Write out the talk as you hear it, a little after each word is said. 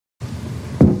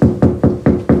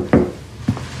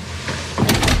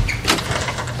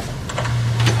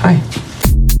Hi.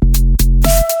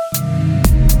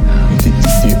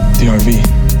 The RV.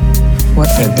 What?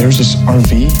 There's this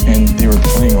RV, and they were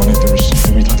playing on it.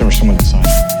 We thought there was someone inside.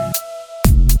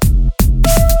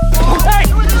 Hey!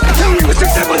 Kill me, Mr.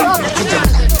 Devlin!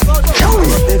 Kill me!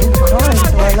 They didn't cry,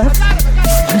 so I left.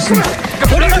 Listen.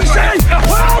 What did you say?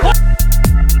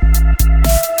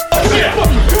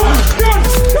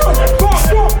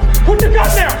 Put the gun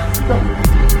there!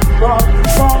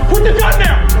 Put the gun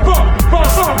there! No!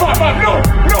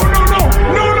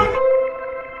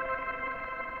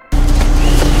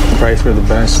 Pray for the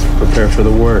best, prepare for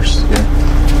the worst, yeah?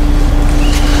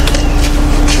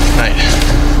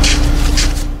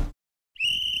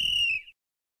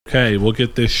 Okay, we'll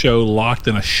get this show locked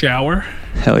in a shower.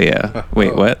 Hell yeah.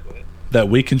 Wait, what? That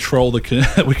we control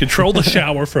the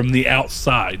shower from the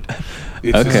outside.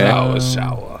 It's Okay. a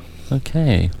shower.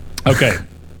 Okay. Okay.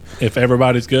 If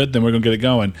everybody's good, then we're going to get it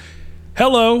going.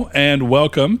 Hello and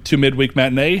welcome to Midweek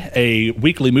Matinee, a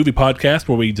weekly movie podcast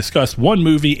where we discuss one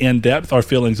movie in depth, our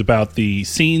feelings about the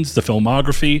scenes, the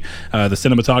filmography, the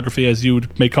cinematography, as you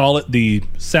may call it, the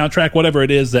soundtrack, whatever it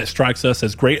is that strikes us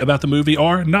as great about the movie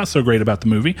or not so great about the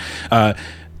movie.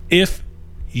 If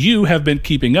you have been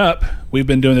keeping up, we've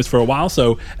been doing this for a while,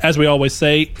 so as we always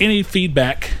say, any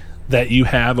feedback that you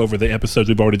have over the episodes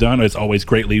we've already done is always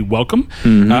greatly welcome.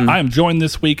 I am joined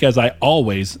this week, as I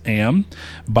always am,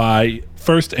 by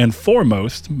first and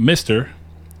foremost Mr.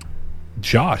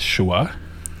 Joshua.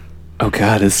 Oh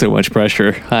God, it's so much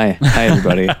pressure. Hi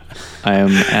everybody. I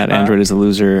am at Android is a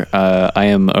loser. I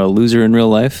am a loser in real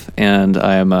life, and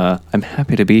I'm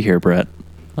happy to be here, Brett.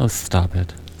 Oh, stop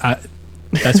it.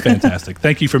 That's fantastic.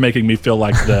 Thank you for making me feel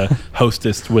like the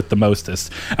hostess with the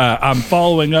mostest. I'm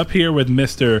following up here with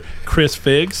Mr. Chris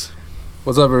Figs.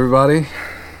 What's up, everybody?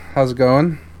 How's it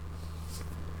going?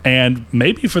 And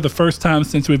maybe for the first time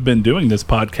since we've been doing this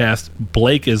podcast,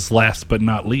 Blake is last but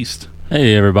not least.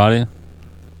 Hey, everybody.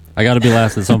 I got to be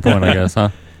last at some point, I guess, huh?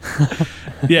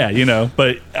 Yeah,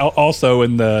 but also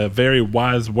in the very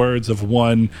wise words of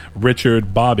one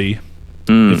Richard Bobby,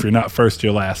 if you're not first,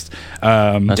 you're last.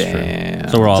 That's Damn.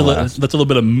 true. So we're all last. That's a little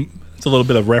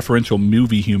bit of referential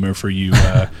movie humor for you,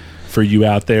 for you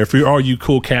out there, for all you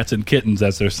cool cats and kittens,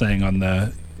 as they're saying on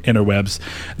the interwebs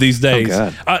these days.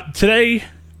 Oh, Today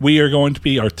we are going to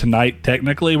be, or tonight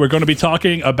technically, we're going to be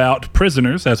talking about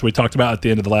Prisoners, as we talked about at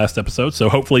the end of the last episode. So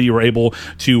hopefully you were able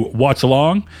to watch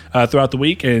along throughout the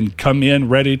week and come in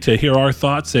ready to hear our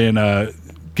thoughts and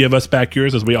give us back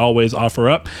yours, as we always offer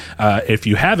up. If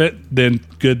you haven't, then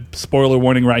good spoiler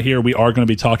warning right here. We are going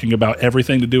to be talking about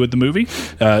everything to do with the movie.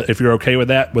 If you're okay with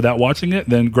that without watching it,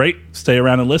 then great. Stay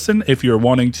around and listen. If you're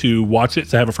wanting to watch it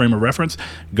to have a frame of reference,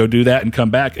 go do that and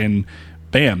come back, and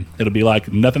bam, it'll be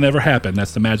like nothing ever happened.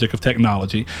 That's the magic of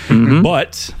technology.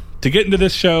 But to get into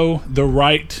this show the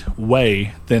right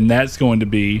way, then that's going to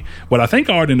be what I think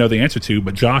I already know the answer to,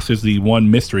 but Josh is the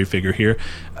one mystery figure here.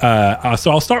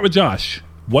 So I'll start with Josh.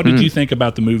 What did you think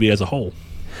about the movie as a whole?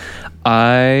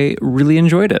 I really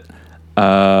enjoyed it.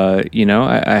 I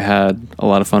had a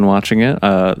lot of fun watching it.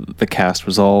 The cast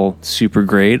was all super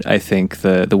great. I think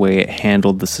the way it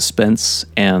handled the suspense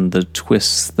and the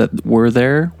twists that were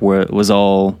there was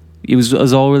all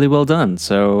really well done.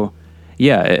 So,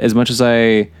 yeah, as much as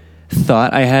I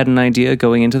thought I had an idea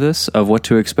going into this of what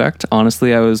to expect,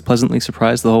 honestly, I was pleasantly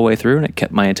surprised the whole way through, and it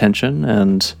kept my attention.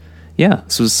 And yeah,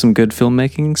 this was some good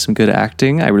filmmaking, some good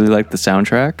acting. I really liked the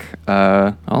soundtrack,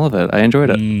 all of it. I enjoyed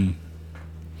it.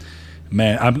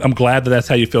 Man, I'm glad that that's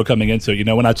how you feel coming into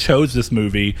it. When I chose this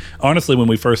movie, honestly, when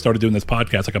we first started doing this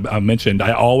podcast, like I mentioned,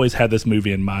 I always had this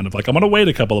movie in mind of like, I'm going to wait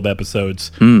a couple of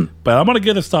episodes, but I'm going to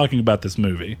get us talking about this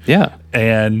movie. Yeah.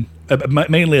 And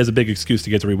mainly as a big excuse to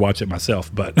get to rewatch it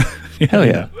myself, but Hell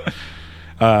yeah.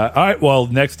 All right, well,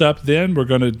 next up then, we're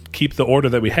going to keep the order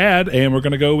that we had, and we're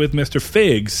going to go with Mr.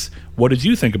 Figs. What did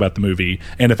you think about the movie?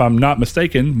 And if I'm not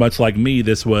mistaken, much like me,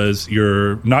 this was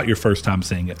not your first time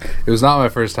seeing it. It was not my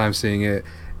first time seeing it,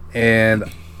 and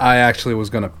I actually was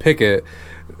going to pick it.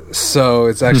 So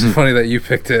it's actually funny that you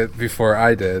picked it before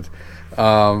I did.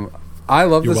 I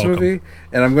love this movie,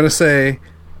 and I'm going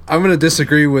to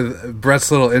disagree with Brett's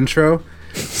little intro.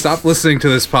 Stop listening to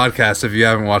this podcast if you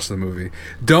haven't watched the movie.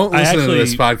 Don't listen to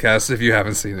this podcast if you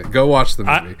haven't seen it. Go watch the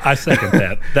movie. I second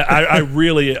that. I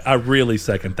really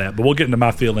second that. But we'll get into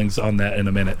my feelings on that in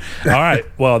a minute. All right.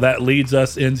 Well, that leads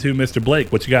us into Mr.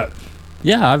 Blake. What you got?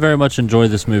 Yeah, I very much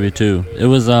enjoyed this movie too. It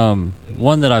was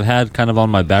one that I've had kind of on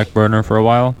my back burner for a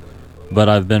while, but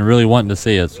I've been really wanting to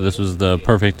see it, so this was the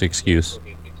perfect excuse.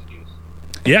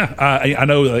 Yeah, I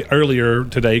know earlier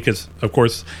today, because, of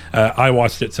course, I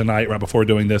watched it tonight right before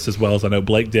doing this, as well as I know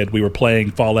Blake did. We were playing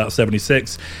Fallout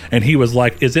 76, and he was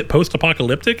like, is it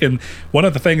post-apocalyptic? And one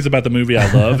of the things about the movie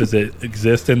I love is it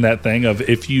exists in that thing of,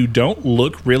 if you don't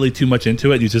look really too much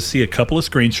into it, you just see a couple of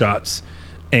screenshots,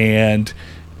 and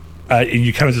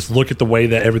you kind of just look at the way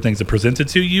that everything's presented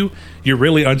to you, you're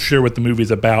really unsure what the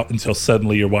movie's about until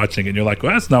suddenly you're watching it, and you're like,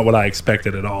 well, that's not what I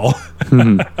expected at all.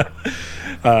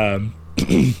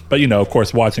 But, of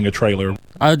course, watching a trailer.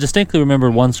 I distinctly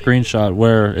remember one screenshot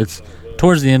where it's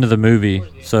towards the end of the movie.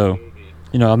 So,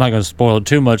 I'm not going to spoil it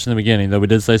too much in the beginning, though we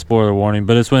did say spoiler warning.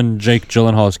 But it's when Jake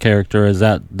Gyllenhaal's character is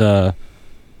at the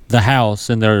house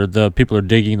and the people are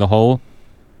digging the hole.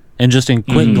 And just in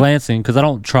quick glancing, because I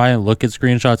don't try and look at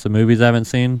screenshots of movies I haven't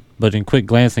seen, but in quick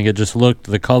glancing, it just looked,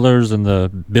 the colors and the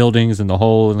buildings and the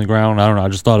hole in the ground, I don't know, I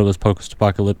just thought it was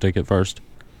post-apocalyptic at first.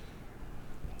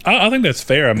 I think that's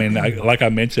fair. I mean, like I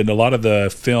mentioned, a lot of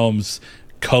the films'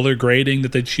 color grading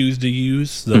that they choose to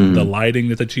use, the lighting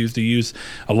that they choose to use,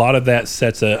 a lot of that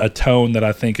sets a tone that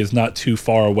I think is not too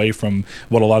far away from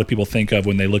what a lot of people think of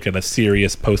when they look at a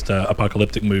serious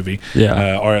post-apocalyptic movie.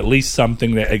 Yeah. Or at least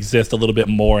something that exists a little bit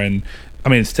more in... I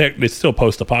mean, it's still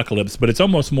post-apocalypse, but it's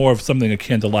almost more of something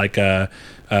akin to like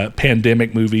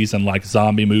pandemic movies and like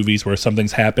zombie movies where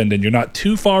something's happened and you're not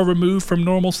too far removed from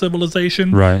normal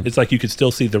civilization. Right. It's like you could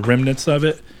still see the remnants of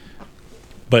it,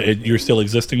 but you're still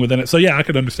existing within it. So, yeah, I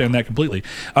could understand that completely.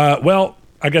 Well,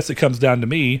 I guess it comes down to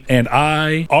me, and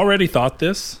I already thought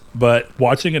this, but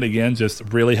watching it again just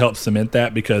really helps cement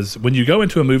that, because when you go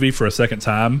into a movie for a second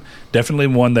time, definitely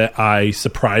one that I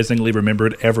surprisingly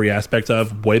remembered every aspect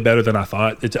of way better than I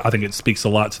thought. I think it speaks a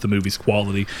lot to the movie's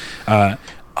quality.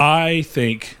 I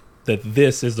think that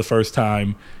this is the first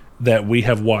time that we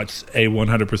have watched a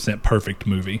 100% perfect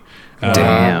movie.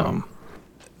 Damn.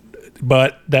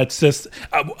 But that's just...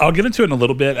 I'll get into it in a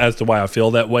little bit as to why I feel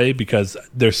that way, because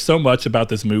there's so much about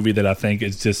this movie that I think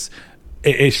is just...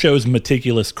 It shows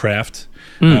meticulous craft.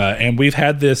 And we've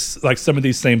had this... Like, some of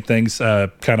these same things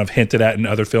kind of hinted at in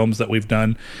other films that we've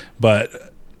done.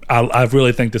 But I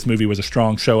really think this movie was a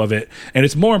strong show of it. And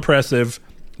it's more impressive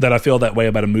that I feel that way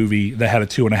about a movie that had a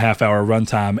 2.5-hour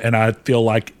runtime. And I feel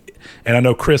like... And I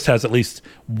know Chris has at least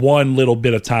one little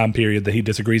bit of time period that he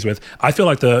disagrees with. I feel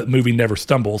like the movie never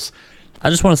stumbles. I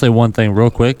just want to say one thing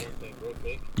real quick.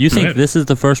 You think this is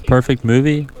the first perfect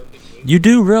movie? You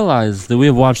do realize that we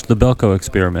have watched the Belko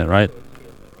Experiment, right?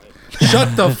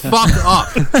 Shut the fuck up.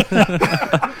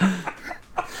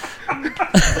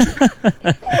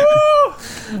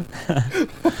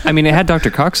 I mean, it had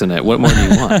Dr. Cox in it. What more do you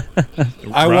want?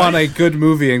 I want a good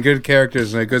movie and good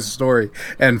characters and a good story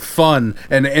and fun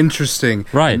and interesting.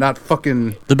 Right. Not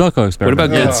fucking... The Belko Experiment. What about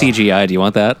good CGI? Do you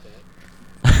want that?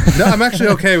 No, I'm actually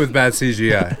okay with bad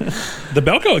CGI. The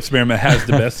Belko Experiment has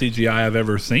the best CGI I've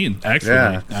ever seen, actually.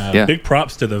 Yeah. Big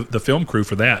props to the film crew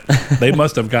for that. They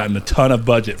must have gotten a ton of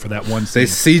budget for that one scene. They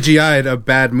CGI'd a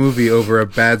bad movie over a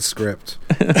bad script.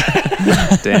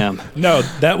 Damn. No,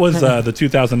 that was the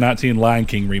 2019 Lion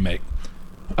King remake.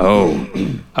 Oh.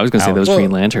 I was going to say that was Green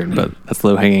Lantern, but that's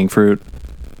low-hanging fruit.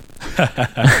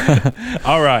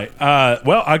 All right.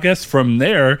 Well, I guess from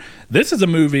there, this is a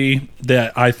movie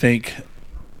that I think,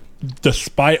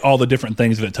 despite all the different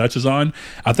things that it touches on,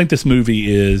 I think this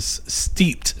movie is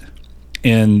steeped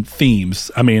in themes.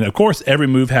 I mean, of course, every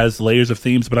movie has layers of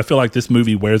themes, but I feel like this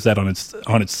movie wears that on its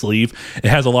sleeve. It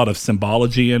has a lot of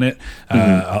symbology in it,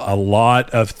 a lot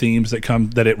of themes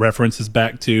that it references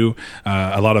back to,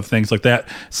 a lot of things like that.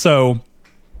 So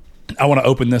I want to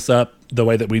open this up the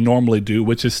way that we normally do,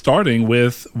 which is starting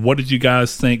with, what did you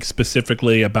guys think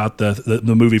specifically about the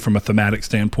movie from a thematic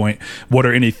standpoint? What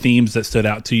are any themes that stood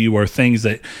out to you, or things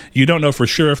that you don't know for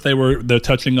sure if they're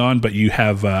touching on, but you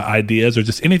have ideas, or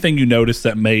just anything you noticed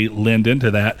that may lend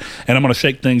into that? And I'm going to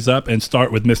shake things up and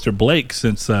start with Mr. Blake,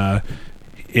 since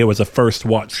it was a first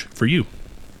watch for you.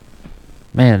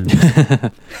 Man.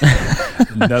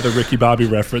 Another Ricky Bobby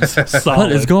reference. Solid.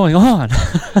 What is going on?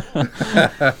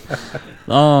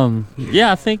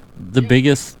 Yeah, I think the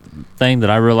biggest thing that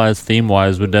I realized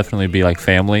theme-wise would definitely be like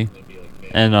family,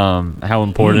 and how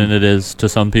important it is to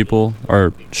some people,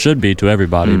 or should be to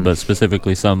everybody, but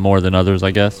specifically some more than others,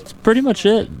 I guess. It's pretty much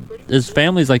it.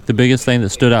 Family's like the biggest thing that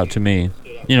stood out to me.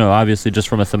 You know, obviously just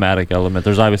from a thematic element.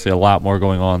 There's obviously a lot more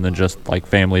going on than just like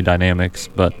family dynamics,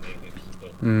 but...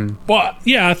 Well,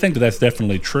 yeah, I think that's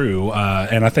definitely true,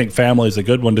 and I think family is a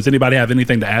good one. Does anybody have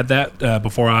anything to add that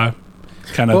before I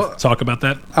kind of talk about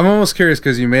that? I'm almost curious,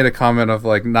 because you made a comment of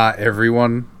like not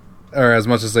everyone, or as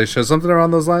much as they show, something around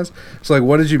those lines. So like,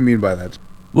 what did you mean by that?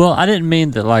 Well, I didn't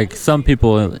mean that like some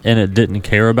people in it didn't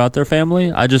care about their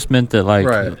family. I just meant that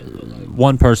like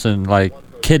one person like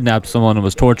kidnapped someone and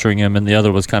was torturing him, and the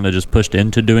other was kind of just pushed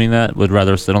into doing that, would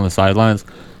rather sit on the sidelines.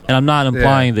 And I'm not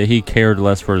implying that he cared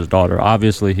less for his daughter.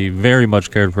 Obviously, he very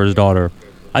much cared for his daughter.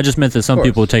 I just meant that some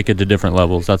people take it to different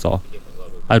levels, that's all.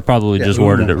 I probably just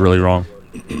worded it really wrong.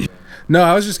 No,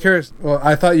 I was just curious. Well,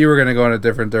 I thought you were going to go in a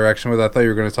different direction with it. I thought you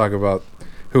were going to talk about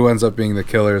who ends up being the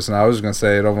killers, and I was going to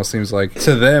say it almost seems like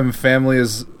to them, family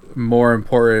is more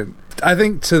important. I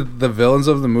think to the villains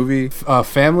of the movie,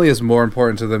 family is more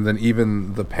important to them than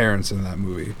even the parents in that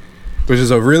movie, which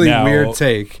is a really weird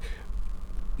take.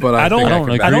 But I don't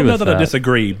know that I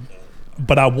disagree.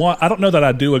 But I don't know that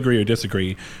I do agree or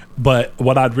disagree. But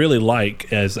what I'd really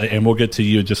like is, and we'll get to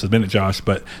you in just a minute, Josh,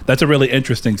 but that's a really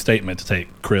interesting statement to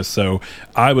take, Chris. So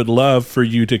I would love for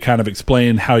you to kind of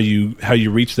explain how you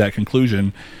reach that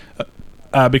conclusion,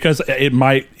 because it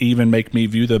might even make me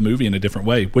view the movie in a different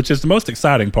way, which is the most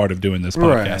exciting part of doing this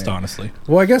podcast, honestly.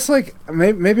 Well, I guess like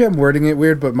maybe I'm wording it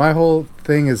weird, but my whole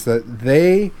thing is that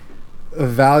they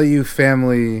value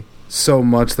family so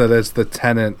much that it's the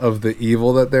tenet of the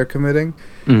evil that they're committing,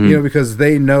 because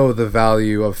they know the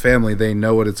value of family. They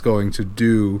know what it's going to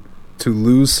do to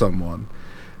lose someone.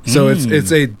 So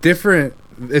it's a different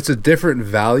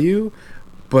value,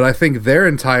 but I think their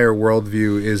entire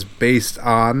worldview is based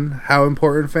on how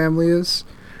important family is.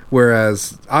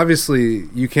 Whereas obviously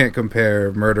you can't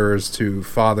compare murderers to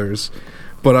fathers,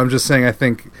 but I'm just saying I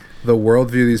think the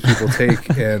worldview these people take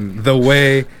and the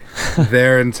way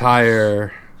their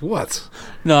entire What?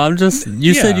 No, I'm just...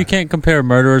 You said you can't compare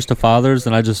murderers to fathers,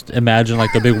 and I just imagine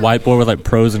like a big whiteboard with like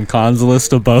pros and cons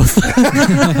list of both.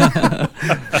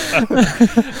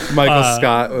 Michael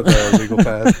Scott with a legal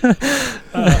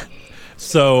pad.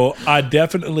 So I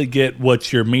definitely get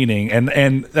what you're meaning,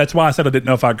 and that's why I said I didn't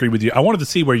know if I agree with you. I wanted to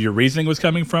see where your reasoning was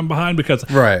coming from behind, because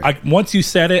once you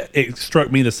said it, it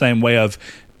struck me the same way of...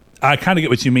 I kind of get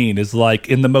what you mean. Is like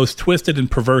in the most twisted and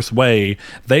perverse way,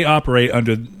 they operate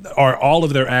under, or all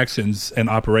of their actions and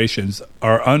operations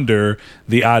are under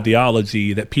the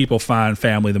ideology that people find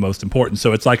family the most important.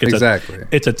 So it's like it's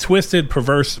a twisted,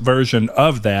 perverse version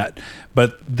of that.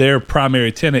 But their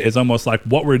primary tenet is almost like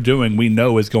what we're doing, we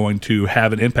know is going to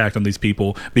have an impact on these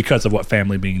people because of what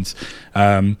family means.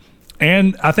 And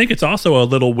I think it's also a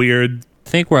little weird. I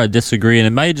think where I disagree, and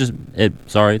it may just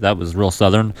sorry, that was real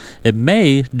Southern. It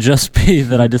may just be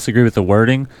that I disagree with the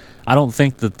wording. I don't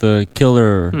think that the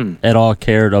killer at all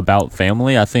cared about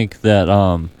family. I think that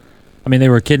they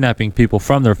were kidnapping people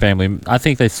from their family. I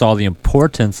think they saw the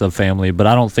importance of family, but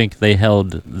I don't think they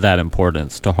held that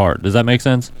importance to heart. Does that make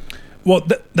sense? Well,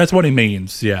 that's what he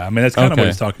means. Yeah, I mean that's kind of what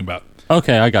he's talking about.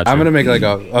 Okay, I got you. I'm going to make like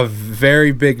a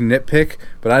very big nitpick,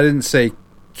 but I didn't say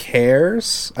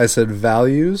cares. I said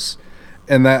values.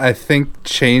 And that I think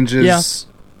changes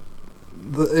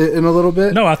in a little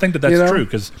bit. No, I think that's true,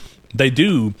 because they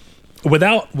do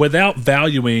without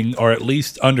valuing or at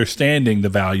least understanding the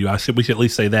value. We should at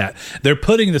least say that they're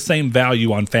putting the same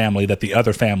value on family that the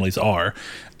other families are,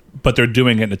 but they're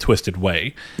doing it in a twisted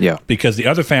way. Yeah, because the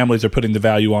other families are putting the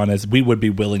value on as we would be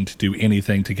willing to do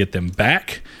anything to get them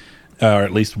back. Or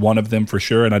at least one of them for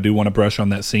sure, and I do want to brush on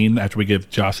that scene after we give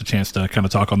Josh a chance to kind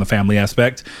of talk on the family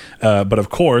aspect. But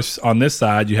of course, on this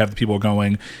side, you have the people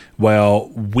going, well,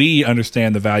 we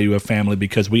understand the value of family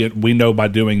because we know by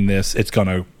doing this, it's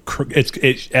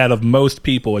out of most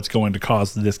people, it's going to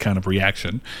cause this kind of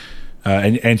reaction.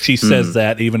 And she says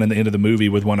that even in the end of the movie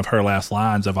with one of her last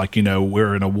lines of like,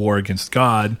 we're in a war against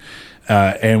God,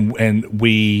 and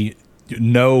we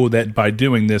know that by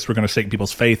doing this we're going to shake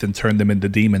people's faith and turn them into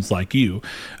demons like you,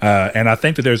 and I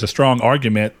think that there's a strong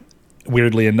argument,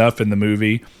 weirdly enough, in the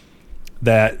movie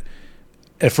that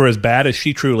for as bad as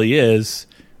she truly is,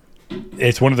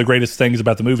 it's one of the greatest things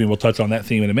about the movie, and we'll touch on that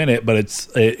theme in a minute, but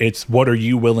it's what are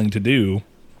you willing to do,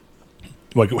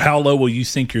 like how low will you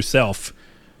sink yourself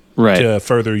to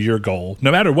further your goal,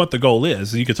 no matter what the goal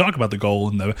is. You could talk about the goal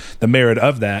and the merit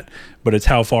of that, but it's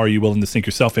how far are you willing to sink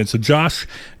yourself in. So Josh,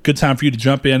 good time for you to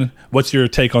jump in. What's your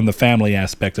take on the family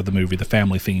aspect of the movie, the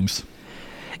family themes?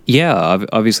 Yeah,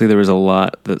 obviously there was a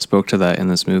lot that spoke to that in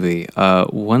this movie.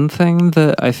 One thing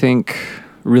that I think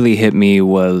really hit me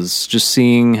was just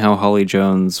seeing how Holly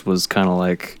Jones was kind of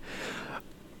like,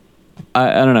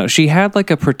 I don't know, she had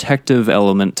like a protective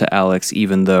element to Alex,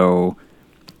 even though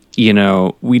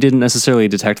we didn't necessarily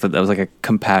detect that was like a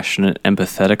compassionate,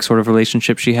 empathetic sort of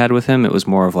relationship she had with him. It was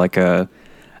more of like I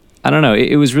don't know.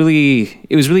 It was really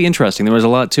interesting. There was a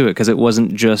lot to it because it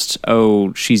wasn't just,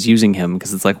 oh, she's using him,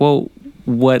 because it's like, well,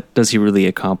 what does he really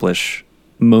accomplish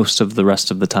most of the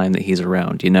rest of the time that he's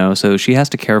around, you know? So she has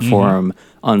to care for him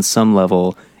on some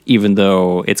level, even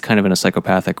though it's kind of in a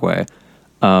psychopathic way.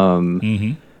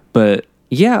 But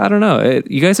yeah, I don't know.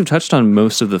 You guys have touched on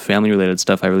most of the family-related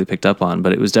stuff I really picked up on,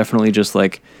 but it was definitely just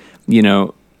like, you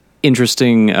know,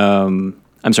 interesting.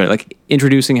 Like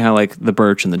introducing how like the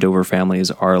Birch and the Dover families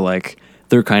are like,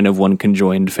 they're kind of one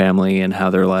conjoined family and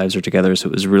how their lives are together. So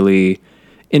it was really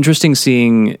interesting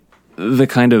seeing the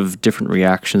kind of different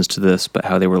reactions to this, but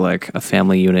how they were like a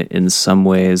family unit in some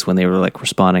ways when they were like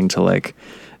responding to like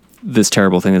this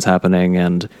terrible thing that's happening.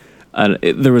 And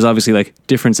there was obviously like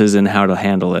differences in how to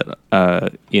handle it,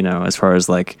 you know, as far as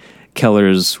like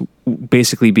Keller's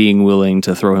basically being willing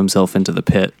to throw himself into the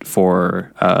pit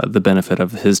for the benefit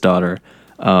of his daughter.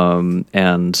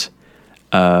 Terrence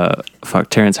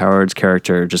Howard's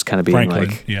character just kind of being Franklin,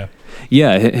 like,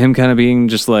 him kind of being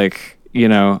just like, you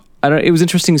know, it was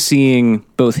interesting seeing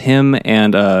both him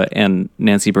and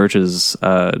Nancy Birch's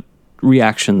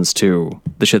reactions to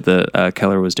the shit that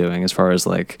Keller was doing, as far as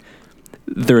like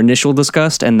their initial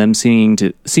disgust and them seeming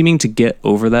to get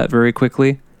over that very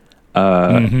quickly,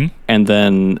 and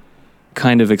then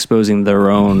kind of exposing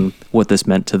their own what this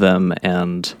meant to them.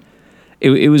 And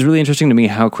it was really interesting to me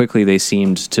how quickly they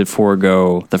seemed to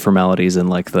forego the formalities and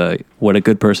like the what a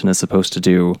good person is supposed to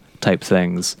do type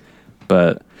things.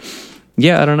 But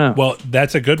yeah, I don't know. Well,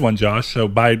 that's a good one, Josh. So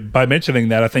by mentioning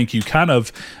that, I think you kind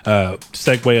of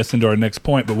segue us into our next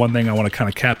point. But one thing I want to kind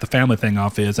of cap the family thing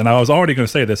off is, and I was already going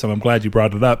to say this, and I'm glad you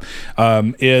brought it up,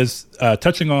 is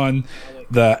touching on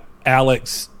the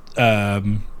Alex,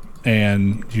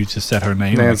 and you just said her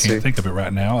name. Nancy. I can't think of it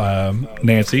right now.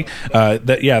 Nancy.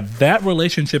 That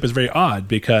relationship is very odd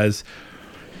because...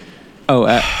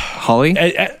 Holly?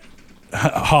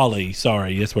 Holly,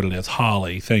 sorry. That's what it is.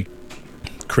 Holly. Thank you.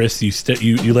 Chris, you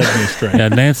led me astray. Yeah,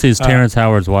 Nancy's Terrence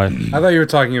Howard's wife. I thought you were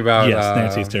talking about... Yes,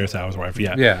 Nancy's Terrence Howard's wife.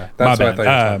 Yeah. Yeah, that's what I thought you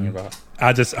were talking about.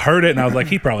 I just heard it and I was like,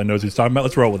 he probably knows what he's talking about.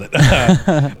 Let's roll with it.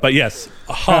 But yes,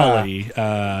 Holly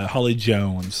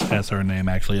Jones, as her name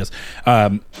actually is.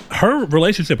 Her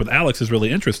relationship with Alex is really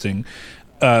interesting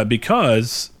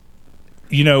because,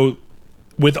 you know,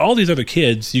 with all these other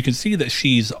kids, you can see that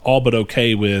she's all but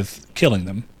okay with killing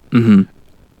them. Mm-hmm.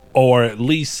 Or at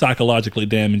least psychologically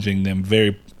damaging them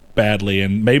very badly.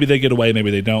 And maybe they get away, maybe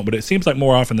they don't. But it seems like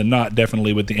more often than not,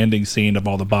 definitely with the ending scene of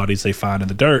all the bodies they find in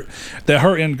the dirt, that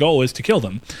her end goal is to kill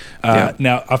them.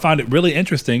 Now, I find it really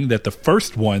interesting that the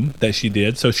first one that she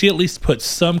did, so she at least put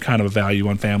some kind of value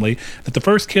on family, that the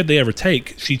first kid they ever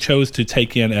take, she chose to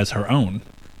take in as her own.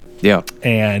 Yeah.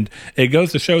 And it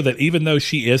goes to show that even though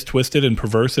she is twisted and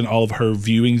perverse in all of her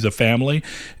viewings of family,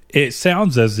 it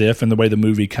sounds as if, and the way the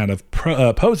movie kind of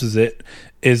poses it,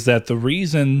 is that the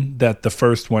reason that the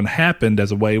first one happened as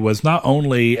a way was not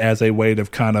only as a way to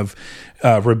kind of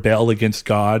rebel against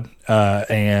God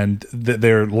and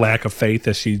their lack of faith,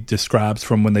 as she describes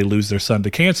from when they lose their son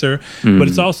to cancer, but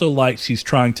it's also like she's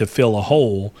trying to fill a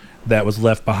hole that was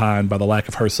left behind by the lack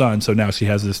of her son. So now she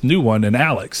has this new one in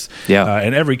Alex. Yeah.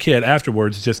 And every kid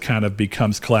afterwards just kind of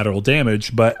becomes collateral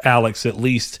damage, but Alex at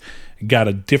least got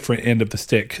a different end of the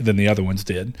stick than the other ones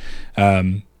did.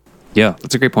 Yeah,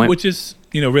 that's a great point. Which is,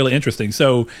 you know, really interesting.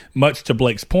 So much to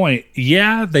Blake's point,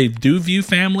 yeah, they do view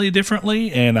family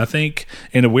differently. And I think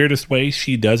in the weirdest way,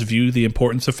 she does view the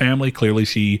importance of family. Clearly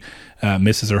she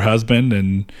misses her husband.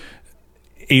 And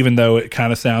even though it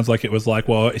kind of sounds like it was like,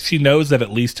 well, she knows that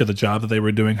at least to the job that they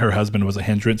were doing, her husband was a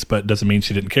hindrance, but doesn't mean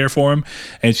she didn't care for him.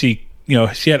 And she, you know,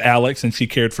 she had Alex and she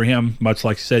cared for him, much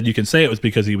like you said. You can say it was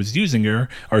because he was using her,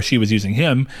 or she was using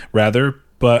him rather,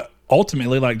 but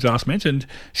ultimately, like Josh mentioned,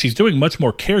 she's doing much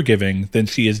more caregiving than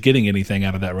she is getting anything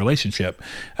out of that relationship.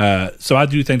 So I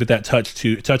do think that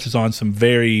touches on some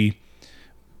very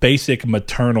basic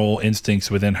maternal instincts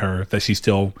within her that she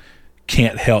still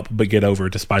can't help but get over,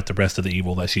 despite the rest of the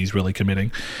evil that she's really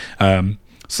committing.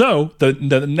 So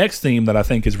the next theme that I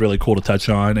think is really cool to touch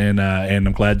on, and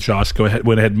I'm glad Josh went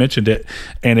ahead and mentioned it,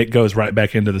 and it goes right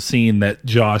back into the scene that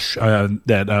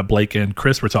that Blake and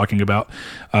Chris were talking about,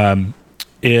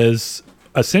 is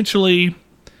essentially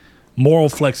moral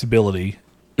flexibility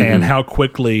and how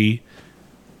quickly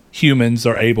humans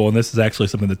are able, and this is actually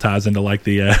something that ties into like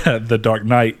the Dark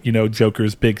Knight, you know,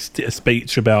 Joker's big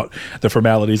speech about the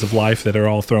formalities of life that are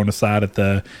all thrown aside at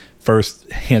the first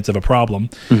hints of a problem.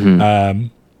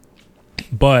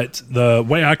 But the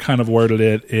way I kind of worded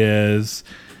it is,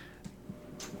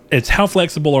 it's how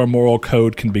flexible our moral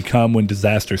code can become when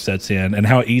disaster sets in, and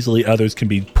how easily others can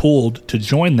be pulled to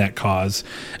join that cause.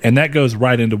 And that goes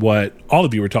right into what all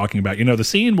of you were talking about. You know, the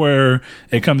scene where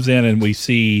it comes in and we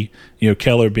see, you know,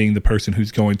 Keller being the person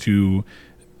who's going to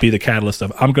be the catalyst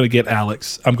of, I'm going to get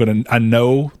Alex. I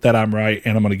know that I'm right,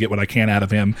 and I'm going to get what I can out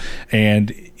of him. And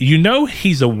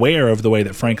he's aware of the way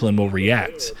that Franklin will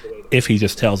react if he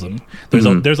just tells him.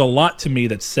 There's a lot to me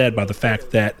that's said by the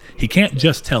fact that he can't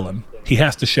just tell him. He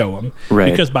has to show him.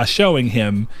 Right. Because by showing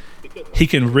him, he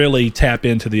can really tap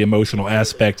into the emotional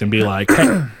aspect and be like,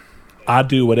 hey, I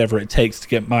do whatever it takes to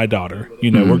get my daughter.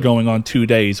 We're going on 2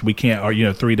 days. We can't,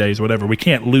 or 3 days, whatever. We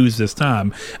can't lose this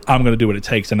time. I'm going to do what it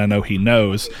takes, and I know he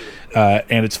knows.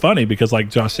 And it's funny because, like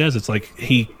Josh says, it's like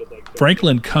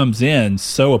Franklin comes in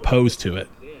so opposed to it,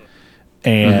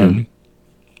 and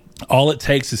all it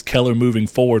takes is Keller moving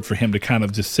forward for him to kind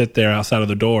of just sit there outside of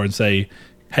the door and say,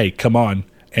 "Hey, come on!"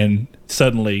 And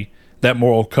suddenly, that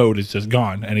moral code is just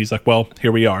gone. And he's like, well,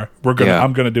 here we are.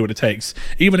 I'm going to do what it takes.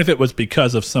 Even if it was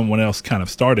because of someone else kind of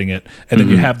starting it. And then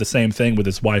you have the same thing with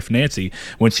his wife, Nancy.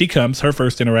 When she comes, her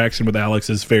first interaction with Alex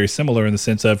is very similar in the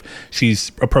sense of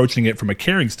she's approaching it from a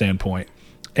caring standpoint.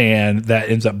 And that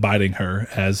ends up biting her,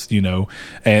 as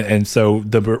and so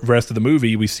the rest of the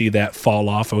movie, we see that fall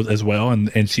off as well.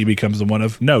 And she becomes the one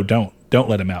of, no, don't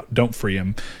let him out. Don't free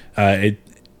him.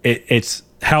 It's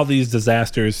how these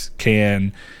disasters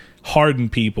can harden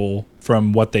people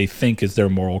from what they think is their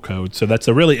moral code. So that's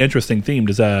a really interesting theme.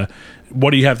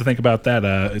 What do you have to think about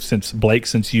that?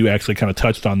 Since you actually kind of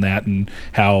touched on that and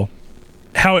how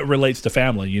it relates to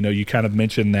family. You kind of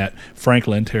mentioned that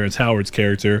Franklin, Terrence Howard's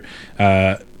character,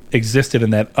 existed in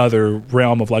that other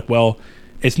realm of like, well,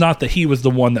 it's not that he was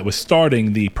the one that was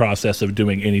starting the process of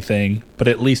doing anything, but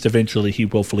at least eventually he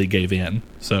willfully gave in.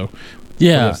 So what do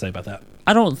you have to say about that?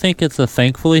 I don't think it's a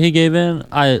thankfully he gave in.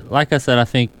 Like I said, I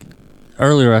think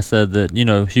earlier I said that,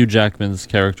 Hugh Jackman's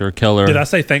character, Keller. Did I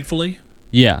say thankfully?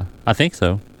 Yeah, I think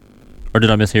so. Or did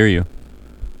I mishear you?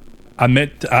 I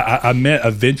meant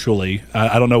eventually.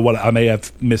 I don't know what I may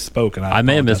have misspoken. I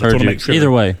may have misheard you. Sure.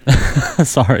 Either way,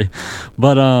 sorry,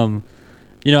 but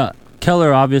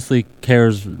Keller obviously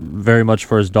cares very much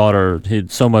for his daughter.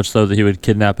 So much so that he would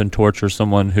kidnap and torture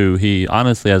someone who he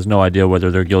honestly has no idea whether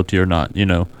they're guilty or not.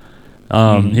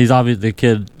 The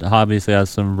kid obviously has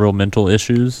some real mental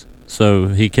issues, so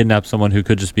he kidnapped someone who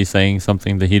could just be saying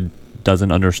something that he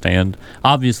doesn't understand.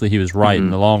 Obviously, he was right in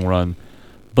the long run.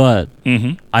 But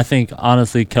I think,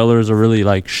 honestly, Keller is a really,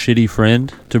 shitty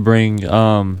friend to bring,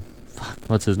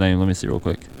 what's his name? Let me see real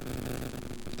quick.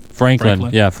 Franklin.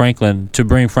 Yeah, Franklin. To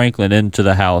bring Franklin into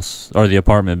the house or the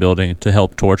apartment building to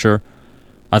help torture.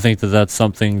 I think that's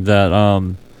something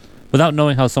that, without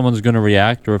knowing how someone's going to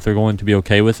react or if they're going to be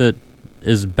okay with it,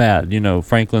 is bad.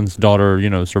 Franklin's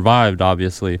daughter, survived,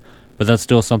 obviously. But that's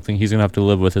still something he's going to have to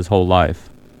live with his whole life.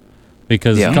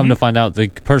 Because come to find out, the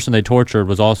person they tortured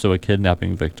was also a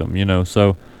kidnapping victim,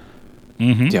 so,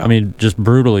 I mean, just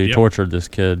brutally tortured this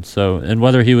kid. So, and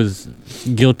whether he was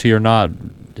guilty or not,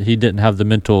 he didn't have the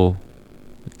mental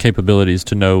capabilities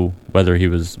to know whether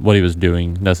what he was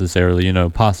doing necessarily,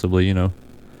 possibly,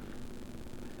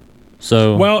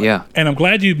 So, well, and I'm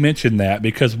glad you mentioned that,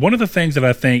 because one of the things that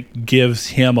I think gives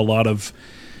him a lot of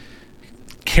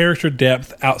character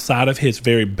depth outside of his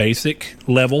very basic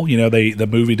level. The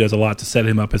movie does a lot to set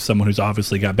him up as someone who's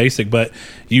obviously got basic, but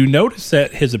you notice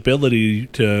that his ability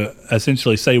to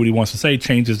essentially say what he wants to say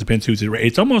changes depends who's around.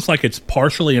 It's almost like it's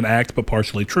partially an act but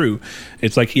partially true.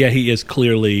 It's like, he is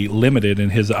clearly limited in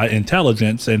his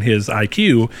intelligence and his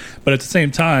IQ, but at the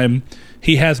same time,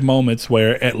 he has moments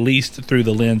where, at least through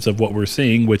the lens of what we're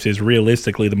seeing, which is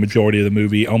realistically the majority of the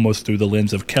movie, almost through the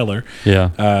lens of Keller.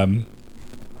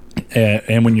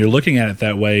 And when you're looking at it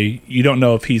that way, you don't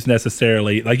know if he's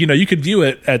necessarily you could view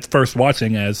it at first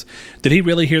watching as, did he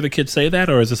really hear the kid say that,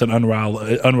 or is this an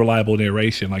unreliable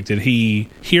narration? Did he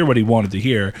hear what he wanted to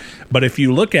hear? But if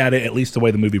you look at it, at least the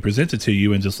way the movie presents it to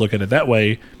you, and just look at it that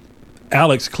way,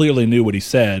 Alex clearly knew what he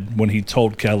said when he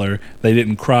told Keller, they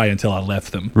didn't cry until I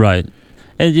left them. Right.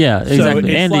 And exactly. So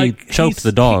and he choked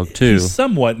the dog too. He's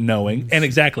somewhat knowing, and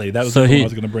exactly that was what I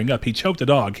was going to bring up. He choked the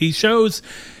dog.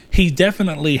 He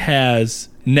definitely has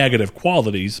negative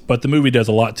qualities, but the movie does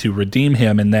a lot to redeem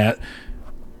him in that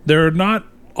they're not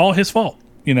all his fault.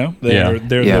 They're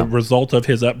the result of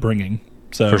his upbringing.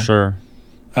 So for sure.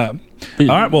 All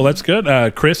right, well, that's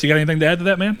good. Chris, you got anything to add to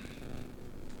that, man?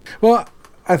 Well,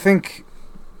 I think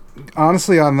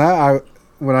honestly on that,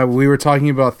 we were talking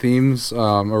about themes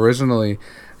originally,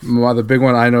 the big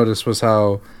one I noticed was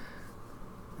how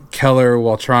Keller,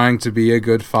 while trying to be a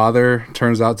good father,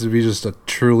 turns out to be just a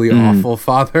truly awful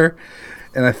father.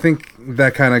 And I think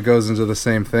that kind of goes into the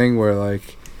same thing where,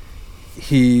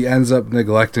 he ends up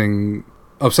neglecting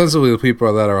ostensibly the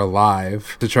people that are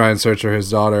alive to try and search for his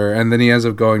daughter. And then he ends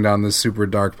up going down this super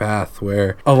dark path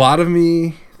where a lot of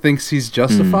me thinks he's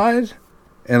justified.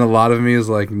 and a lot of me is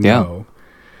like, no.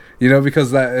 You know,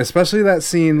 because that, especially that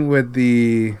scene with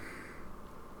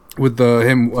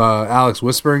Alex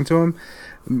whispering to him.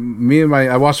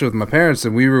 I watched it with my parents,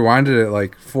 and we rewinded it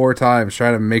like 4 times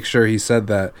trying to make sure he said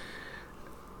that.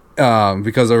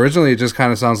 Because originally it just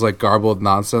kind of sounds like garbled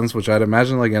nonsense, which I'd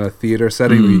imagine like in a theater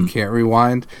setting where you can't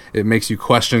rewind, it makes you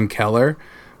question Keller.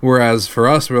 Whereas for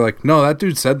us, we're like, no, that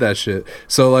dude said that shit.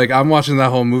 So like I'm watching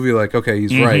that whole movie like, okay,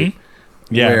 he's right.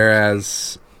 Yeah.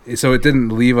 Whereas, so it didn't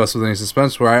leave us with any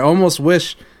suspense. Where I almost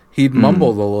wish he'd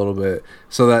mumbled a little bit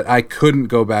so that I couldn't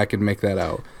go back and make that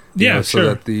out. Yeah,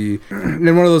 so that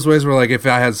in one of those ways where like if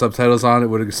I had subtitles on, it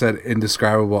would have said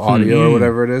indescribable audio or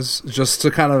whatever it is, just to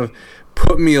kind of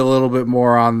put me a little bit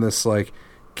more on this, like,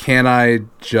 can I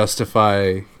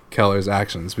justify Keller's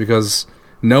actions? Because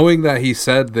knowing that he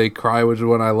said they cry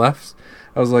when I left,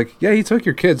 I was like, yeah, he took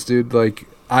your kids, dude. Like,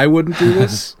 I wouldn't do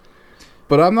this.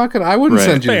 But I wouldn't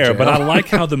send you to jail. But I like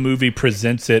how the movie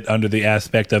presents it under the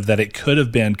aspect of that it could have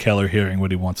been Keller hearing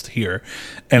what he wants to hear.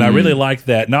 And I really like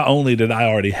that. Not only did I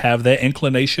already have that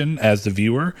inclination as the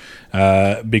viewer,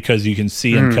 because you can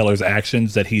see in Keller's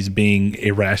actions that he's being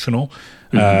irrational.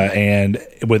 And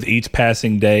with each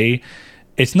passing day,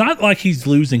 it's not like he's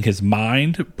losing his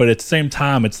mind, but at the same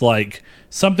time, it's like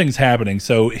something's happening.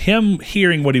 So him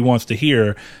hearing what he wants to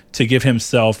hear to give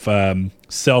himself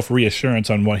self-reassurance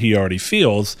on what he already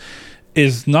feels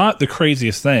is not the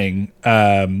craziest thing.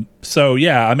 So,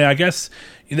 yeah, I mean, I guess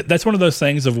that's one of those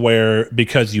things of where,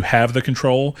 because you have the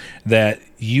control, that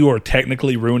you are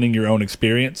technically ruining your own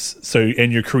experience. So,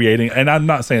 and you're creating, and I'm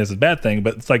not saying it's a bad thing,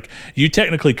 but it's like you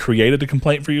technically created a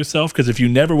complaint for yourself, because if you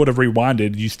never would have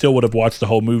rewinded, you still would have watched the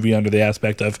whole movie under the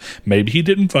aspect of maybe he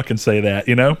didn't fucking say that,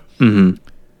 you know?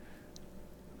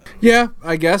 Yeah,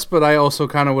 I guess, but I also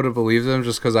kind of would have believed him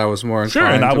just because I was more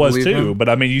inclined and I to was believe too. him. But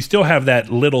I mean, you still have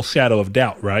that little shadow of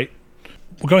doubt, right?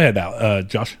 Well, go ahead,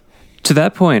 Josh. To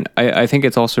that point, I think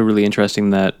it's also really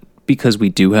interesting that because we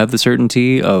do have the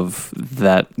certainty of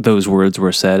that those words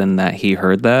were said and that he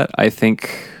heard that, I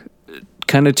think,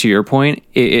 kind of to your point,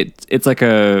 it's like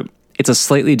it's a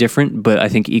slightly different, but I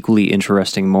think equally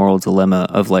interesting moral dilemma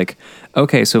of like,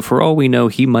 okay, so for all we know,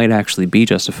 he might actually be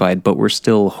justified, but we're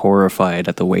still horrified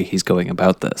at the way he's going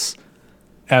about this.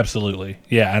 Absolutely.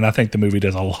 Yeah, and I think the movie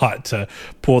does a lot to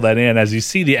pull that in as you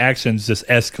see the actions just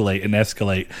escalate and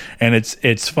escalate. And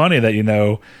it's funny that, you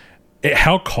know,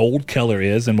 how cold Keller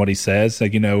is and what he says.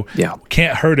 Like, you know,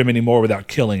 can't hurt him anymore without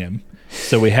killing him.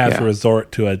 So we have to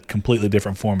resort to a completely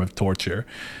different form of torture.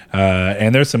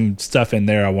 And there's some stuff in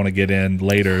there I want to get in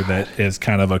later that is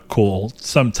kind of a cool,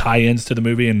 some tie-ins to the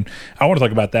movie. And I want to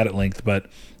talk about that at length. But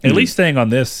at least staying on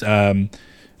this,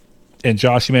 and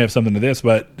Josh, you may have something to this,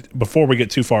 but before we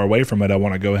get too far away from it, I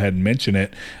want to go ahead and mention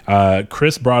it.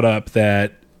 Chris brought up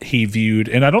that he viewed,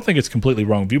 and I don't think it's a completely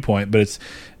wrong viewpoint, but it's,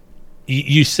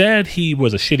 you said he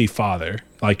was a shitty father.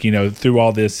 Like, you know, through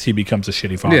all this, he becomes a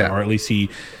shitty father, or at least he...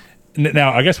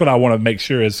 Now, I guess what I want to make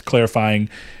sure is clarifying,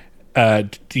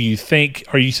 do you think,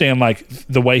 are you saying like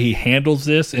the way he handles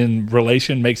this in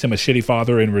relation makes him a shitty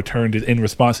father in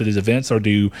response to his events, or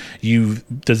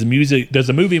does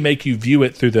the movie make you view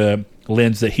it through the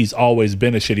lens that he's always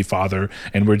been a shitty father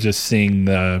and we're just seeing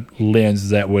the lens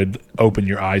that would open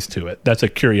your eyes to it? That's a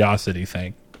curiosity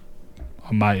thing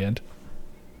on my end.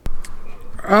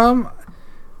 I'm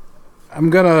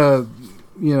gonna,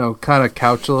 you know, kind of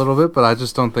couch a little bit, but I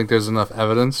just don't think there's enough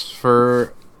evidence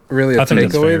for really a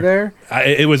takeaway there.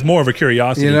 It was more of a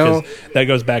curiosity, you know, because that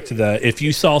goes back to if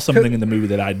you saw something in the movie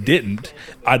that I didn't,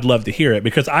 I'd love to hear it,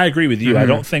 because I agree with you. I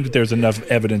don't think that there's enough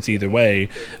evidence either way.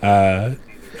 Go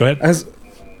ahead.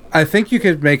 I think you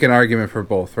could make an argument for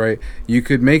both, right? You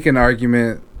could make an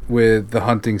argument with the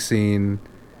hunting scene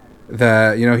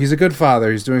that, you know, he's a good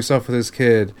father, he's doing stuff with his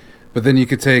kid. But then you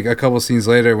could take a couple scenes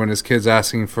later when his kid's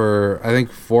asking for, I think,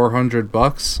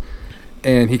 $400,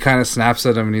 and he kind of snaps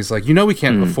at him, and he's like, "You know, we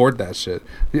can't afford that shit."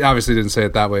 He obviously didn't say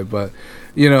it that way, but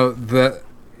you know,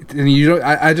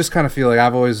 I just kind of feel like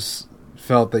I've always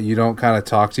felt that you don't kind of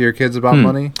talk to your kids about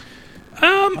money.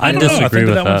 I disagree. I think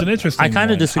with that one's an interesting. I kind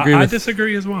of disagree. I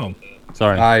disagree as well.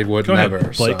 Sorry, I would never.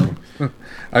 Ahead, Blake. So.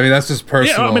 I mean, that's just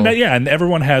personal. Yeah, and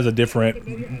everyone has a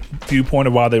different viewpoint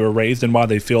of why they were raised and why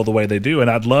they feel the way they do. And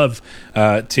I'd love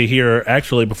to hear,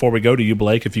 actually, before we go to you,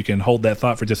 Blake, if you can hold that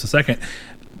thought for just a second.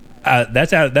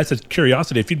 That's a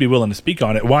curiosity. If you'd be willing to speak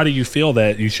on it, why do you feel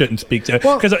that you shouldn't speak to?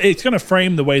 Because it's going to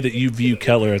frame the way that you view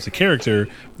Keller as a character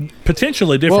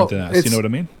potentially different than us. You know what I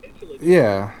mean?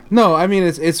 Yeah. No, I mean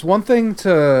it's one thing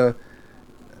to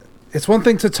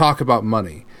talk about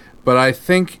money, but I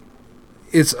think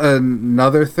it's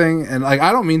another thing, and like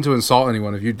I don't mean to insult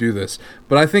anyone if you do this,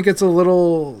 but I think it's a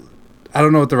little I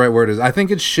don't know what the right word is. I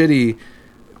think it's shitty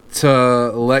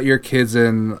to let your kids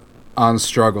in on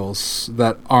struggles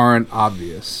that aren't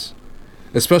obvious,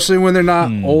 especially when they're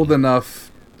not old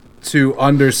enough to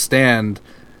understand.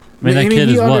 I mean, that kid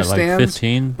he is what, like understands,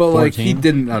 15, but 14? like he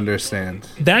didn't understand.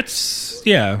 That's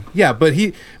yeah. Yeah,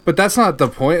 but that's not the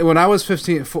point. When I was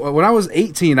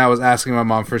 18, I was asking my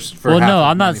mom for Well, half no, of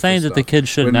I'm money not for saying that stuff. the kid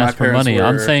shouldn't When my ask for parents money.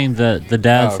 I'm were- saying that the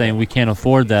dad okay. saying we can't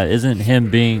afford that isn't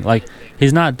him being like,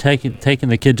 he's not taking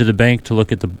the kid to the bank to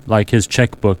look at the like his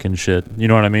checkbook and shit. You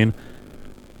know what I mean?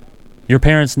 Your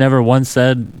parents never once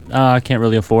said, I can't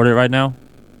really afford it right now.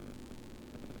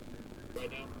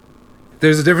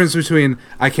 There's a difference between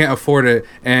I can't afford it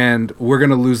and we're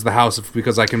going to lose the house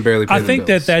because I can barely pay I the think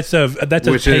bills. that's a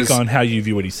Which take is- on how you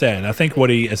view what he said. I think what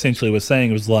he essentially was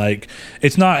saying was like,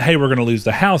 it's not, hey, we're going to lose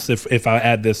the house if I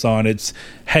add this on. It's,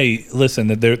 hey, listen,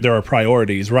 that there are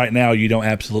priorities right now. You don't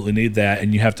absolutely need that,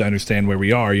 and you have to understand where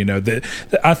we are. You know,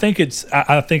 I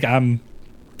think I'm,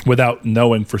 without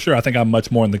knowing for sure, I think I'm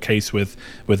much more in the case with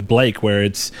Blake, where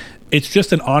it's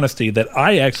just an honesty that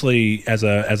I actually, as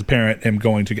a parent, am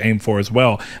going to aim for as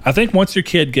well. I think once your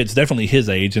kid gets definitely his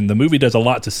age, and the movie does a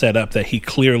lot to set up that he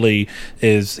clearly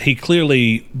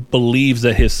believes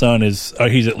that his son is,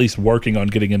 he's at least working on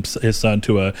getting his son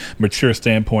to a mature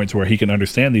standpoint to where he can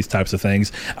understand these types of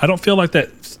things. I don't feel like that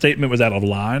statement was out of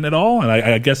line at all, and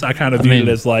I guess I kind of viewed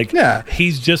it as like,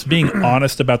 he's just being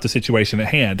honest about the situation at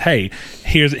hand. Hey,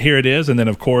 here it is, and then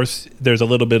of course there's a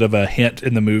little bit of a hint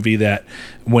in the movie that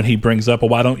when he brings up, well,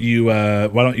 why don't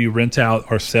you rent out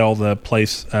or sell the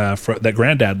place that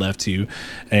Granddad left you,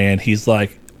 and he's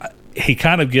like, he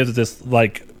kind of gives this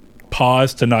like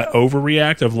pause to not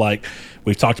overreact of like,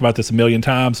 we've talked about this a million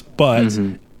times, but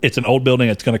it's an old building.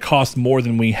 It's going to cost more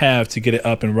than we have to get it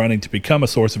up and running to become a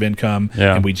source of income,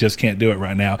 and we just can't do it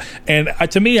right now. And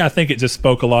to me, I think it just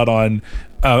spoke a lot on.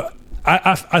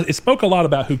 It spoke a lot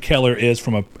about who Keller is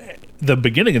from the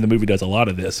beginning of the movie does a lot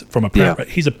of this from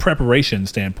he's a preparation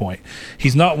standpoint.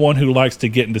 He's not one who likes to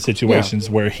get into situations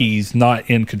where he's not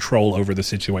in control over the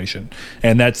situation,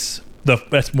 and that's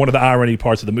one of the irony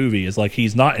parts of the movie is like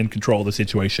he's not in control of the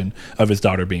situation of his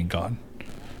daughter being gone.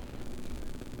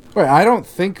 Right, I don't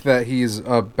think that he's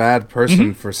a bad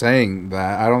person for saying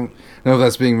that. I don't know if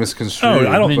that's being misconstrued.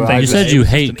 I don't think you that said you it's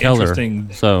hate an Keller,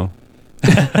 interesting- so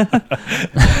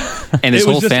And his it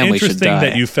was whole just family should interesting die.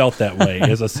 that you felt that way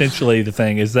is essentially the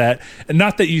thing, is that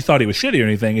not that you thought he was shitty or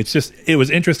anything, it's just it was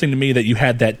interesting to me that you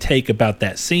had that take about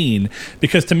that scene,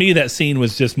 because to me that scene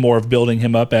was just more of building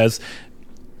him up as,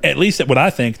 at least at what I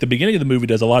think the beginning of the movie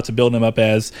does a lot to build him up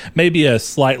as maybe a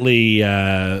slightly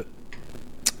I'm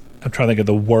trying to think of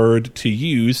the word to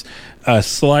use,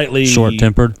 slightly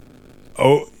short-tempered.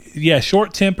 Oh yeah,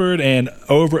 short-tempered and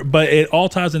over, but it all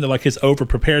ties into like his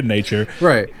over-prepared nature,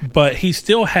 Right. But he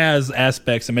still has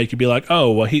aspects that make you be like,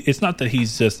 oh, well, it's not that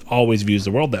he's just always views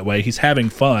the world that way. He's having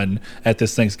fun at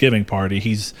this Thanksgiving party.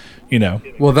 He's,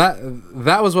 Well,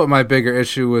 that was what my bigger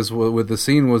issue was with the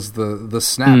scene, was the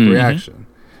snap reaction.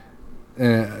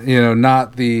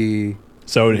 Not the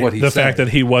what he the said. fact that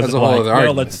he wasn't That's a whole like, other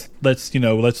well,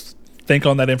 argument. let's think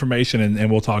on that information and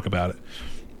we'll talk about it.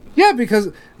 Yeah,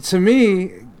 because to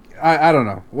me, I don't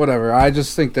know, whatever. I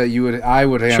just think that I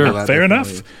would handle Sure, that. fair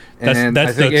differently. enough. And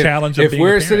That's I think the challenge of if being a we're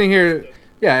parent. sitting here,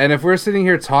 and if we're sitting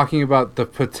here talking about the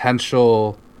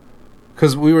potential,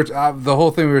 because we were the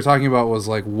whole thing we were talking about was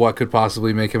like what could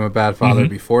possibly make him a bad father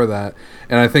before that,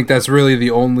 and I think that's really the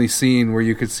only scene where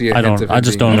you could see a hint of him I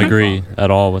just being don't a bad agree father.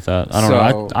 at all with that. I don't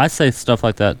know. So- I say stuff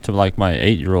like that to like my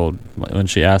 8-year-old when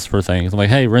she asks for things. I'm like,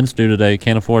 hey, rent's due today.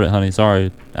 Can't afford it, honey.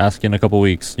 Sorry. Ask in a couple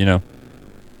weeks.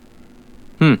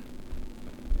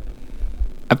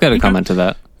 I've got a comment to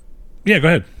that. Yeah, go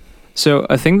ahead. So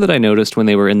a thing that I noticed when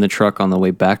they were in the truck on the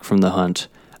way back from the hunt,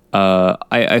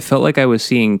 I felt like I was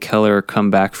seeing Keller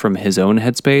come back from his own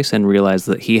headspace and realize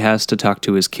that he has to talk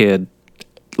to his kid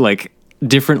like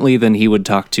differently than he would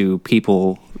talk to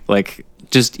people. Like,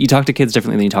 just you talk to kids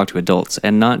differently than you talk to adults,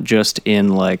 and not in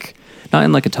like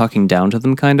a talking down to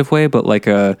them kind of way, but like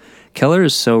Keller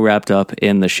is so wrapped up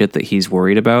in the shit that he's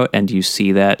worried about, and you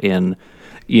see that in.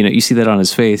 You see that on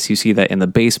his face, you see that in the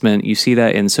basement, you see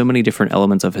that in so many different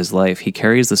elements of his life. He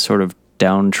carries this sort of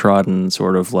downtrodden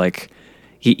sort of like,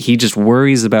 he just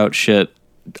worries about shit,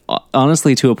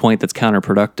 honestly, to a point that's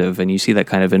counterproductive. And you see that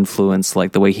kind of influence,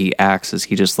 like the way he acts is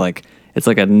he just like, it's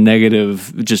like a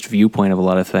negative just viewpoint of a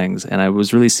lot of things. And I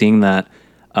was really seeing that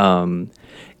in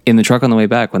the truck on the way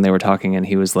back when they were talking, and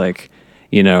he was like,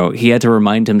 he had to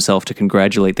remind himself to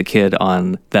congratulate the kid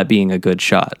on that being a good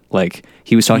shot. Like,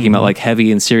 he was talking about like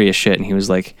heavy and serious shit, and he was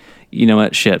like, you know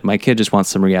what, shit, my kid just wants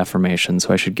some reaffirmation,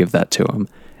 so I should give that to him.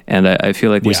 And I feel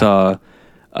like we saw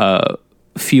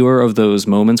fewer of those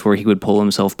moments where he would pull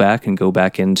himself back and go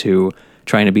back into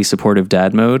trying to be supportive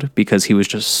dad mode, because he was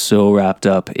just so wrapped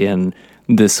up in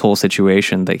this whole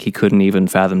situation that he couldn't even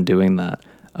fathom doing that.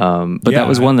 But that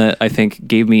was one that I think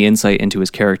gave me insight into his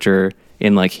character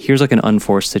in like, here's like an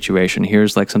unforced situation.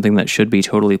 Here's like something that should be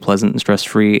totally pleasant and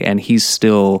stress-free, and he's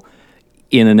still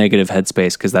in a negative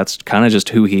headspace because that's kind of just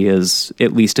who he is,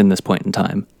 at least in this point in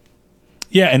time.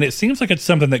 Yeah, and it seems like it's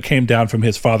something that came down from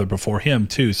his father before him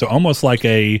too. So almost like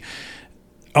the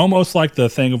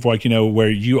thing of like, you know, where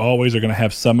you always are going to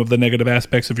have some of the negative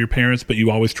aspects of your parents, but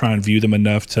you always try and view them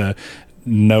enough to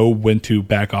know when to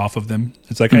back off of them.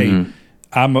 It's like, hey,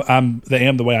 I am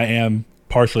the way I am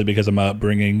partially because of my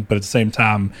upbringing, but at the same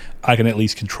time, I can at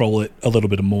least control it a little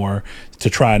bit more to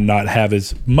try and not have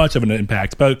as much of an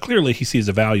impact. But clearly he sees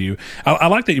a value. I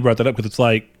like that you brought that up, because it's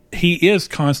like he is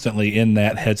constantly in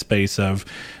that headspace of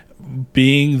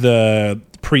being the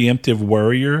preemptive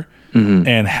worrier.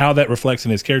 And how that reflects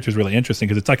in his character is really interesting,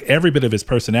 because it's like every bit of his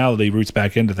personality roots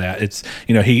back into that. It's,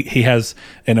 you know, he has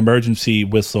an emergency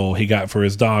whistle he got for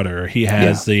his daughter. He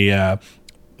has the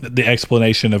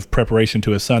explanation of preparation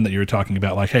to his son that you were talking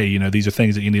about, like, hey, you know, these are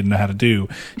things that you need to know how to do.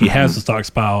 He has the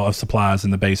stockpile of supplies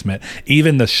in the basement.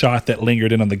 Even the shot that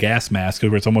lingered in on the gas mask,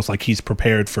 where it's almost like he's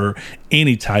prepared for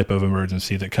any type of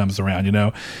emergency that comes around, you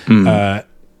know?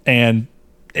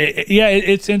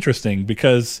 It's interesting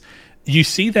because you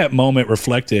see that moment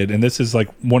reflected, and this is like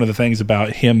one of the things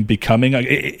about him becoming,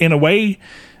 in a way,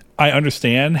 I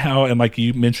understand how, and like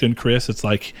you mentioned, Chris, it's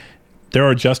like there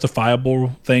are justifiable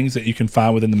things that you can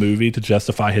find within the movie to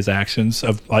justify his actions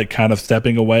of like kind of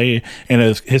stepping away. And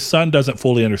his son doesn't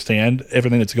fully understand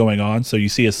everything that's going on. So you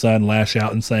see his son lash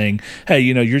out and saying, hey,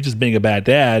 you know, you're just being a bad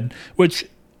dad, which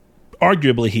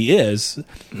arguably he is,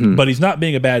 but he's not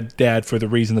being a bad dad for the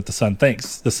reason that the son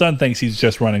thinks. The son thinks he's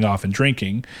just running off and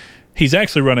drinking. He's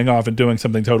actually running off and doing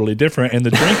something totally different, and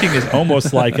the drinking is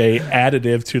almost like a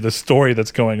additive to the story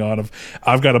that's going on of,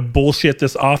 I've got to bullshit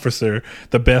this officer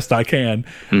the best I can.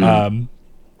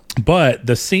 But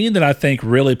the scene that I think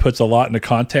really puts a lot into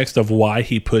context of why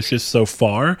he pushes so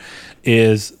far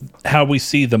is how we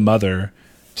see the mother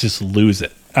just lose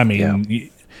it. I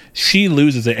mean, she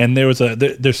loses it, and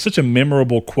there's such a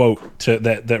memorable quote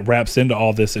that wraps into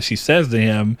all this that she says to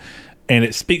him. And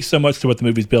it speaks so much to what the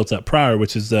movie's built up prior,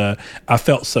 which is, I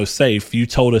felt so safe. You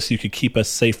told us you could keep us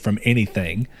safe from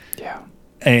anything. Yeah.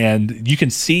 And you can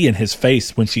see in his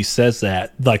face when she says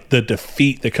that, like the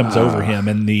defeat that comes over him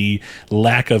and the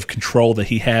lack of control that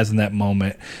he has in that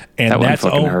moment. And that that's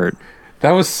fucking hurt.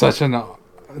 That was such an awful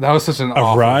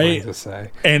thing to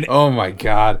say. And oh my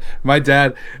god, my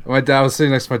dad was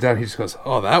sitting next to my dad. And he just goes,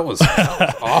 "Oh, that was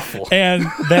awful." And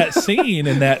that scene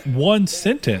and that one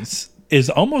sentence is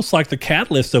almost like the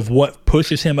catalyst of what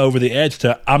pushes him over the edge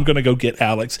to, I'm going to go get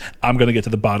Alex. I'm going to get to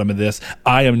the bottom of this.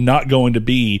 I am not going to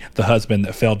be the husband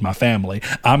that failed my family.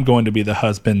 I'm going to be the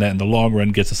husband that in the long run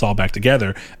gets us all back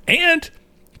together. And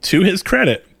to his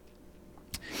credit,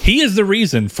 he is the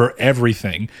reason for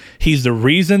everything. He's the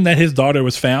reason that his daughter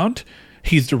was found.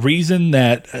 He's the reason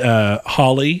that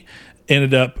Holly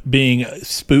ended up being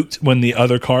spooked when the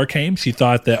other car came. She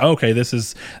thought that, okay, this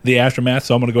is the aftermath,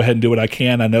 so I'm going to go ahead and do what I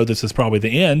can. I know this is probably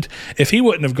the end. If he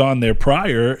wouldn't have gone there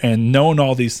prior and known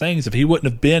all these things, if he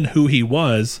wouldn't have been who he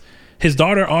was, his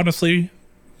daughter honestly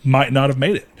might not have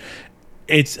made it.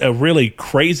 It's a really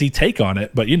crazy take on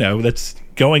it, but you know, that's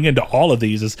going into all of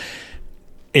these is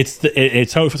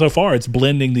it's so far it's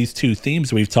blending these two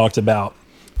themes we've talked about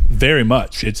very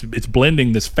much. It's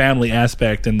blending this family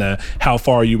aspect and the how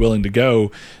far are you willing to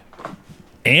go,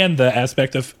 and the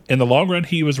aspect of in the long run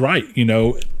he was right. You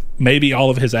know, maybe all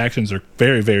of his actions are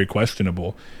very, very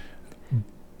questionable.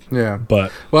 Yeah,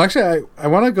 but well, actually, I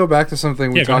want to go back to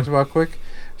something we talked about quick,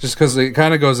 just because it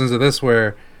kind of goes into this.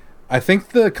 Where I think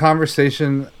the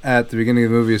conversation at the beginning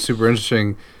of the movie is super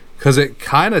interesting because it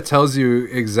kind of tells you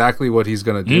exactly what he's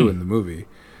going to do in the movie.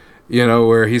 You know,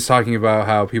 where he's talking about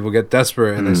how people get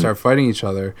desperate and they start fighting each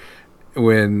other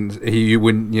when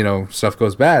you know, stuff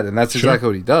goes bad, and that's exactly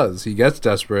what he does. He gets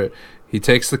desperate, he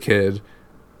takes the kid,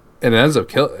 and it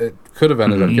could have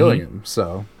ended up killing him.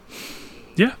 So,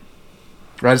 yeah,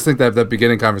 I just think that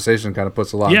beginning conversation kind of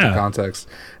puts a lot into context,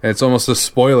 and it's almost a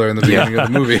spoiler in the beginning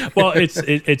of the movie. Well,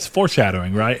 it's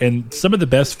foreshadowing, right? And some of the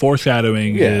best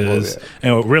foreshadowing and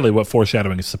really what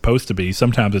foreshadowing is supposed to be.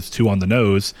 Sometimes it's too on the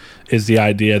nose. Is the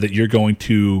idea that you're going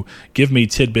to give me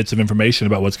tidbits of information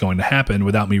about what's going to happen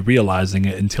without me realizing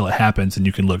it until it happens, and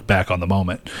you can look back on the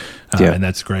moment. And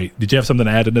that's great. Did you have something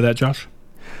to add into that, Josh?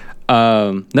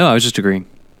 No, I was just agreeing.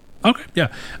 Okay,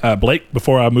 yeah. Blake,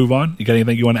 before I move on, you got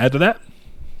anything you want to add to that?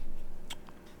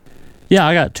 Yeah,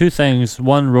 I got two things.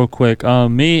 One real quick.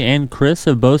 Me and Chris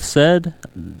have both said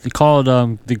they called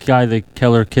the guy that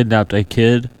Keller kidnapped a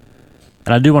kid.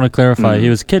 And I do want to clarify, he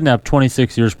was kidnapped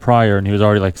 26 years prior, and he was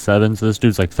already like 7, so this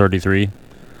dude's like 33.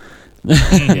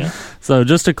 Yeah. So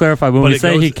just to clarify, when we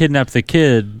say he kidnapped the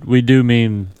kid, we do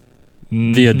mean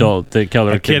the adult that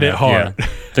Keller kid kidnapped. at heart. Yeah,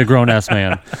 the grown-ass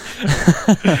man.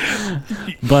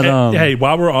 But hey,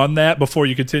 while we're on that, before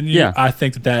you continue, Yeah. I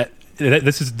think that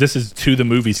this is to the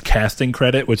movie's casting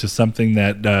credit, which is something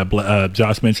that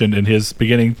Josh mentioned in his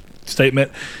beginning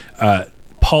statement.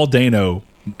 Paul Dano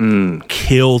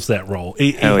kills that role.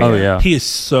 Oh, yeah. He is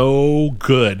so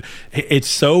good. It's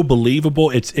so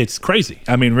believable. It's crazy.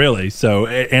 I mean, really. So,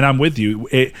 and I'm with you.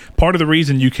 Part of the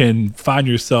reason you can find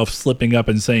yourself slipping up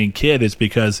and saying kid is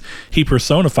because he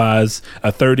personifies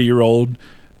a 30-year-old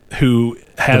who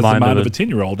has the mind of a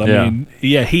 10-year-old. I mean,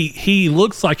 yeah, he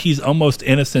looks like he's almost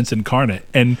innocence incarnate,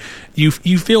 and you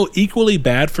feel equally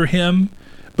bad for him,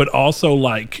 but also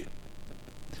like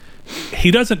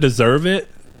he doesn't deserve it.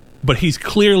 But he's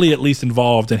clearly at least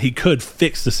involved, and he could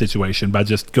fix the situation by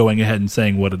just going ahead and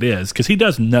saying what it is, because he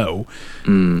does know.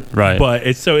 right. But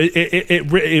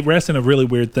it rests in a really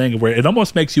weird thing where it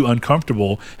almost makes you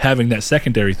uncomfortable having that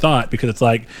secondary thought, because it's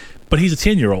like, but he's a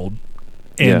 10-year-old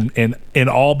in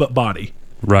all but body.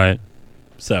 Right.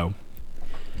 So,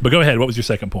 but go ahead. What was your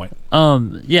second point?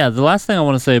 Yeah, the last thing I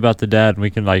want to say about the dad, and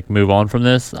we can like move on from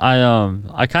this.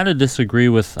 I kind of disagree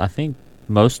with I think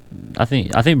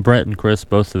Brett and Chris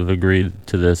both have agreed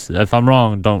to this. If I'm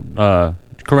wrong, don't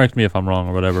correct me if I'm wrong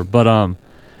or whatever. But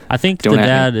I think the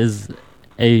dad is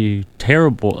a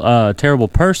terrible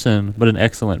person, but an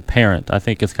excellent parent. I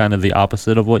think it's kind of the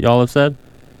opposite of what y'all have said.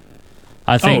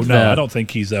 I don't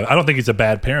think he's a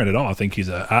bad parent at all. I think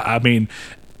I mean,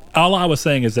 all I was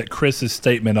saying is that Chris's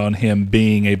statement on him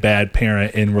being a bad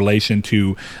parent in relation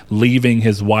to leaving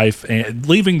his wife and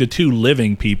leaving the two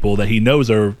living people that he knows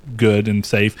are good and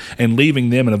safe and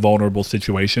leaving them in a vulnerable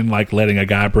situation, like letting a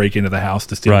guy break into the house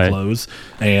to steal clothes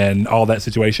and all that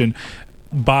situation.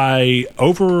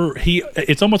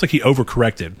 It's almost like he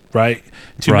overcorrected, right?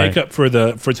 To make up for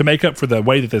the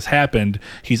way that this happened,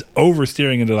 he's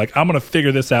oversteering into like, I'm going to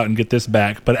figure this out and get this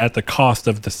back, but at the cost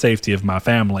of the safety of my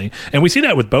family. And we see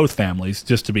that with both families,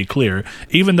 just to be clear.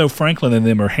 Even though Franklin and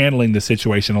them are handling the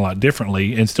situation a lot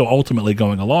differently and still ultimately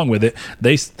going along with it,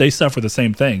 they suffer the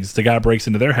same things. The guy breaks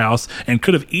into their house and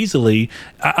could have easily.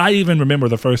 I even remember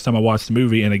the first time I watched the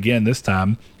movie, and again this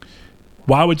time.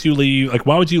 Why would you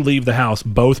leave the house,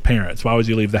 both parents? Why would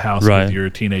you leave the house with your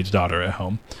teenage daughter at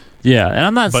home? Yeah, and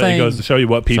I'm not saying... But it goes to show you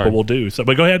what people will do. So,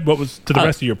 but go ahead. What was to the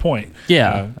rest of your point?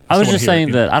 Yeah, I was just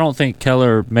saying that I don't think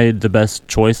Keller made the best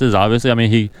choices, obviously. I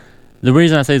mean, the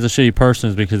reason I say he's a shitty person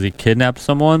is because he kidnapped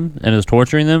someone and is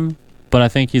torturing them. But I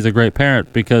think he's a great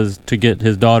parent because to get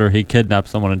his daughter, he kidnapped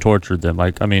someone and tortured them.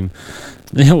 Like, I mean,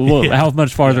 how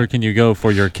much farther can you go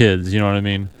for your kids? You know what I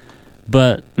mean?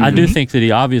 But I do think that he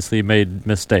obviously made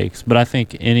mistakes. But I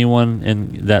think anyone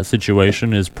in that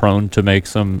situation is prone to make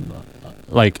some,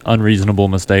 like, unreasonable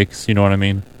mistakes. You know what I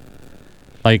mean?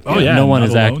 Like, no one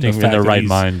is acting in their right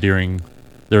mind during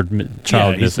their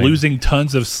child he's missing. Losing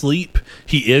tons of sleep.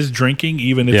 He is drinking,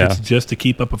 even if it's just to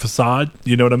keep up a facade.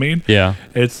 You know what I mean? Yeah.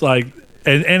 It's like...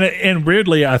 And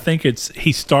weirdly, I think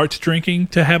he starts drinking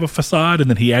to have a facade, and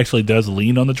then he actually does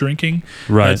lean on the drinking.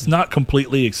 Right. It's not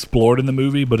completely explored in the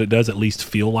movie, but it does at least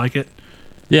feel like it.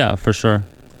 Yeah, for sure.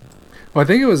 Well, I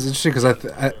think it was interesting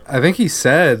because I think he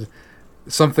said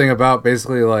something about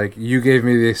basically like, you gave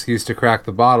me the excuse to crack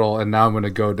the bottle, and now I'm going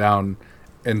to go down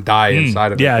and die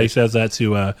inside of it. Yeah, he says that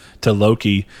to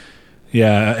Loki.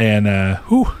 Yeah, and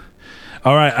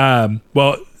all right.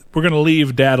 Well, we're going to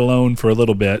leave Dad alone for a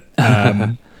little bit.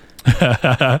 Because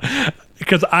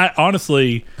I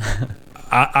honestly,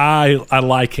 I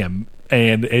like him.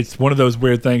 And it's one of those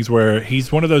weird things where he's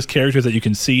one of those characters that you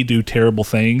can see do terrible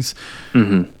things,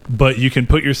 but you can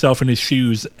put yourself in his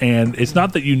shoes. And it's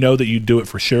not that you know that you do it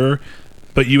for sure,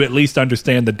 but you at least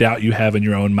understand the doubt you have in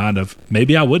your own mind of,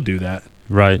 maybe I would do that.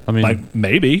 Right. I mean, like,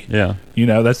 maybe. Yeah. You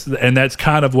know, that's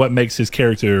kind of what makes his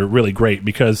character really great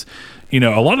because, you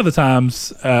know, a lot of the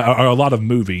times, or a lot of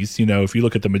movies, you know, if you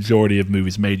look at the majority of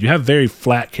movies made, you have very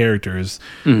flat characters.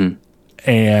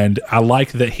 And I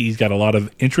like that he's got a lot of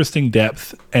interesting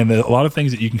depth and a lot of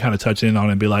things that you can kind of touch in on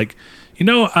and be like, you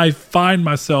know, I find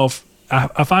a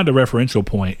referential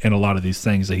point in a lot of these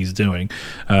things that he's doing,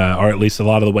 or at least a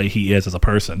lot of the way he is as a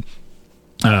person.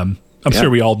 I'm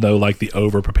sure we all know like the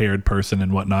over-prepared person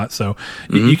and whatnot. So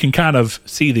you can kind of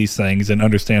see these things and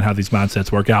understand how these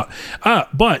mindsets work out.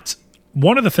 But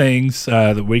one of the things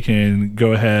that we can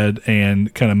go ahead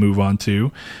and kind of move on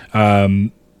to,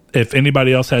 if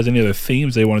anybody else has any other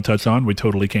themes they want to touch on, we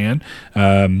totally can.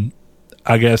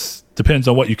 I guess depends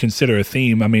on what you consider a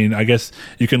theme. I mean, I guess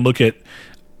you can look at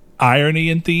irony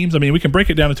in themes. I mean, we can break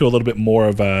it down into a little bit more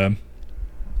of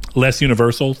less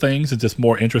universal things and just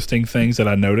more interesting things that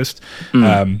I noticed.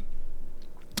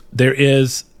 There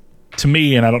is, to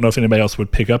me, and I don't know if anybody else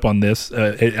would pick up on this,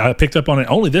 I picked up on it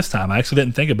only this time. I actually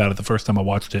didn't think about it the first time I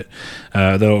watched it,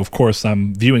 though, of course,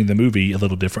 I'm viewing the movie a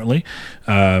little differently,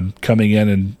 coming in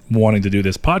and wanting to do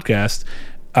this podcast.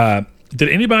 Did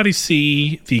anybody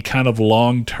see the kind of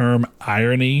long-term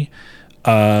irony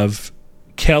of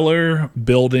Keller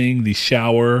building the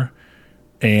shower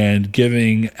and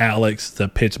giving Alex the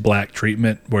pitch black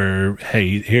treatment where,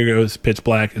 hey, here goes pitch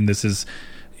black, and this is,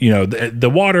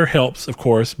 the water helps, of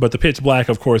course, but the pitch black,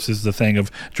 of course, is the thing of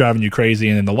driving you crazy,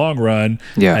 and in the long run,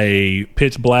 a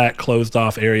pitch black closed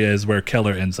off area is where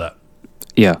Keller ends up.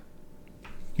 Yeah,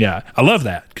 I love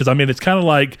that, because, I mean, it's kind of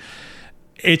like,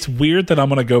 it's weird that I'm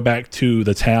going to go back to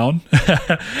the town,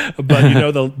 but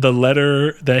the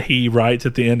letter that he writes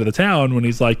at the end of the town when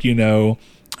he's like, you've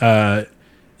got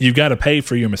to pay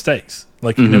for your mistakes.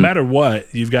 Like, no matter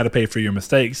what, you've got to pay for your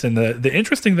mistakes. And the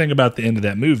interesting thing about the end of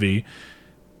that movie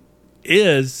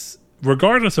is,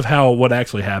 regardless of what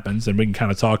actually happens, and we can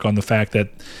kind of talk on the fact that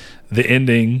the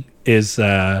ending is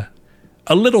a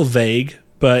little vague,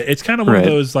 but it's kind of one of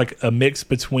those, like a mix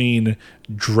between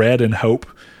dread and hope.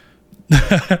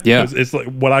 It's like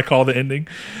what I call the ending,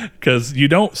 because you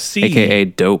don't see, AKA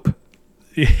dope.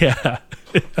 Yeah.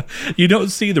 You don't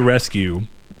see the rescue,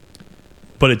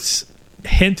 but it's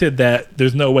hinted that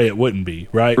there's no way it wouldn't be,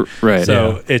 right? Right.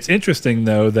 So it's interesting,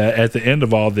 though, that at the end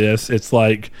of all this, it's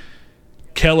like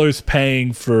Keller's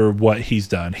paying for what he's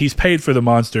done. He's paid for the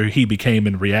monster he became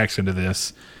in reaction to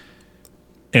this,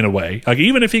 in a way. Like,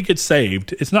 even if he gets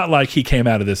saved, it's not like he came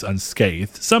out of this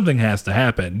unscathed. Something has to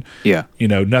happen. Yeah.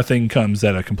 Nothing comes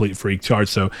at a complete free charge.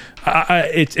 So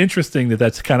it's interesting that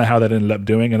that's kind of how that ended up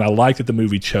doing, and I like that the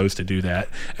movie chose to do that.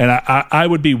 And I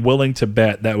would be willing to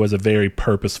bet that was a very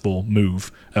purposeful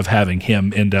move of having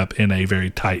him end up in a very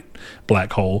tight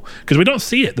black hole, because we don't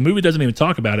see it. The movie doesn't even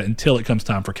talk about it until it comes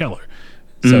time for Keller.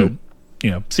 So,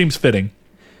 seems fitting.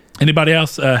 Anybody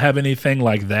else have anything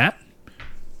like that?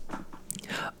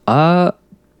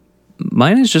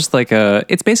 Mine is just like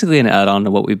it's basically an add-on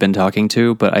to what we've been talking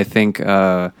to, but I think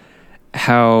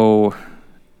how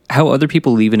other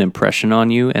people leave an impression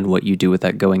on you and what you do with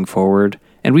that going forward.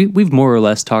 And we've more or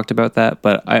less talked about that,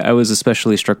 but I was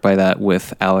especially struck by that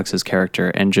with Alex's character,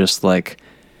 and just like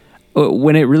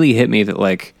when it really hit me that,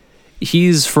 like,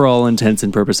 he's for all intents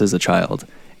and purposes a child,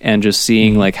 and just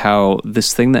seeing like how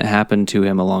this thing that happened to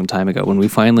him a long time ago, when we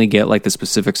finally get like the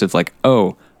specifics of like,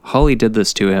 oh, Holly did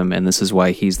this to him, and this is why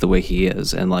he's the way he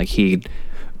is. And like, he,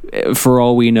 for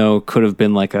all we know, could have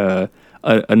been like a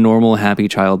normal, happy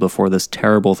child before this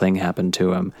terrible thing happened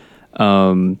to him.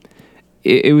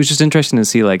 It was just interesting to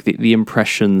see like the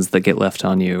impressions that get left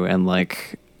on you, and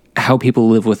like how people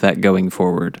live with that going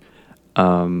forward.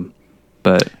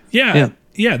 But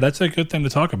yeah, that's a good thing to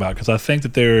talk about, because I think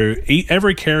that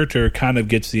every character kind of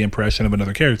gets the impression of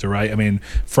another character, right? I mean,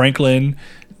 Franklin,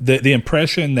 the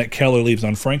impression that Keller leaves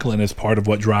on Franklin is part of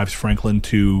what drives Franklin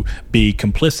to be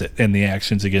complicit in the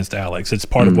actions against Alex. It's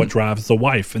part of what drives the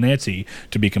wife, Nancy,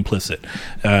 to be complicit.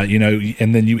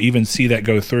 And then you even see that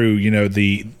go through,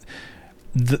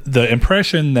 the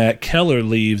impression that Keller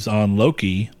leaves on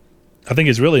Loki, I think,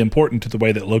 is really important to the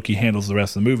way that Loki handles the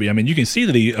rest of the movie. I mean, you can see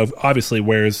that he obviously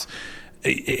wears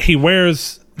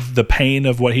the pain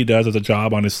of what he does as a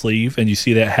job on his sleeve, and you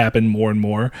see that happen more and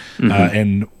more.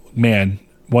 And man,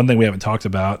 one thing we haven't talked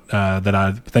about that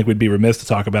I think we'd be remiss to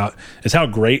talk about is how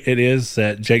great it is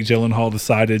that Jake Gyllenhaal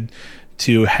decided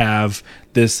to have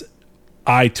this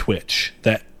eye twitch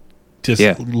that just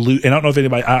and I don't know if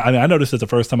anybody, I noticed it the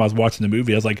first time I was watching the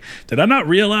movie. I was like, did I not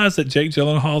realize that Jake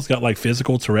Gyllenhaal's got like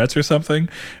physical Tourette's or something?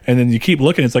 And then you keep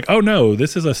looking, it's like, oh no,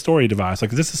 this is a story device.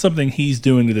 Like, this is something he's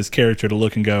doing to this character to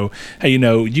look and go, hey,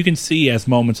 you can see as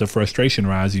moments of frustration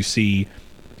rise, you see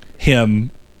him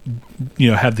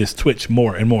have this twitch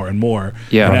more and more and more.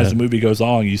 Yeah. And as the movie goes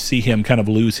on, you see him kind of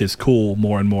lose his cool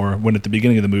more and more, when at the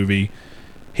beginning of the movie,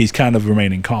 he's kind of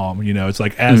remaining calm. It's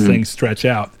like as things stretch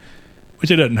out, which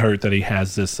it doesn't hurt that he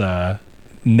has this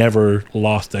never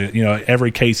lost every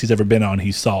case he's ever been on,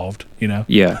 he's solved,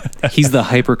 Yeah. He's the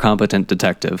hyper competent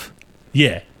detective.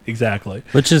 Yeah. Exactly.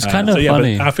 Which is kind of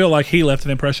funny. But I feel like he left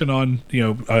an impression on,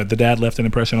 the dad left an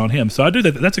impression on him. So I do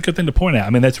that. That's a good thing to point out.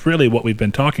 I mean, that's really what we've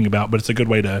been talking about, but it's a good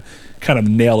way to kind of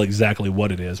nail exactly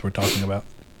what it is we're talking about.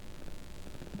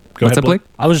 Go ahead, Blake.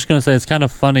 I was just going to say, it's kind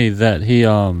of funny that he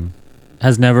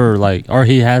has never or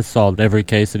he has solved every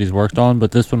case that he's worked on,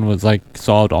 but this one was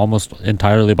solved almost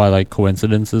entirely by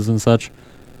coincidences and such.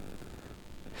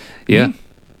 Yeah.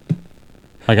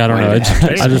 I don't know. I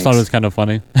just thought it was kind of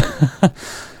funny.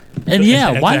 And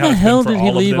yeah, why the hell did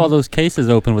he leave all those cases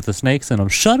open with the snakes in them?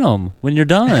 Shut them when you're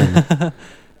done.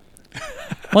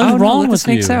 What's wrong with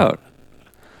snakes you? Out.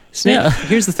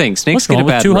 Here's the thing: snakes What's get wrong a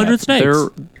with bad 200 rep.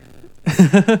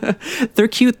 snakes? They're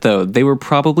cute, though. They were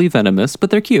probably venomous, but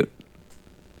they're cute.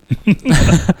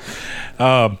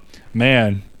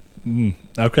 Man.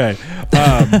 Okay.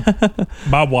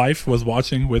 My wife was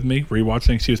watching with me,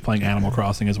 rewatching. She was playing Animal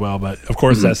Crossing as well, but of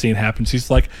course that scene happened. She's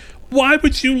like, "Why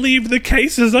would you leave the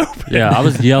cases open?" Yeah, I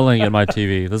was yelling at my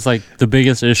TV. That's the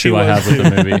biggest issue I have with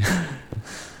the movie.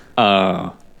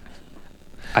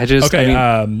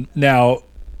 Now,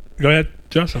 go ahead,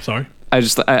 Josh. I'm sorry.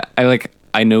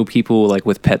 I know people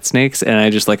with pet snakes, and I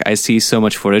see so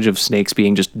much footage of snakes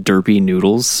being just derpy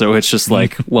noodles. So it's just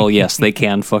well, yes, they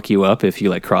can fuck you up if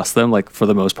you cross them. For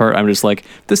the most part, I'm just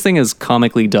this thing is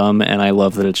comically dumb, and I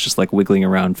love that it's just wiggling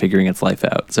around, figuring its life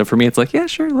out. So for me, it's yeah,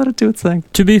 sure, let it do its thing.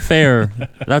 To be fair,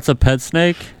 that's a pet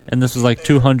snake, and this was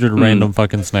 200 random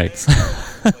fucking snakes.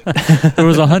 There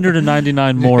was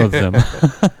 199 more of them.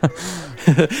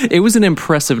 It was an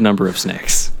impressive number of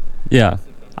snakes. Yeah.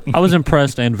 I was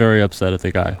impressed and very upset at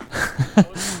the guy.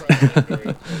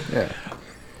 Yeah.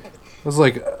 It was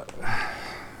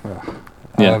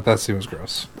that scene was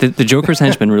gross. The Joker's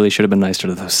henchman really should have been nicer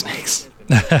to those snakes.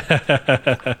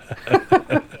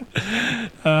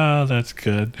 Oh, that's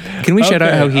good. Can we shout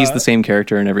out how he's the same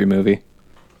character in every movie?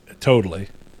 Totally.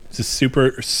 It's just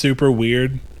super, super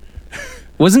weird.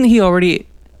 Wasn't he already...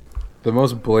 The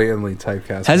most blatantly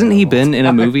typecast. Hasn't he been in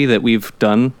a movie that we've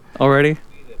done already?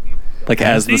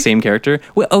 As the same character?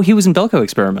 Well, he was in Belko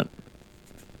Experiment.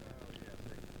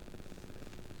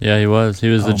 Yeah, he was. He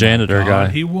was the janitor guy.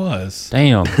 He was.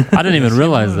 Damn. I didn't even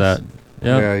realize that.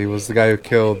 Yep. Yeah, he was the guy who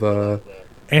killed And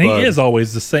Bud. he is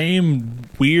always the same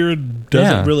weird,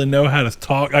 doesn't really know how to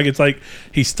talk. It's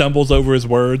he stumbles over his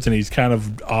words and he's kind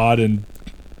of odd and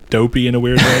dopey in a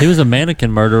weird way. He was a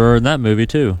mannequin murderer in that movie,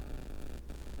 too.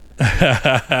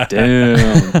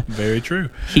 Damn. Very true.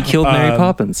 He killed Mary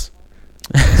Poppins.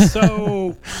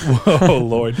 So, oh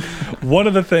Lord, one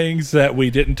of the things that we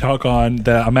didn't talk on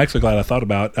that I'm actually glad I thought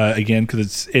about again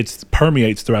because it's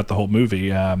permeates throughout the whole movie,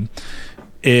 and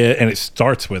it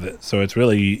starts with it. So it's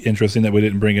really interesting that we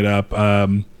didn't bring it up.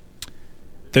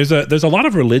 There's a lot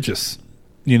of religious,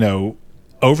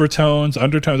 overtones,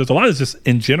 undertones. There's a lot of just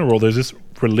in general. There's just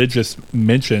religious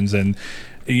mentions, and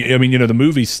the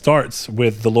movie starts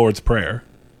with the Lord's Prayer,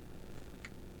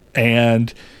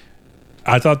 and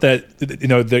I thought that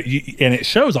and it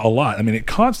shows a lot. It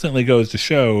constantly goes to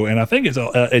show, and I think it's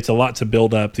a lot to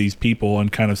build up these people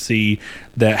and kind of see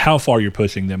that how far you're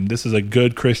pushing them. This is a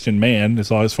good Christian man,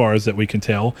 as far as that we can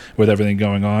tell with everything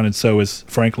going on, and so is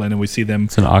Franklin, and we see them.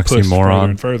 It's an oxymoron. Pushed further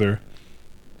and further.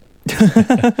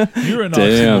 You're an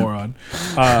oxymoron.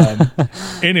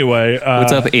 Anyway,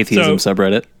 what's up, atheism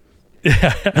subreddit?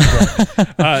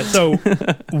 So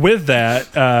with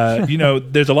that,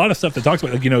 there's a lot of stuff that talks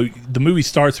about, the movie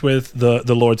starts with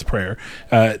the Lord's Prayer.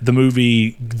 The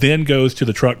movie then goes to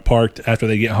the truck parked after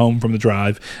they get home from the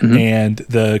drive, and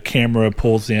the camera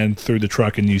pulls in through the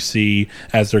truck, and you see,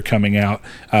 as they're coming out,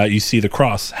 you see the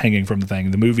cross hanging from the thing.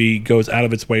 The movie goes out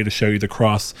of its way to show you the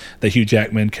cross that Hugh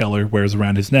Jackman Keller wears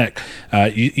around his neck.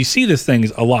 You see these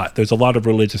things a lot. There's a lot of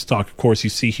religious talk. Of course, you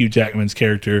see Hugh Jackman's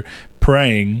character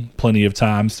praying plenty of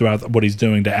times throughout what he's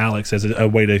doing to Alex as a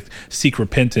way to seek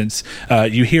repentance.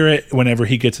 You hear it whenever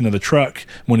he gets into the truck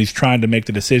when he's trying to make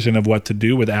the decision of what to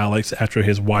do with Alex after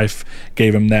his wife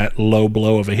gave him that low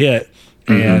blow of a hit.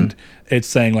 And it's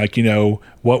saying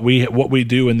what we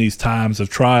do in these times of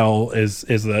trial is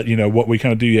that what we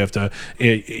kind of do. You have to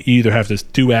either have to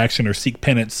do action or seek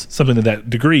penance, something to that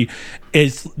degree.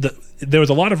 There was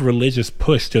a lot of religious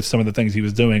push to some of the things he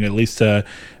was doing, at least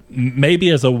maybe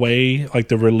as a way,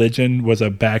 the religion was a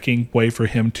backing way for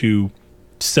him to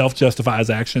self-justify his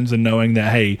actions, and knowing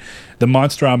that, hey, the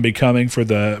monster I'm becoming for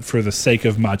the sake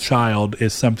of my child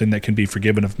is something that can be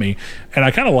forgiven of me. And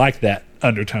I kind of like that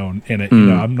undertone in it.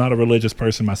 I'm not a religious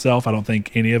person myself. I don't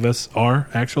think any of us are,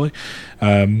 actually.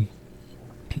 I'll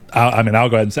go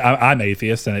ahead and say I'm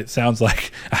atheist, and it sounds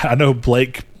like I know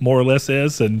Blake more or less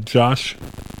is, and Josh.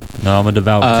 No, I'm a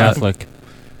devout Catholic.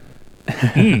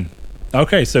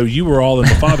 Okay, so you were all in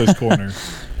the Father's corner.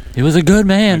 He was a good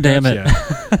man, damn it.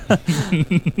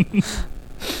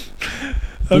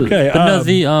 Okay, but no,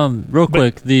 the real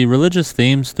quick, the religious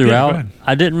themes go throughout, ahead.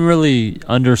 I didn't really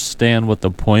understand what the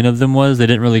point of them was. They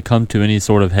didn't really come to any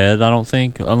sort of head, I don't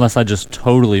think, unless I just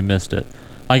totally missed it.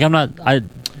 Like,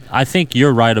 I think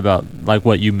you're right about like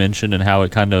what you mentioned and how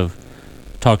it kind of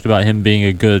talked about him being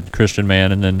a good Christian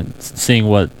man and then seeing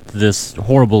what this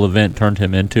horrible event turned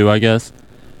him into, I guess.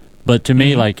 But to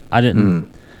me, like, I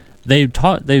didn't. They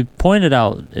pointed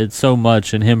out it so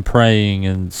much and him praying,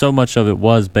 and so much of it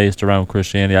was based around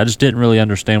Christianity. I just didn't really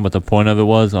understand what the point of it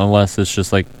was, unless it's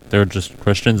just like they're just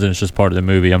Christians and it's just part of the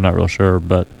movie. I'm not real sure,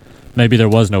 but maybe there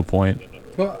was no point.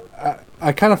 Well,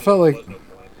 I kind of felt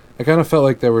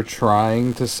like they were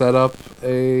trying to set up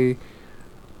a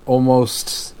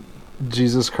almost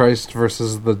Jesus Christ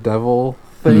versus the devil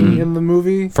thing in the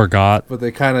movie. Forgot. But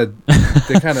they kind of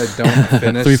don't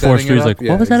finish 3 4 setting it Street's up. like,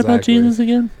 what was that about Jesus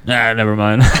again? Nah, never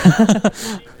mind.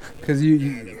 Because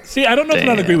you See, I don't know if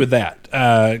I'd agree with that,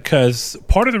 because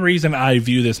part of the reason I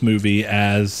view this movie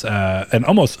as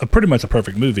pretty much a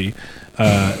perfect movie,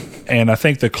 and I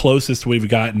think the closest we've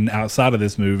gotten outside of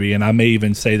this movie, and I may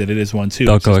even say that it is one too,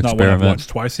 it's just not one I've watched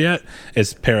twice yet,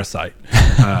 is Parasite.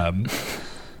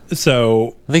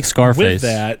 So I think Scarface. With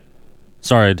that,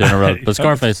 sorry to interrupt, but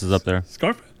Scarface is up there.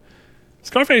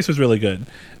 Scarface was really good,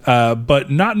 but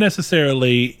not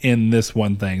necessarily in this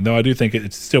one thing, though I do think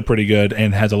it's still pretty good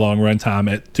and has a long run time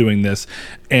at doing this.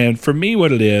 And for me,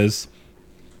 what it is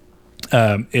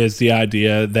the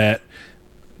idea that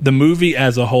the movie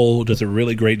as a whole does a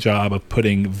really great job of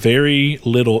putting very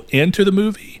little into the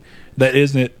movie that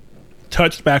isn't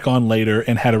touched back on later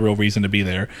and had a real reason to be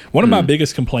there. One of my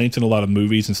biggest complaints in a lot of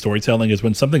movies and storytelling is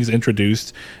when something's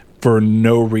introduced for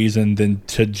no reason than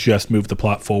to just move the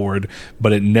plot forward,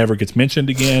 but it never gets mentioned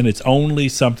again. It's only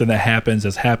something that happens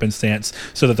as happenstance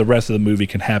so that the rest of the movie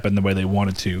can happen the way they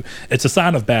wanted to. It's a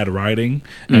sign of bad writing,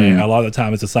 and a lot of the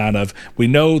time it's a sign of we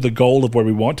know the goal of where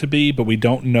we want to be, but we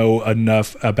don't know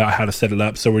enough about how to set it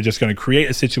up, so we're just going to create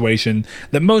a situation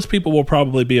that most people will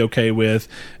probably be okay with,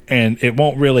 and it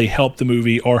won't really help the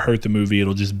movie or hurt the movie.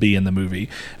 It'll just be in the movie.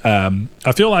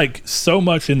 I feel like so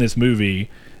much in this movie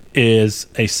is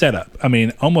a setup. I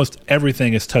mean, almost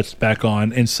everything is touched back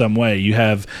on in some way. You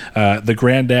have the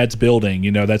granddad's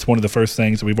building, that's one of the first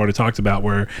things that we've already talked about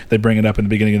where they bring it up in the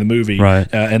beginning of the movie. Right.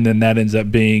 And then that ends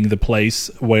up being the place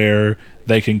where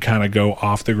they can kind of go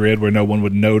off the grid where no one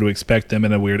would know to expect them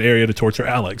in a weird area to torture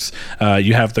Alex.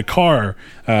 You have the car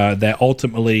that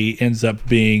ultimately ends up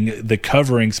being the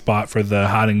covering spot for the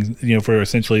hiding, for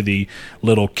essentially the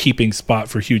little keeping spot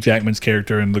for Hugh Jackman's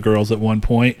character and the girls at one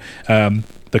point.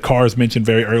 The car is mentioned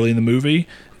very early in the movie,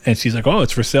 and she's like, "Oh,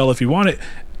 it's for sale if you want it."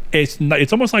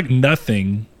 It's almost like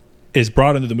nothing is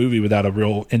brought into the movie without a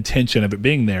real intention of it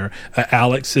being there.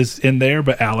 Alex is in there,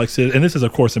 but Alex is, and this is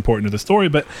of course important to the story,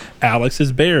 but Alex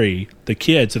is Barry, the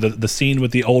kid. So the scene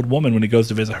with the old woman when he goes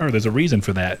to visit her, there's a reason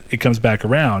for that. It comes back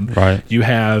around. Right. You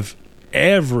have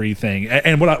everything,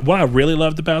 and what I really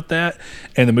loved about that,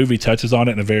 and the movie touches on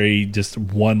it in a very just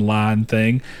one line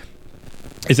thing,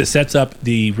 is it sets up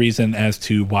the reason as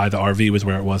to why the RV was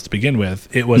where it was to begin with.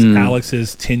 It was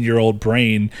Alex's 10-year-old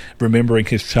brain remembering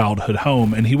his childhood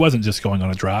home, and he wasn't just going on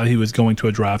a drive. He was going to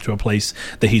a drive to a place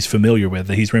that he's familiar with,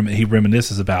 that he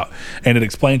reminisces about. And it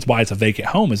explains why it's a vacant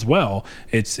home as well.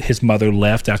 It's his mother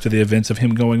left after the events of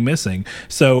him going missing.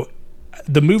 So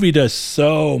the movie does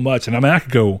so much, and I mean, I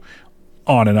could go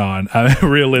on and on.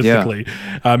 Realistically,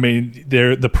 I mean,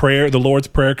 the Lord's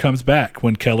Prayer comes back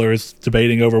when Keller is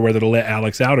debating over whether to let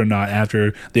Alex out or not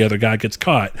after the other guy gets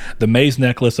caught. The maze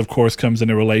necklace, of course, comes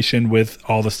into relation with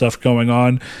all the stuff going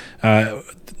on.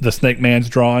 The Snake Man's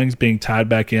drawings being tied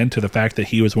back into the fact that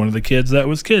he was one of the kids that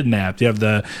was kidnapped. You have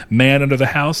the man under the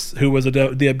house who was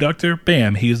the abductor.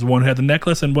 Bam, he's the one who had the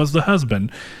necklace and was the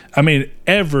husband. I mean,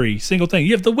 every single thing.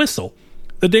 You have the whistle,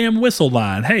 the damn whistle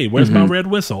line. Hey, where's my red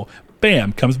whistle?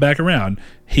 Bam, comes back around.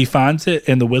 He finds it,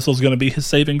 and the whistle's going to be his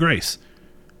saving grace.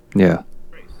 Yeah.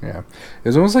 Yeah. It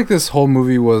was almost like this whole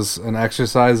movie was an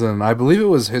exercise, and I believe it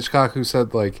was Hitchcock who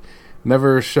said, like,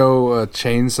 never show a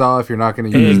chainsaw if you're not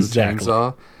going to use the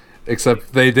chainsaw.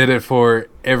 Except they did it for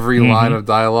every line of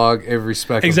dialogue, every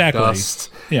speck of dust,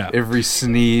 every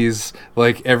sneeze.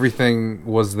 Like, everything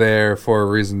was there for a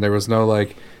reason. There was no,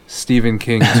 like, Stephen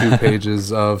King 2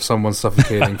 pages of someone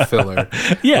suffocating filler.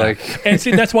 And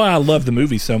see, that's why I love the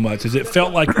movie so much, is it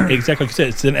felt like, exactly like you said,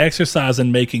 it's an exercise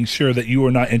in making sure that you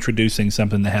are not introducing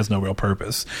something that has no real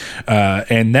purpose.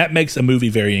 And that makes a movie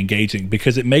very engaging,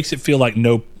 because it makes it feel like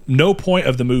no point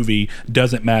of the movie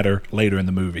doesn't matter later in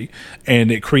the movie.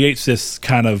 And it creates this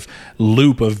kind of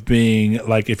loop of being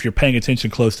like, if you're paying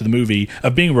attention close to the movie,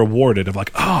 of being rewarded of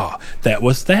like, that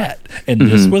was that. And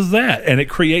this was that. And it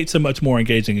creates a much more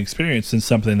engaging experience than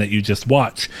something that you just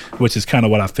watch, which is kind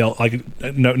of what I felt like.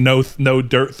 No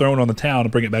dirt thrown on the town to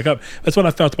bring it back up. That's what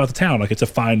I felt about The Town. Like, it's a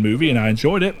fine movie and I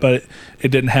enjoyed it, but it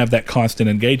didn't have that constant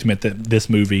engagement that this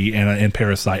movie and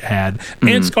Parasite had,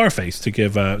 and Scarface, to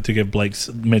give Blake's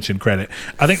mention credit.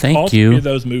 I think all three of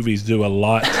those movies do a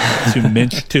lot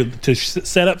to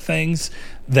set up things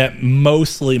that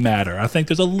mostly matter. I think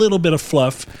there's a little bit of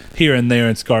fluff here and there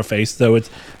in Scarface, though it's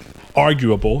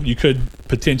arguable. You could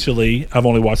potentially, I've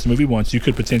only watched the movie once, you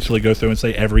could potentially go through and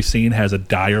say every scene has a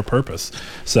dire purpose.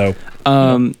 So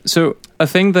so a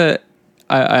thing that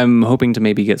I'm hoping to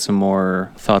maybe get some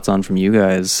more thoughts on from you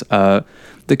guys,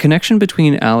 the connection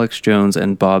between Alex Jones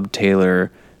and Bob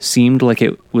Taylor seemed like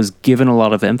it was given a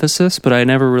lot of emphasis, but I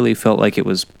never really felt like it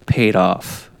was paid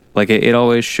off. Like, it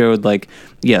always showed, like,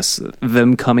 yes,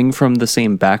 them coming from the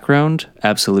same background,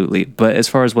 absolutely. But as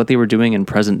far as what they were doing in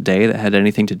present day that had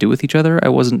anything to do with each other, I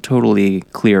wasn't totally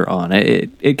clear on.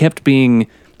 It kept being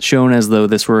shown as though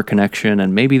this were a connection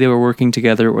and maybe they were working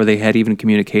together or they had even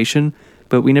communication,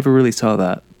 but we never really saw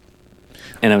that.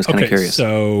 And I was kind of curious.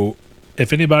 So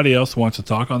if anybody else wants to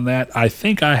talk on that, I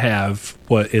think I have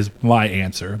what is my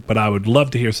answer, but I would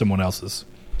love to hear someone else's.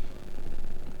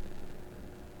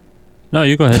 No,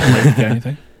 you go ahead. You got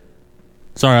anything?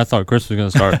 Sorry, I thought Chris was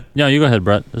going to start. Yeah, you go ahead,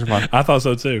 Brett. That's fine. I thought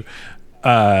so too.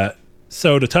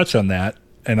 So to touch on that,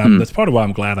 and that's part of why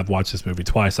I'm glad I've watched this movie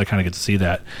twice. I kind of get to see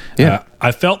that. Yeah.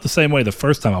 I felt the same way the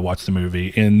first time I watched the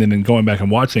movie, and then in going back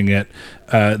and watching it,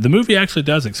 the movie actually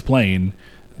does explain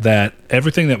that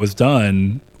everything that was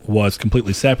done was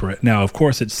completely separate. Now, of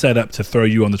course, it's set up to throw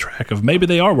you on the track of maybe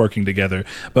they are working together,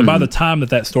 but by the time that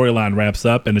storyline wraps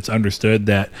up and it's understood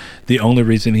that the only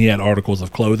reason he had articles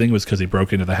of clothing was because he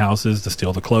broke into the houses to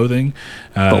steal the clothing.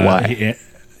 But why?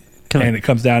 And it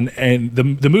comes down, and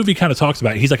the movie kind of talks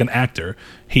about it. He's like an actor.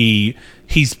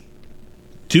 He's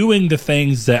doing the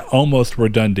things that almost were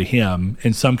done to him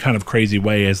in some kind of crazy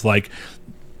way, as like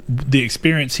the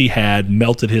experience he had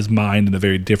melted his mind in a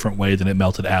very different way than it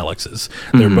melted Alex's.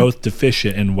 They're both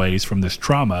deficient in ways from this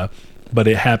trauma, but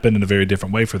it happened in a very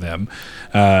different way for them.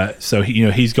 So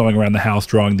he's going around the house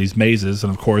drawing these mazes,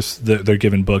 and of course they're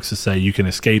given books to say you can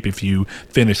escape if you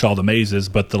finish all the mazes,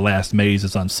 but the last maze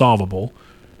is unsolvable.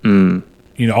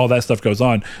 All that stuff goes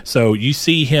on. So you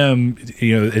see him,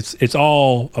 it's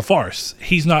all a farce.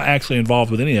 He's not actually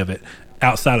involved with any of it,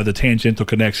 outside of the tangential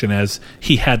connection, as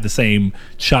he had the same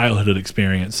childhood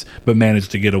experience but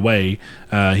managed to get away.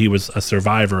 He was a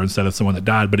survivor instead of someone that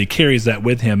died, but he carries that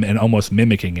with him and almost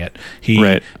mimicking it.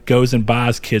 He goes and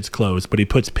buys kids' clothes, but he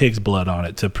puts pig's blood on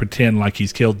it to pretend like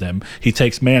he's killed them. He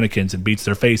takes mannequins and beats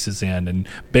their faces in and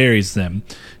buries them.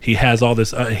 He has all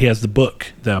this, he has the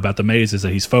book about the mazes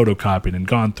that he's photocopied and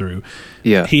gone through.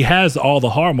 Yeah. He has all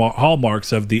the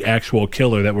hallmarks of the actual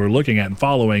killer that we're looking at and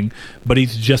following, but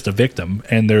he's just a victim,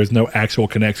 and there's no actual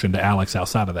connection to Alex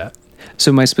outside of that.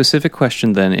 So my specific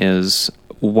question then is,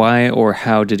 why or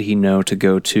how did he know to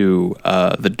go to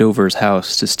the Dover's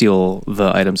house to steal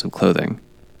the items of clothing?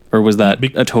 Or was that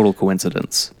a total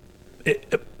coincidence?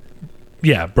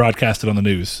 Yeah, broadcasted on the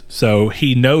news. So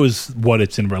he knows what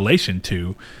it's in relation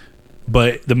to,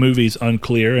 but the movie's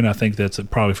unclear, and I think that's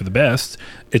probably for the best.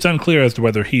 It's unclear as to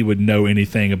whether he would know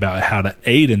anything about how to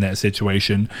aid in that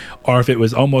situation, or if it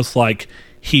was almost like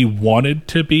he wanted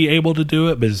to be able to do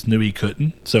it, but just knew he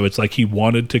couldn't. So it's like he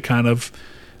wanted to kind of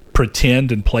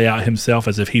pretend and play out himself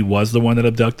as if he was the one that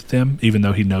abducted them, even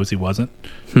though he knows he wasn't.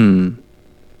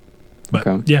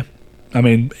 But yeah, I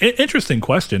mean, interesting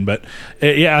question, but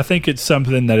yeah, I think it's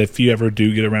something that if you ever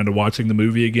do get around to watching the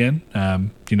movie again,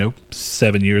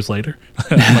 7 years later,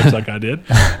 much like I did,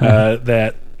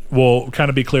 that will kind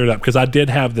of be cleared up, because I did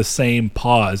have the same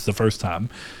pause the first time.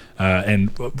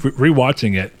 And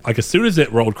rewatching it, like as soon as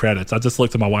it rolled credits, I just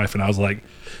looked at my wife and I was like,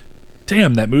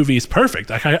 damn, that movie is perfect.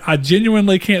 I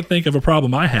genuinely can't think of a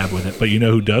problem I have with it, but you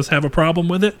know who does have a problem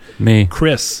with it? Me.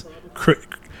 Chris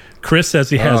says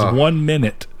he has 1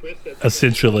 minute,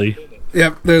 essentially.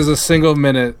 Yep, there's a single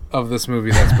minute of this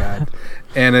movie that's bad.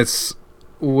 And it's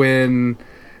when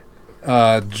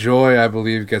Joy, I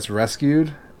believe, gets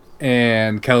rescued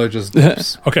and Keller just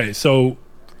dips. Okay, so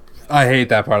I hate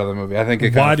that part of the movie. I think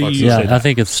it kind of fucks. Yeah, I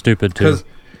think it's stupid too.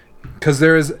 Because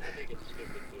there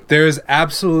is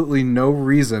absolutely no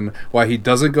reason why he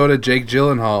doesn't go to Jake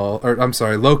Gyllenhaal, or I'm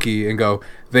sorry, Loki, and go,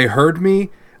 they heard me,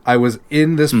 I was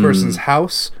in this person's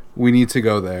house, we need to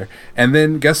go there. And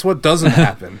then guess what doesn't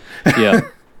happen? Yeah.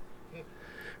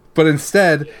 But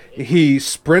instead, he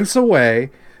sprints away,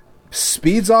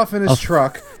 speeds off in his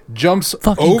truck, jumps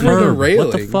over the railing.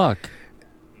 What the fuck?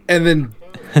 And then,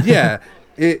 yeah,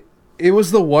 it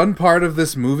was the one part of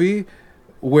this movie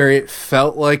where it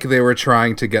felt like they were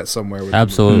trying to get somewhere with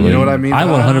Absolutely. You know what I mean? I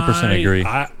 100% agree.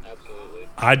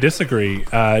 I disagree.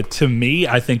 To me,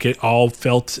 I think it all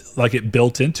felt like it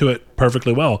built into it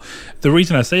perfectly well. The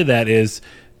reason I say that is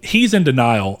he's in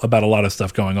denial about a lot of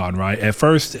stuff going on, right? At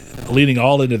first, leading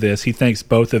all into this, he thinks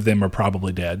both of them are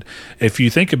probably dead. If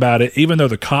you think about it, even though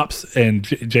the cops and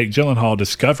Jake Gyllenhaal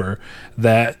discover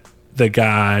that the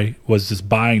guy was just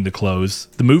buying the clothes,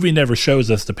 the movie never shows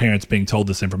us the parents being told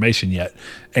this information yet.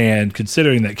 And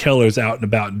considering that Keller's out and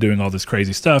about doing all this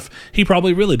crazy stuff, he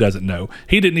probably really doesn't know.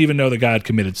 He didn't even know the guy had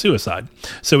committed suicide.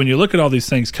 So when you look at all these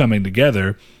things coming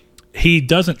together, he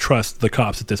doesn't trust the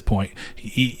cops at this point.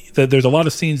 There's a lot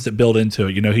of scenes that build into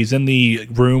it. You know, he's in the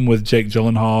room with Jake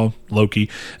Gyllenhaal, Loki,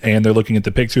 and they're looking at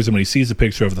the pictures. And when he sees the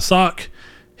picture of the sock,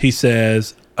 he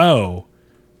says, "Oh,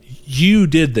 you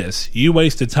did this. You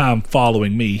wasted time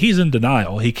following me." He's in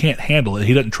denial. He can't handle it.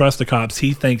 He doesn't trust the cops.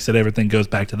 He thinks that everything goes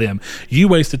back to them. You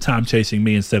wasted time chasing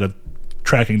me instead of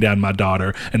tracking down my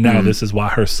daughter. And now this is why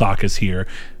her sock is here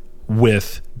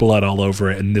with blood all over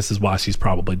it, and this is why she's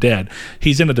probably dead.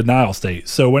 He's in a denial state.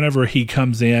 So whenever he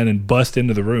comes in and busts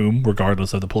into the room,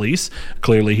 regardless of the police,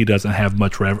 clearly he doesn't have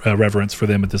much reverence for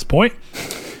them at this point.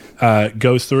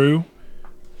 Goes through,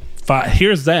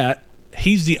 here's that.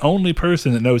 He's the only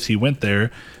person that knows he went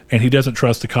there, and he doesn't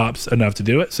trust the cops enough to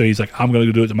do it. So he's like, I'm going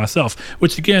to do it to myself,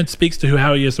 which again speaks to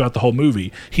how he is throughout the whole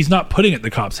movie. He's not putting it in the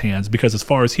cops' hands because as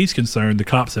far as he's concerned, the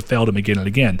cops have failed him again and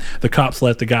again. The cops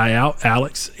let the guy out,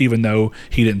 Alex, even though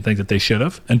he didn't think that they should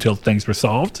have until things were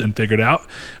solved and figured out,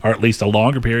 or at least a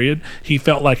longer period. He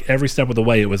felt like every step of the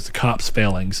way it was the cops'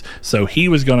 failings. So he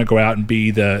was going to go out and be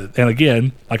and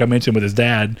again, like I mentioned with his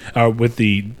dad, or with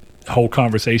the whole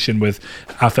conversation with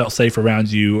I felt safe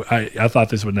around you, I thought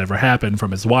this would never happen from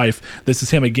his wife. This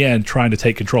is him again trying to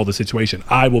take control of the situation.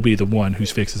 I will be the one who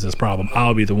fixes this problem.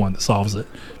 I'll be the one that solves it.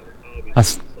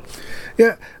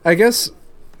 Yeah, I guess,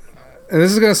 and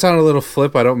this is going to sound a little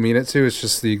flip, I don't mean it to, it's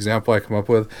just the example I come up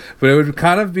with, but it would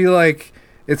kind of be like,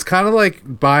 it's kind of like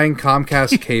buying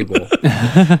Comcast cable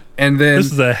and then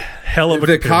this is a hell of a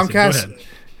the Comcast.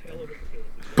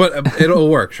 But it'll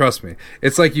work, trust me.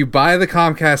 It's like you buy the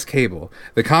Comcast cable.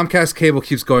 The Comcast cable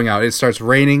keeps going out. It starts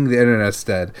raining, the internet's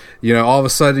dead. You know, all of a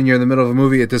sudden you're in the middle of a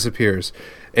movie, it disappears.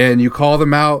 And you call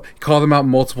them out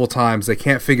multiple times. They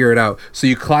can't figure it out. So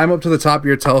you climb up to the top of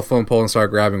your telephone pole and start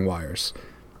grabbing wires.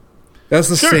 That's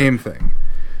the same thing.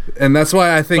 And that's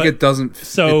why I think it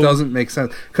doesn't make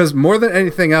sense. Because more than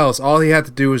anything else, all he had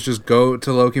to do was just go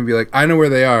to Loki and be like, I know where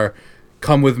they are.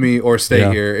 Come with me or stay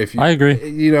here. If you, I agree.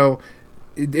 You know,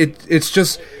 it's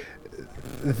just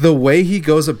the way he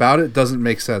goes about it doesn't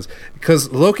make sense. Because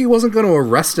Loki wasn't going to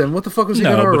arrest him. What the fuck was he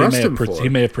going to arrest him for? He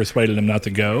may have persuaded him not to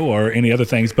go or any other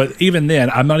things. But even then,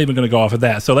 I'm not even going to go off of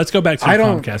that. So let's go back to the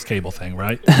Comcast cable thing,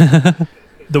 right?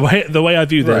 The way I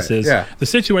view this is the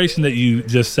situation that you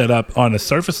just set up on a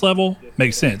surface level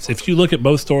makes sense. If you look at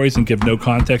both stories and give no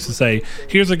context and say,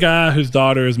 here's a guy whose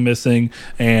daughter is missing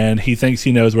and he thinks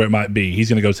he knows where it might be. He's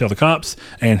going to go tell the cops,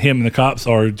 and him and the cops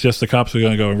are just the cops who are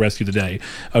going to go and rescue the day.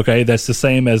 Okay, that's the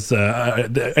same as,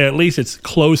 at least it's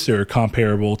closer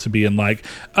comparable to being like,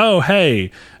 oh, hey,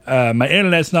 my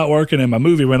internet's not working and my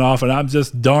movie went off and I'm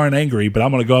just darn angry, but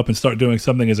I'm going to go up and start doing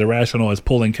something as irrational as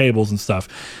pulling cables and stuff.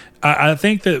 I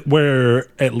think that where,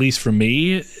 at least for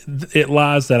me, it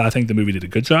lies that I think the movie did a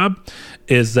good job,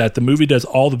 is that the movie does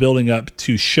all the building up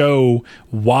to show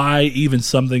why even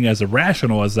something as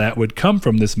irrational as that would come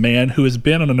from this man who has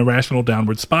been on an irrational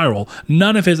downward spiral.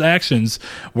 None of his actions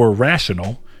were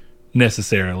rational,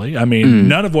 necessarily. I mean,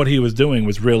 none of what he was doing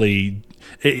was really...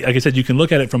 Like I said, you can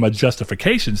look at it from a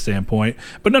justification standpoint,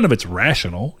 but none of it's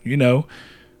rational, you know?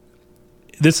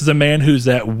 This is a man who's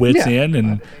at wit's end,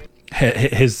 and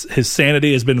his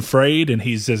sanity has been frayed, and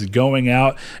he's just going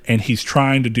out and he's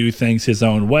trying to do things his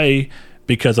own way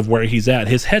because of where he's at.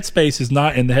 His headspace is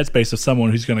not in the headspace of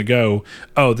someone who's going to go,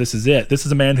 oh, this is it. This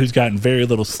is a man who's gotten very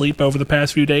little sleep over the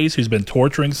past few days, who's been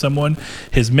torturing someone.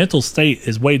 His mental state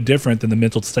is way different than the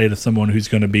mental state of someone who's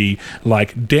going to be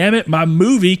like, damn it, my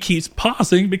movie keeps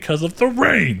pausing because of the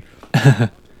rain.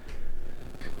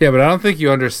 Yeah, but I don't think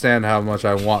you understand how much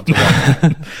I want to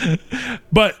watch it.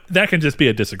 But that can just be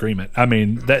a disagreement. I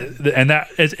mean,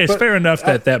 it's fair enough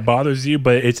that bothers you,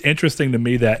 but it's interesting to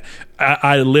me that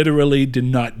I literally did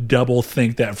not double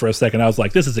think that for a second. I was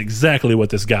like, this is exactly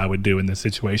what this guy would do in this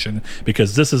situation,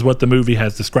 because this is what the movie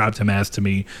has described him as to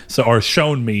me, or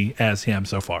shown me as him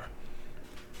so far.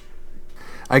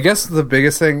 I guess the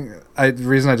biggest thing, the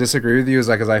reason I disagree with you is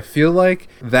because I feel like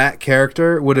that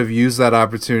character would have used that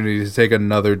opportunity to take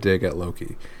another dig at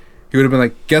Loki. He would have been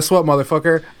like, "Guess what,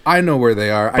 motherfucker? I know where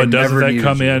they are. But doesn't that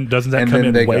come in? Doesn't that come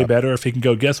in way go. better if he can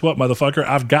go? Guess what, motherfucker?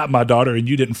 I've got my daughter, and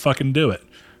you didn't fucking do it.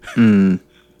 Wouldn't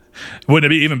it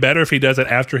be even better if he does it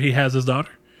after he has his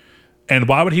daughter? And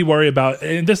why would he worry about?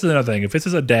 And this is another thing. If this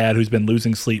is a dad who's been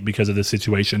losing sleep because of this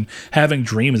situation, having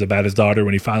dreams about his daughter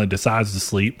when he finally decides to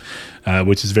sleep,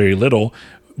 which is very little,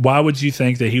 why would you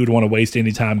think that he would want to waste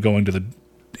any time going to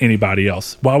anybody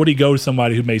else? Why would he go to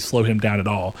somebody who may slow him down at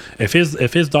all? If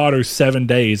his daughter's 7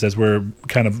 days, as we're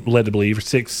kind of led to believe,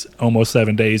 6, almost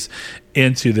 7 days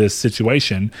into this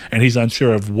situation, and he's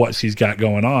unsure of what she's got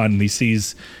going on, and he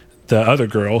sees the other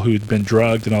girl who's been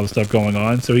drugged and all the stuff going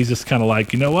on, so he's just kind of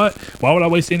like, you know what? Why would I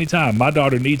waste any time? My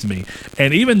daughter needs me.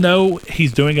 And even though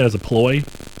he's doing it as a ploy,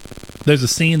 there's a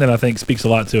scene that I think speaks a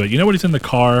lot to it. You know when he's in the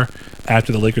car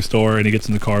after the liquor store and he gets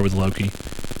in the car with Loki?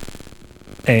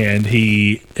 And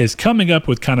he is coming up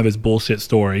with kind of his bullshit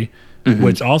story,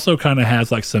 which also kind of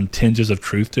has like some tinges of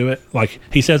truth to it. Like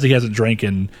he says he hasn't drank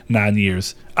in 9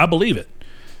 years. I believe it.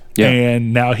 Yeah.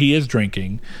 And now he is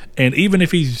drinking. And even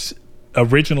if he's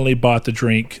originally bought the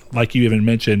drink, like you even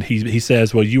mentioned, he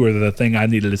says, well, you were the thing I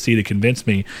needed to see to convince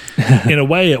me. In a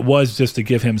way, it was just to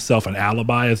give himself an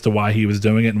alibi as to why he was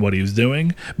doing it and what he was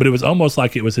doing. But it was almost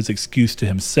like it was his excuse to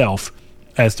himself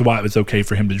as to why it was okay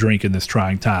for him to drink in this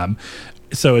trying time.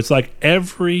 So it's like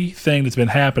everything that's been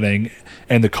happening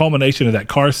and the culmination of that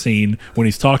car scene when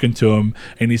he's talking to him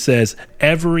and he says,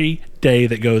 every day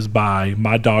that goes by,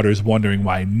 my daughter's wondering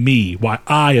why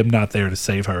I am not there to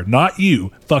save her. Not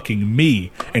you, fucking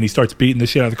me. And he starts beating the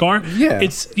shit out of the car. Yeah.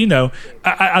 It's,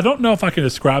 I don't know if I can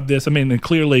describe this. I mean, and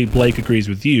clearly Blake agrees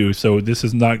with you, so this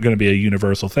is not going to be a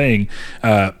universal thing.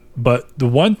 But the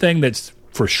one thing that's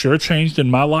for sure changed in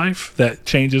my life that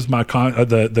changes my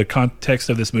the context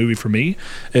of this movie for me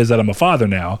is that I'm a father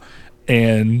now,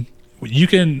 and you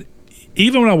can,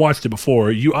 even when I watched it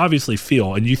before, you obviously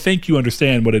feel and you think you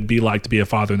understand what it'd be like to be a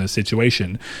father in this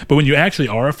situation, but when you actually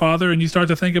are a father and you start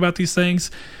to think about these things,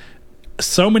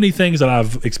 so many things that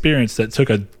I've experienced that took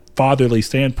a fatherly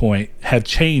standpoint have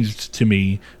changed to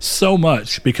me so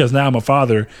much because now I'm a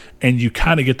father, and you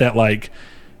kind of get that like,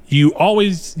 you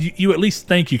at least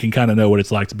think you can kind of know what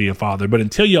it's like to be a father, but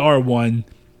until you are one,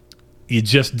 you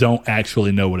just don't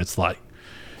actually know what it's like.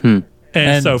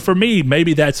 And so for me,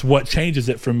 maybe that's what changes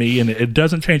it for me, and it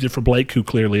doesn't change it for Blake, who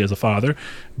clearly is a father,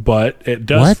 but it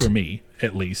does for me,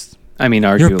 at least. I mean,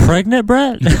 arguably. You're pregnant,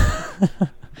 Brett?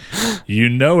 You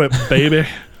know it, baby.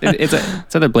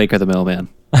 It's either Blake or the mailman.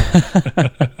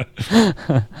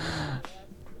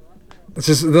 It's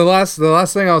just the last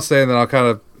thing I'll say, and then I'll kind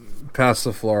of pass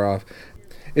the floor off,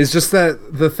 is just that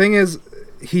the thing is,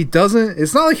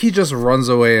 it's not like he just runs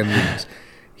away and leaves.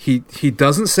 He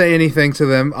doesn't say anything to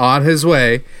them on his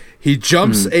way. He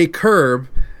jumps a curb.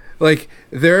 Like,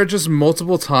 there are just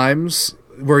multiple times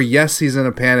where yes, he's in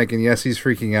a panic and yes, he's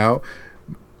freaking out.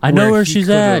 I know where she's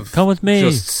at. Come with me.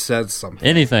 Just said something.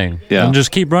 Anything. Yeah. And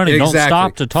just keep running. Exactly. Don't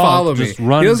stop to talk. Follow just me.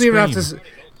 run. He doesn't even have scream. to.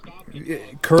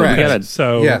 Correct.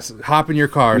 Yes, hop in your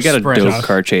car. We got sprint. a dope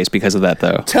car chase because of that,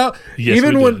 though.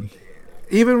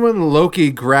 Even when Loki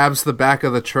grabs the back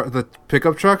of the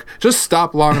pickup truck, just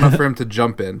stop long enough for him to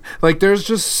jump in. Like, there's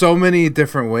just so many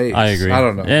different ways. I agree. I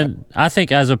don't know. And I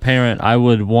think as a parent, I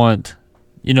would want,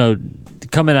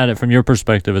 coming at it from your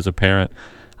perspective as a parent,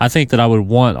 I think that I would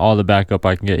want all the backup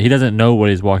I can get. He doesn't know what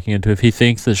he's walking into. If he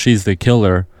thinks that she's the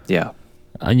killer, yeah.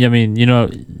 I mean,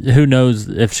 who knows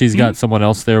if she's got someone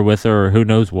else there with her, or who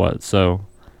knows what. So,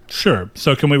 sure.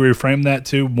 So can we reframe that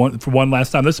too for one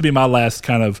last time? This would be my last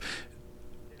kind of,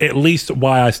 at least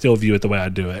why I still view it the way I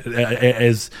do it.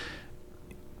 As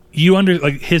you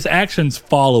his actions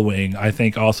following, I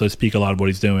think, also speak a lot of what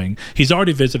he's doing. He's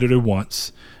already visited her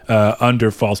once under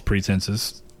false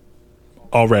pretenses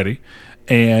already,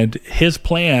 and his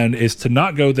plan is to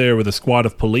not go there with a squad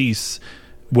of police,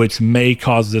 which may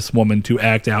cause this woman to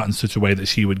act out in such a way that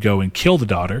she would go and kill the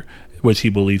daughter, which he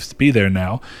believes to be there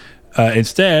now.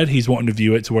 Instead, he's wanting to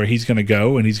view it to where he's going to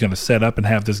go and he's going to set up and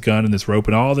have this gun and this rope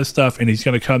and all this stuff, and he's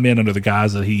going to come in under the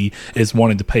guise that he is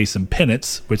wanting to pay some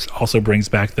penance, which also brings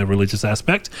back the religious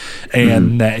aspect,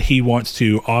 and that he wants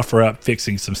to offer up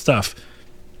fixing some stuff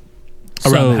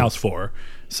around the house for her.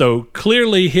 So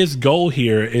clearly his goal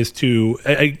here is to,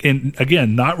 and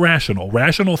again, not rational.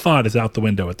 Rational thought is out the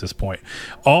window at this point.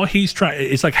 All he's trying,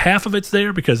 it's like half of it's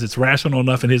there because it's rational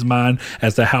enough in his mind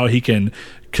as to how he can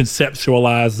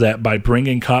conceptualize that by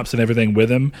bringing cops and everything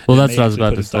with him. Well, that's what I was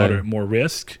about to say. At more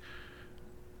risk.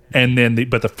 And then,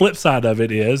 but the flip side of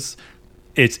it is,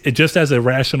 it's just as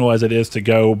irrational as it is to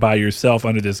go by yourself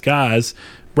under this guise.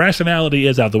 Rationality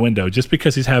is out the window. Just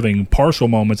because he's having partial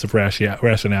moments of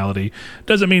rationality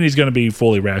doesn't mean he's going to be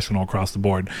fully rational across the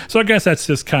board. So I guess that's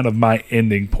just kind of my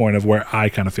ending point of where I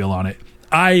kind of feel on it.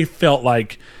 I felt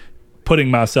like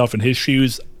putting myself in his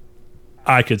shoes,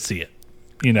 I could see it.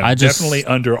 Definitely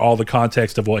under all the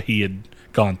context of what he had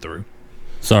gone through.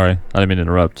 Sorry, I didn't mean to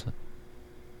interrupt.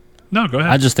 No, go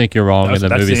ahead. I just think you're wrong, and the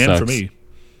movie the end sucks. for me.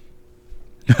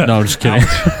 No, I'm just kidding.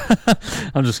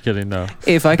 I'm just kidding. No.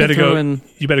 If I could throw in,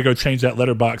 you better go change that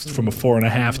letterbox from a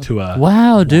 4.5 to a.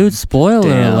 Wow, dude! Spoiler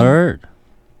Damn. alert.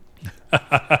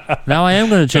 Now I am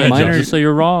going to change it, just so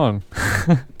you're wrong.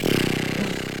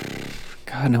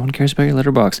 God, no one cares about your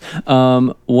letterbox.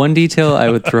 One detail I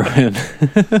would throw in.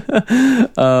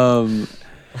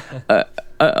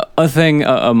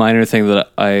 A minor thing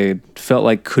that I felt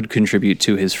like could contribute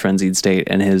to his frenzied state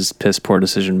and his piss poor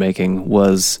decision making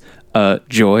was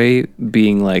Joy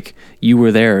being like, "You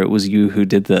were there. It was you who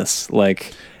did this."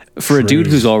 Like, for a dude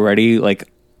who's already like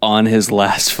on his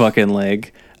last fucking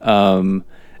leg,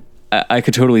 I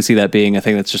could totally see that being a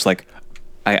thing that's just like,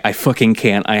 I fucking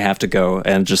can't. I have to go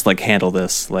and just like handle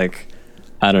this. Like,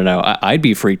 I don't know. I'd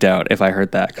be freaked out if I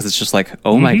heard that, because it's just like,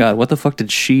 oh my God, what the fuck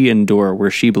did she endure where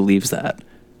she believes that?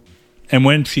 And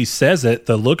when she says it,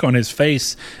 the look on his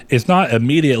face is not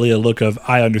immediately a look of,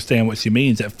 I understand what she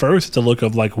means. At first, it's a look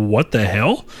of like, what the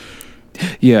hell?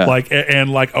 Yeah. Like,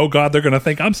 and like, oh God, they're going to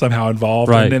think I'm somehow involved.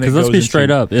 Right. And then it Because let's goes be into, straight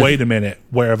up. wait a minute,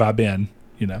 where have I been?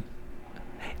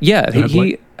 Yeah.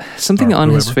 He something on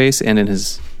his whoever. face and in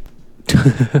his...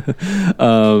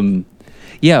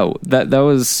 Yeah, that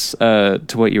was to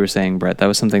what you were saying, Brett. That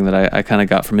was something that I kind of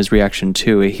got from his reaction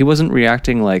too. He wasn't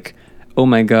reacting like, "Oh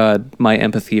my God, my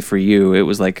empathy for you." It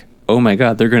was like, "Oh my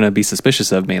God, they're gonna be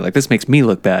suspicious of me. Like, this makes me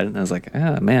look bad." And I was like,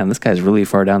 "Ah, man, this guy's really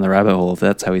far down the rabbit hole if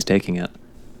that's how he's taking it."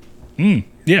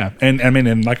 Yeah, and I mean,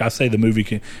 and like I say, the movie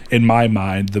can, in my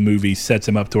mind, the movie sets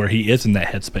him up to where he is in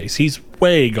that headspace. He's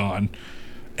way gone.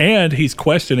 And he's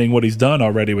questioning what he's done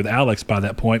already with Alex by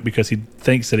that point, because he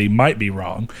thinks that he might be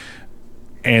wrong.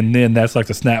 And then that's like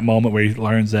the snap moment where he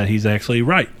learns that he's actually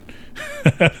right.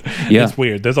 Yeah. It's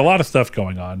weird. There's a lot of stuff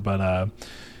going on, but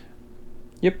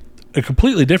Yep. a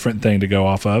completely different thing to go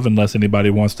off of, unless anybody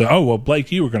wants to. Oh, well,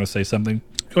 Blake, you were going to say something.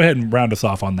 Go ahead and round us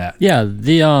off on that. Yeah,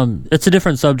 it's a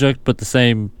different subject, but the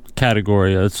same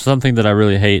category. It's something that I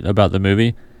really hate about the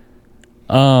movie.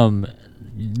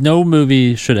 No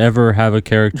movie should ever have a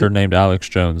character named Alex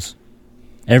Jones.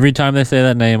 Every time they say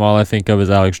that name, all I think of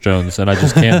is Alex Jones, and I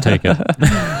just can't take it.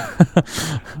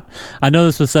 I know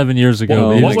this was 7 years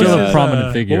ago, but he's still a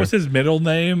prominent figure. What was his middle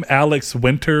name? Alex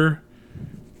Winter?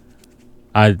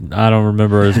 I don't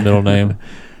remember his middle name.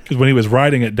 Because when he was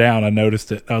writing it down, I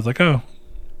noticed it. I was like, oh.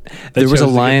 There was a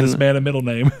line. This man a middle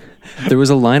name. There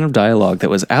was a line of dialogue that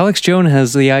was, "Alex Jones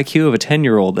has the IQ of a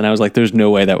 10-year-old," and I was like, "There's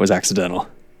no way that was accidental."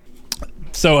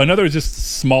 So another just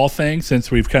small thing,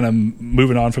 since we've kind of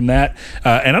moving on from that,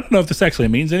 and I don't know if this actually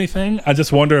means anything. I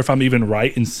just wonder if I'm even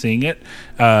right in seeing it.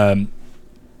 I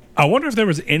wonder if there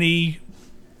was any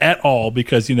at all,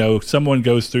 because someone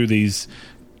goes through these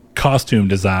costume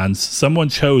designs. Someone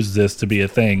chose this to be a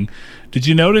thing. Did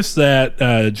you notice that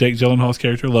Jake Gyllenhaal's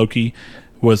character Loki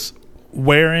was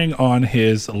wearing on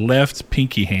his left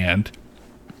pinky hand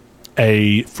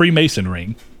a Freemason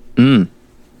ring?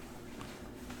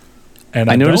 And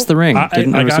I noticed the ring.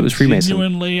 Didn't notice it was Freemason.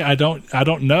 Genuinely, I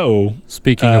don't know.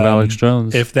 Speaking of Alex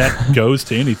Jones, if that goes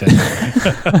to anything,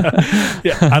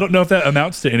 yeah, I don't know if that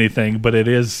amounts to anything, but it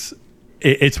is.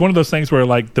 It's one of those things where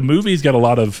like the movie's got a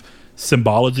lot of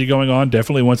symbology going on.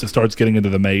 Definitely once it starts getting into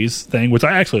the maze thing, which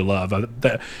I actually love.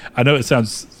 I know it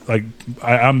sounds like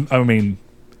I mean,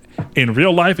 in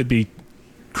real life it'd be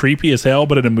creepy as hell,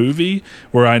 but in a movie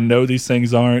where I know these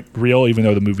things aren't real, even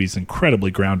though the movie's incredibly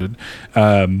grounded.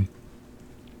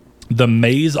 The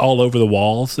maze all over the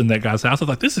walls in that guy's house, I was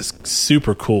like, this is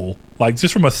super cool. Like,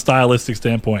 just from a stylistic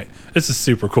standpoint, this is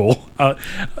super cool.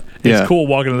 It's cool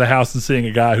walking into the house and seeing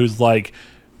a guy who's like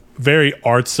very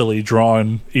artsily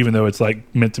drawn, even though it's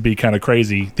like meant to be kind of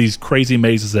crazy. These crazy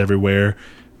mazes everywhere.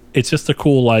 It's just a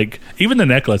cool, like, even the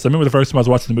necklace. I remember the first time I was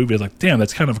watching the movie, I was like, damn,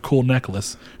 that's kind of a cool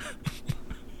necklace.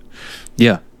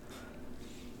 Yeah,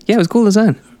 it was cool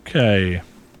design. Okay.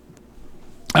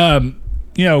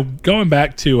 Going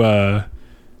back to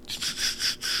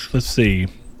let's see,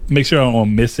 make sure I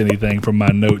don't miss anything from my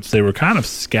notes. They were kind of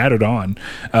scattered on.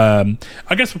 I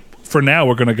guess for now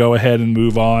we're going to go ahead and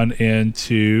move on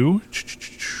into.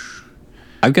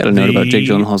 I've got a note about Jake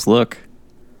Gyllenhaal's look.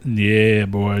 Yeah,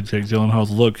 boy, Jake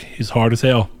Gyllenhaal's look. He's hard as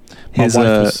hell. My wife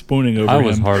was spooning over him. I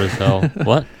was hard as hell.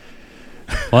 What?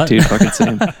 What? Dude, fucking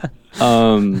same.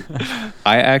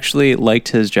 I actually liked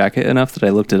his jacket enough that I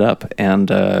looked it up,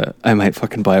 and I might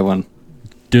fucking buy one.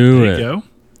 Do There it. you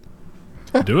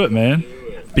go. Do it, man.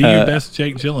 Be your best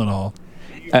Jake Gyllenhaal.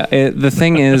 The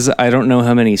thing is, I don't know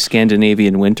how many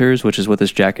Scandinavian winters, which is what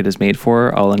this jacket is made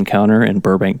for, I'll encounter in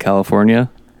Burbank, California.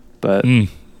 But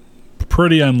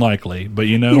Pretty unlikely, but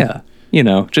yeah,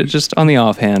 just on the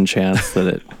offhand chance that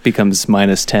it becomes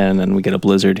 -10 and we get a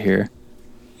blizzard here.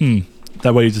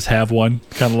 That way you just have one,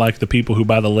 kind of like the people who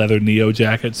buy the leather Neo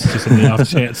jackets, just in the off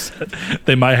chance that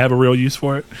they might have a real use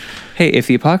for it. Hey, if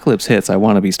the apocalypse hits, I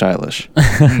want to be stylish.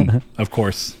 Of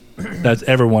course. That's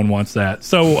everyone wants that.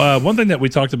 So one thing that we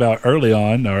talked about early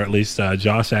on, or at least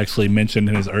Josh actually mentioned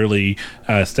in his early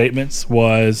statements,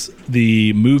 was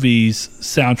the movie's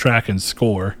soundtrack and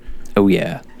score. Oh,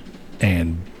 yeah.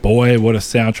 And boy, what a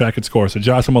soundtrack and score. So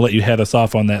Josh, I'm going to let you head us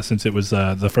off on that since it was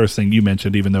the first thing you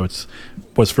mentioned, even though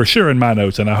was for sure in my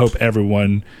notes. And I hope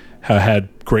everyone had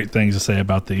great things to say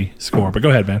about the score. But go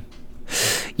ahead, man.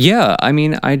 Yeah, I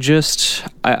mean, I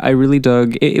really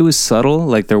dug it. It was subtle.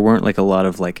 Like, there weren't like a lot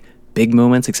of like big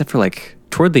moments, except for like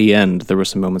toward the end, there were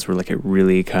some moments where like it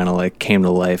really kind of like came to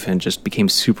life and just became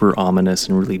super ominous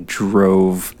and really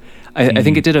drove. I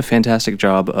think it did a fantastic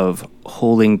job of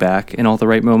holding back in all the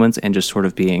right moments and just sort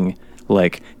of being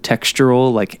like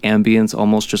textural, like ambience,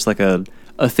 almost just like a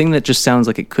thing that just sounds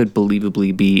like it could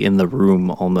believably be in the room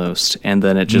almost. And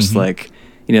then it just like,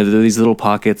 there are these little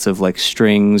pockets of like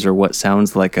strings or what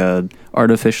sounds like a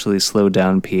artificially slowed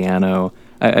down piano.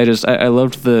 I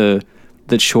loved the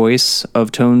choice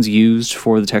of tones used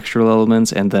for the textural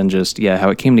elements, and then just, how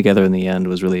it came together in the end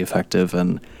was really effective.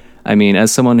 And I mean,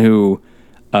 as someone who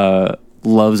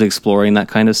loves exploring that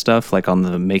kind of stuff, like on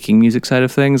the making music side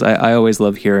of things, I always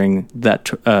love hearing that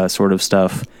sort of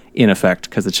stuff in effect,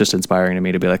 because it's just inspiring to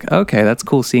me to be like, okay, that's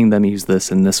cool seeing them use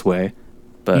this in this way.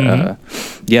 But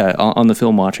on the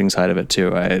film watching side of it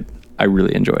too, I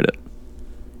really enjoyed it.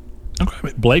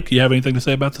 Okay, Blake, you have anything to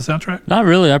say about the soundtrack? Not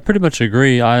really. I pretty much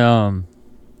agree.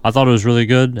 I thought it was really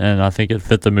good, and I think it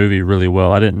fit the movie really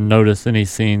well. I didn't notice any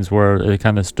scenes where it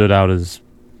kind of stood out as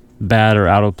bad or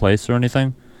out of place or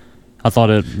anything. I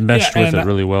thought it meshed with it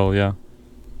really well. Yeah.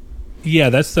 Yeah,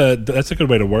 that's a good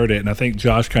way to word it, and I think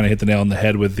Josh kind of hit the nail on the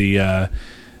head with the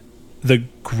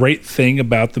great thing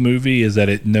about the movie is that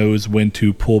it knows when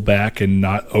to pull back and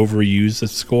not overuse the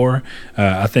score.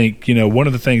 I think, one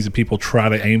of the things that people try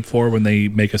to aim for when they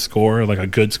make a score, like a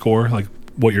good score, like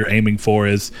what you're aiming for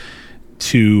is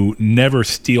to never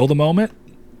steal the moment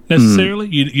necessarily.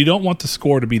 You don't want the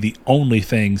score to be the only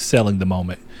thing selling the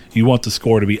moment. You want the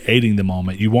score to be aiding the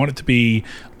moment. You want it to be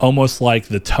almost like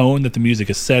the tone that the music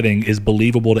is setting is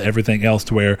believable to everything else,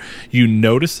 to where you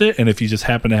notice it, and if you just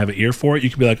happen to have an ear for it, you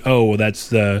can be like, oh, well, that's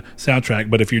the soundtrack.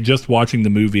 But if you're just watching the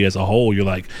movie as a whole, you're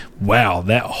like, wow,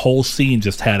 that whole scene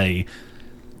just had a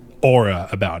aura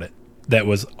about it that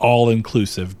was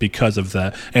all-inclusive because of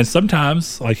that. And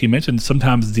sometimes, like you mentioned,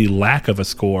 sometimes the lack of a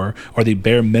score or the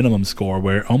bare minimum score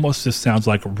where it almost just sounds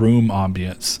like room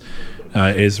ambience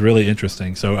is really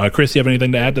interesting. So, Chris, you have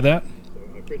anything to add to that?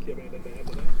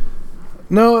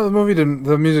 No,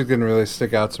 the music didn't really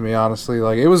stick out to me, honestly.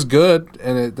 Like, it was good,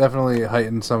 and it definitely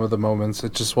heightened some of the moments.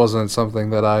 It just wasn't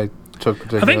something that I took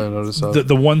particular notice of.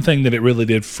 The one thing that it really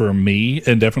did for me,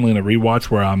 and definitely in a rewatch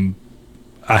where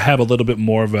I have a little bit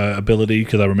more of a ability,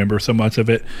 because I remember so much of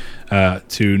it,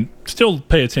 to still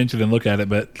pay attention and look at it,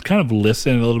 but kind of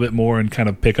listen a little bit more and kind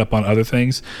of pick up on other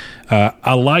things.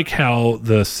 I like how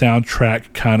the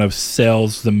soundtrack kind of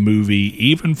sells the movie,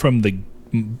 even from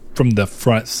the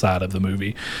front side of the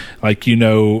movie. Like,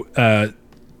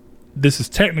 this is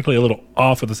technically a little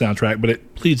off of the soundtrack, but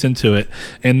it bleeds into it.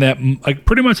 And that, like,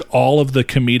 pretty much all of the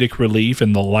comedic relief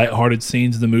and the lighthearted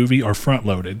scenes in the movie are front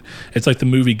loaded. It's like the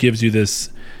movie gives you this,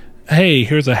 hey,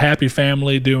 here's a happy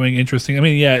family doing interesting. I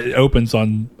mean, yeah, it opens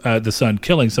on the son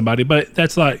killing somebody, but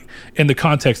that's like in the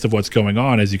context of what's going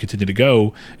on as you continue to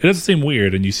go, it doesn't seem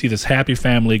weird. And you see this happy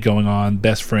family going on,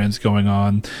 best friends going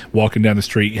on, walking down the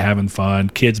street, having fun,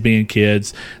 kids being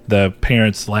kids, the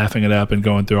parents laughing it up and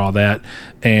going through all that.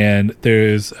 And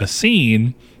there's a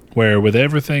scene where, with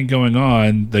everything going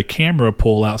on, the camera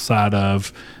pull outside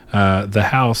of the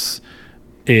house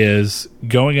is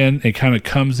going in and kind of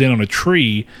comes in on a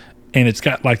tree, and it's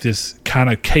got like this kind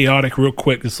of chaotic, real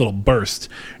quick, this little burst,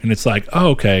 and it's like, oh,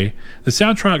 okay. The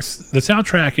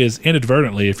soundtrack is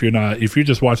inadvertently, if you're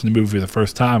just watching the movie for the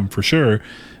first time, for sure,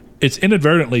 it's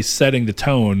inadvertently setting the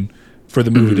tone for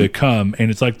the movie to come,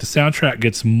 and it's like the soundtrack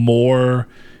gets more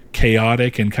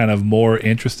chaotic and kind of more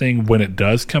interesting when it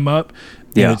does come up.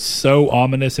 Yeah, and it's so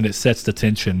ominous, and it sets the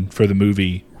tension for the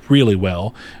movie really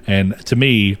well. And to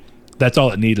me, That's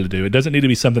all it needed to do. It doesn't need to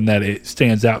be something that it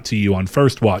stands out to you on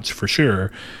first watch for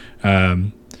sure.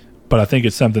 But I think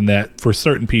it's something that for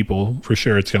certain people, for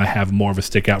sure, it's going to have more of a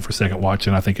stick out for second watch.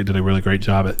 And I think it did a really great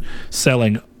job at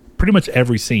selling pretty much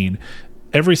every scene.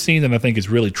 Every scene that I think is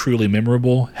really truly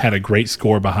memorable had a great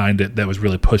score behind it that was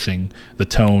really pushing the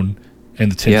tone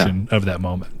and the tension of that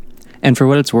moment. And for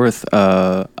what it's worth,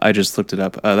 I just looked it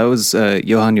up. That was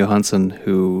Johan Johansson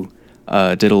who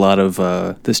did a lot of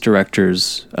this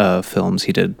director's films.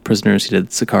 He did Prisoners, he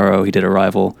did Sicario, he did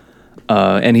Arrival,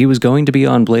 and he was going to be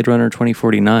on Blade Runner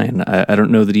 2049. I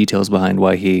don't know the details behind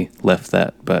why he left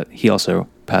that, but he also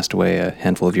passed away a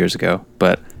handful of years ago.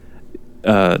 But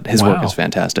his work is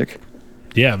fantastic.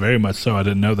 Yeah, very much so. I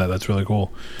didn't know that. That's really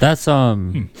cool. That's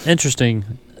interesting.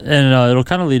 And it'll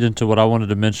kind of lead into what I wanted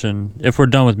to mention. If we're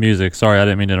done with music, sorry, I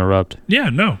didn't mean to interrupt. Yeah,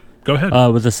 no, go ahead.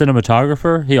 With the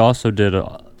cinematographer, he also did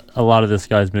a lot of this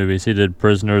guy's movies. He did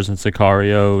Prisoners and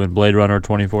Sicario and Blade Runner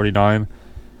 2049.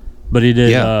 But he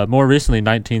did more recently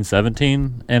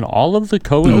 1917 and all of the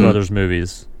Coen Brothers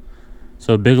movies.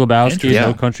 So Big Lebowski,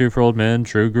 No Country for Old Men,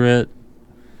 True Grit.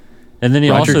 And then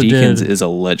he Roger also Deakins is a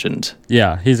legend.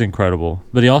 Yeah, he's incredible.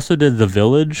 But he also did The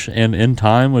Village and In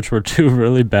Time, which were two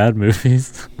really bad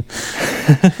movies.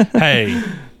 Hey,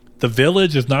 The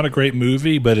Village is not a great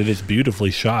movie, but it is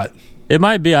beautifully shot. It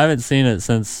might be. I haven't seen it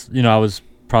since, I was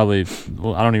probably,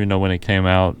 I don't even know when it came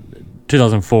out.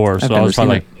 2004, so I was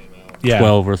probably like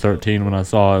 12 or 13 when I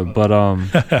saw it. But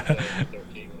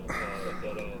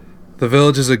The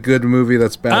Village is a good movie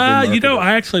that's badly marketed.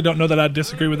 I actually don't know that I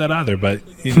disagree with that either, but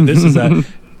this is a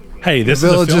hey, this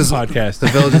is a film podcast. The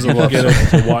Village is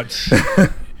a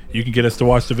You can get us to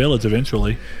watch The Village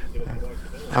eventually.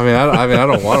 I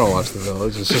don't want to watch The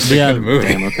Village. It's just a good movie.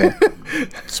 Damn, okay.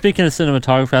 Speaking of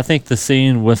cinematography, I think the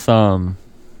scene with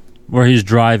where he's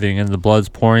driving and the blood's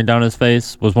pouring down his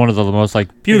face was one of the most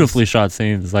beautifully shot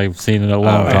scenes I've seen in a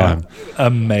long time.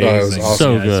 Amazing. Awesome.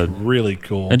 So good. It's really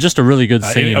cool. And just a really good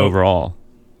scene overall.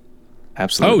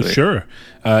 Absolutely. Oh, sure.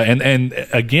 And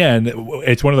again,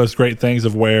 it's one of those great things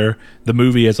of where the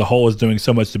movie as a whole is doing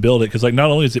so much to build it, because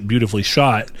not only is it beautifully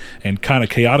shot and kind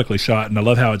of chaotically shot, and I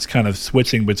love how it's kind of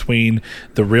switching between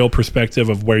the real perspective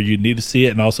of where you need to see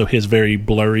it and also his very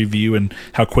blurry view and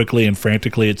how quickly and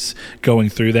frantically it's going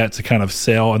through that to kind of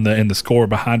sell, and the score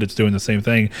behind it's doing the same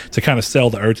thing to kind of sell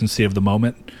the urgency of the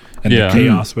moment and the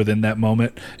chaos within that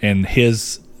moment, and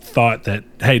his thought that,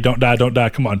 hey, don't die,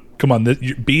 come on,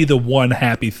 be the one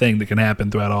happy thing that can happen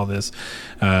throughout all this.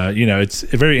 It's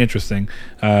very interesting.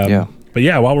 But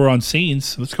yeah, while we're on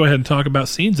scenes, let's go ahead and talk about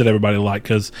scenes that everybody liked,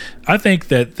 because I think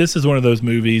that this is one of those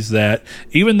movies that,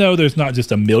 even though there's not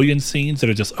just a million scenes that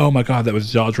are just, oh my god, that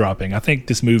was jaw-dropping, I think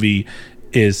this movie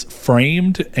is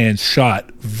framed and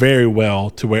shot very well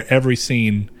to where every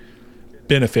scene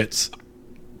benefits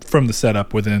from the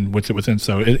setup within which it was in.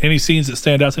 So any scenes that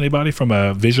stand out to anybody from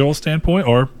a visual standpoint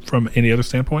or from any other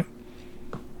standpoint?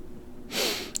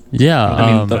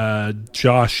 Yeah.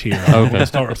 Josh here. Okay.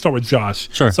 I'll start with Josh.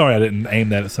 Sure. Sorry I didn't aim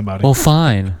that at somebody. Well,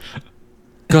 fine.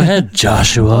 Go ahead,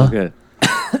 Joshua. Good.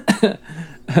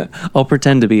 I'll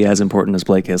pretend to be as important as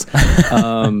Blake is.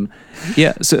 So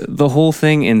the whole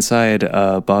thing inside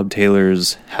Bob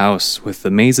Taylor's house with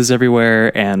the mazes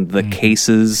everywhere and the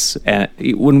cases. And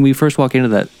when we first walk into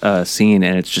that scene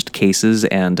and it's just cases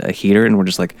and a heater, and we're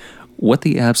just like, what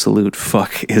the absolute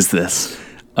fuck is this?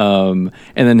 And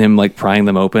then him prying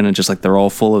them open and just they're all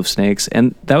full of snakes.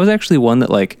 And that was actually one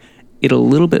that it a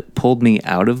little bit pulled me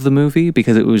out of the movie,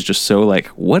 because it was just so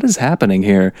what is happening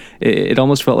here? It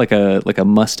almost felt like a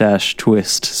mustache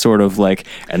twist, sort of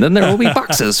and then there will be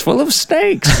boxes full of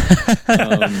snakes.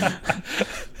 But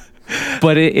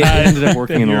it ended up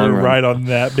working in the long run. You're right on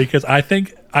that, because I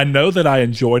know that I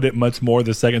enjoyed it much more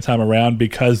the second time around,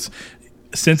 because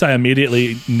since I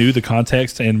immediately knew the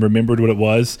context and remembered what it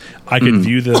was, I could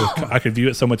view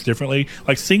it so much differently.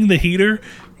 Seeing the heater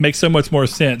makes so much more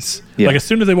sense. Yeah. As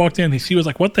soon as they walked in, she was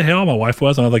like, "What the hell?" My wife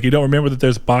was, and I was like, "You don't remember that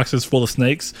there's boxes full of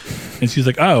snakes?" And she's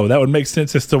like, "Oh, that would make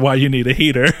sense as to why you need a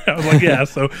heater." I was like, "Yeah."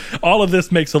 So all of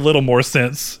this makes a little more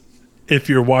sense if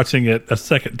you're watching it a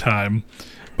second time.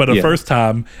 But a first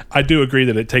time, I do agree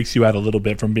that it takes you out a little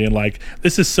bit from being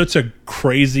this is such a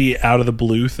crazy out of the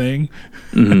blue thing.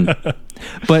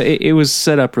 But it was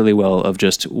set up really well of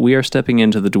just, we are stepping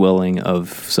into the dwelling of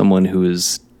someone who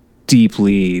is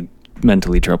deeply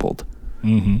mentally troubled.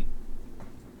 Mm-hmm.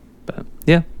 But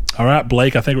yeah. All right,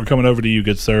 Blake, I think we're coming over to you,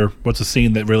 good sir. What's a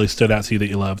scene that really stood out to you that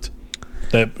you loved?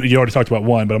 That you already talked about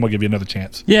one, but I'm going to give you another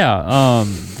chance. Yeah,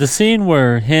 the scene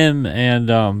where him and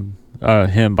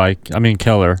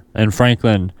Keller and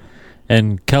Franklin,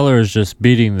 and Keller is just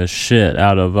beating the shit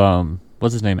out of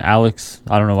what's his name, Alex.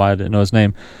 I don't know why I didn't know his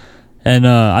name. And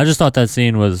I just thought that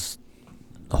scene was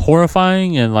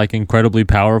horrifying and like incredibly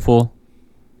powerful.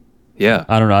 Yeah.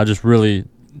 I don't know. I just really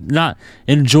not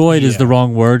enjoyed is the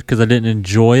wrong word because I didn't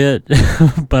enjoy it,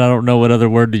 but I don't know what other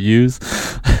word to use.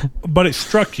 But it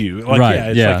struck you, like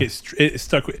Right, like it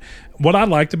stuck. What I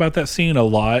liked about that scene a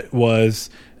lot was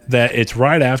that it's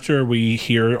right after we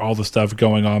hear all the stuff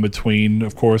going on between,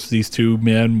 of course, these two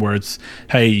men, where it's,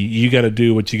 hey, you got to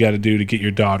do what you got to do to get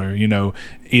your daughter. You know,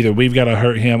 either we've got to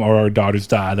hurt him or our daughters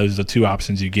die. Those are the two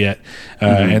options you get.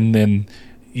 And then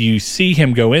you see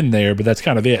him go in there, but that's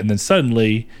kind of it. And then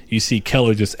suddenly you see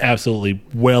Keller just absolutely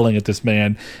wailing at this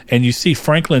man. And you see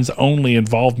Franklin's only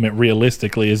involvement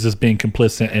realistically is just being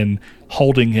complicit and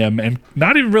holding him, and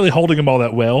not even really holding him all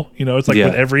that well. You know, it's like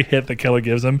with every hit that Keller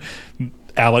gives him,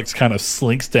 Alex kind of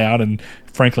slinks down and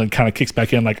Franklin kind of kicks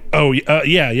back in like, oh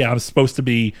yeah, I'm supposed to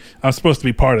be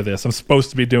part of this. I'm supposed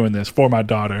to be doing this for my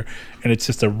daughter. And it's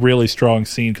just a really strong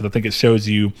scene because I think it shows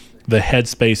you the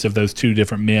headspace of those two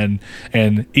different men.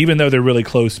 And even though they're really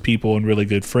close people and really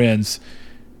good friends,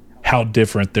 how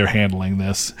different they're handling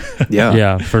this.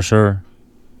 Yeah, for sure.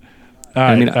 All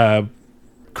right,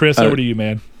 Chris, over to you,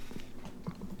 man.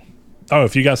 Oh,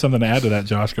 if you got something to add to that,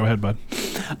 Josh, go ahead, bud.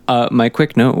 My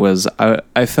quick note was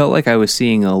I felt like I was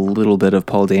seeing a little bit of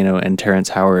Paul Dano and Terrence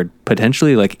Howard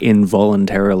potentially like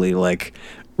involuntarily like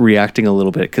reacting a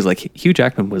little bit because like Hugh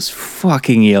Jackman was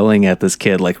fucking yelling at this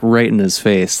kid like right in his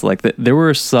face. Like there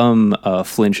were some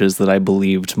flinches that I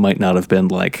believed might not have been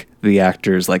like the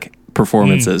actors like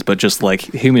performances, but just like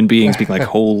human beings being like,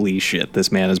 holy shit, this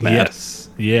man is mad. Yes.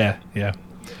 Yeah.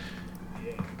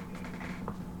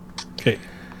 Okay.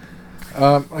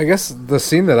 I guess the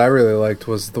scene that I really liked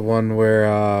was the one where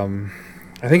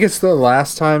I think it's the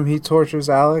last time he tortures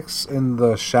Alex in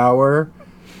the shower,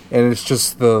 and it's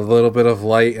just the little bit of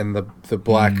light and the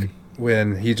black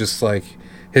when he just like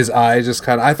his eye just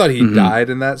kind of, I thought he died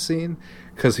in that scene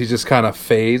because he just kind of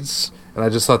fades, and I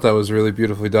just thought that was really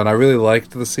beautifully done. I really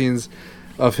liked the scenes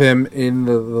of him in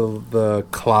the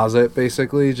closet,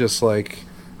 basically just like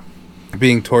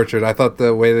being tortured. I thought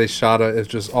the way they shot it is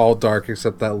just all dark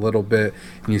except that little bit,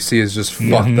 and you see his just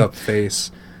fucked up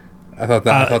face. I thought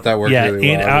that worked really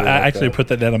well. I actually put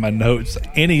that down in my notes.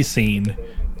 Any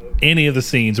of the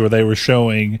scenes where they were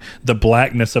showing the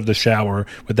blackness of the shower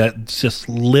with that just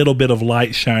little bit of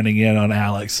light shining in on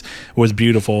Alex was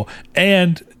beautiful.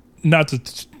 And not to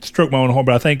stroke my own horn,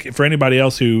 but I think for anybody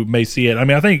else who may see it, I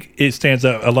mean, I think it stands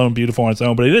up alone beautiful on its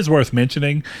own, but it is worth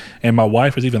mentioning. And my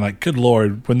wife was even like, good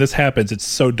Lord, when this happens, it's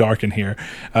so dark in here.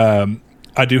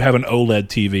 I do have an OLED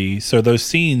TV, so those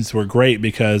scenes were great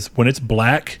because when it's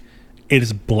black, it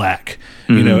is black.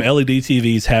 You know, LED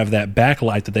TVs have that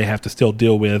backlight that they have to still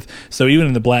deal with. So even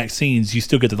in the black scenes, you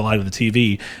still get the light of the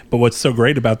TV. But what's so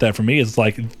great about that for me is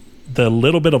like the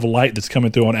little bit of light that's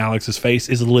coming through on Alex's face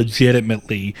is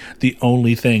legitimately the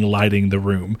only thing lighting the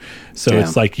room. So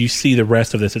it's like you see the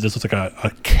rest of this, it just looks like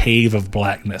a cave of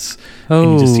blackness.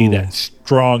 And you just see that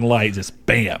strong light, just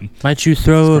bam. Might you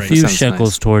throw a few Sounds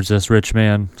shekels nice. towards us, rich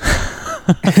man?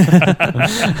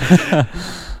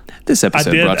 This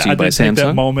episode brought to you by take that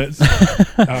Samsung. moment.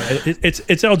 It's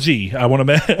LG. I want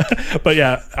to, but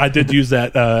yeah, I did use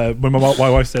that when my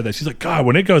wife said that. She's like, God,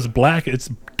 when it goes black, it's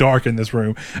dark in this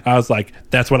room. I was like,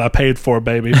 that's what I paid for,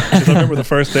 baby. Because I remember the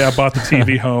first day I bought the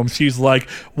TV home. She's like,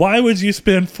 why would you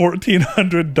spend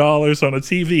 $1,400 on a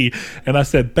TV? And I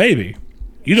said, baby,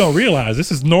 you don't realize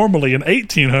this is normally an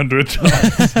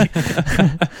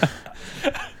 $1,800.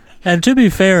 And to be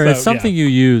fair, So, it's something you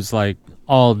use like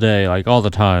all day, like all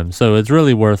the time. So it's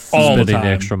really worth All the spending the time.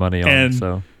 extra money on. And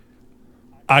So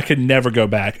I could never go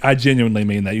back. I genuinely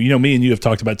mean that. You know, me and you have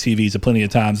talked about TVs plenty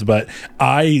of times, but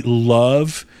I go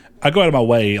out of my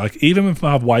way. Like, even if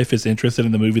my wife is interested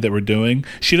in the movie that we're doing,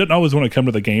 she doesn't always want to come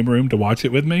to the game room to watch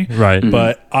it with me. Right.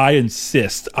 But I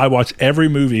insist. I watch every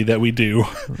movie that we do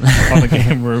on the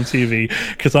game room TV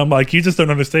because I'm like, you just don't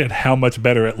understand how much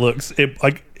better it looks.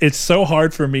 It's so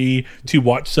hard for me to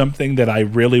watch something that I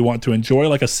really want to enjoy,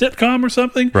 like a sitcom or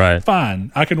something. Right.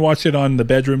 Fine. I can watch it on the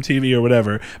bedroom TV or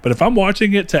whatever. But if I'm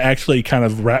watching it to actually kind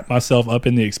of wrap myself up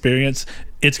in the experience,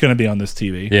 it's going to be on this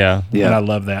TV. yeah. And I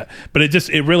love that. But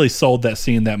it really sold that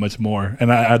scene that much more.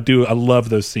 And I love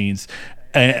those scenes.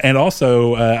 And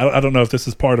also, I don't know if this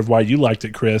is part of why you liked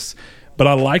it, Chris, but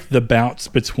I like the bounce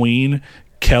between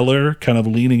Keller kind of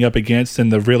leaning up against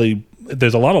and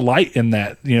there's a lot of light in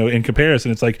that, you know, in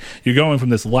comparison. It's like you're going from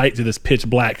this light to this pitch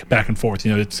black back and forth.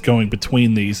 You know, it's going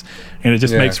between these. And it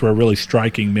just makes for a really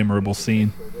striking, memorable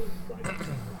scene.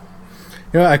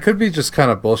 You know, I could be just kind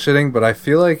of bullshitting, but I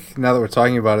feel like now that we're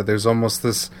talking about it, there's almost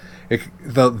this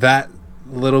that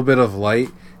little bit of light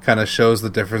kind of shows the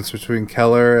difference between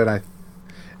Keller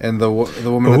and the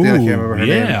woman at the end. I can't remember her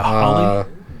name. Holly.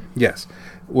 Yes,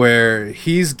 where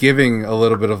he's giving a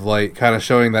little bit of light, kind of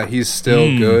showing that he's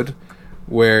still good.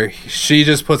 Where she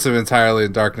just puts him entirely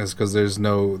in darkness because she's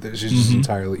just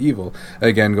entirely evil.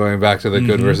 Again, going back to the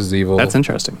good versus evil. That's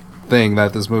interesting. Thing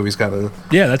that this movie's kind of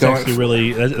that's actually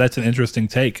really that's an interesting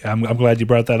take. I'm glad you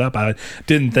brought that up. I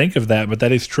didn't think of that, but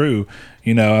that is true.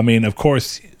 You know, I mean, of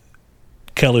course,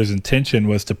 Keller's intention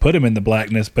was to put him in the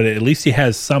blackness, but at least he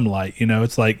has some light. You know,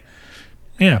 it's like,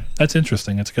 yeah, that's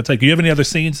interesting. That's a good take. Do you have any other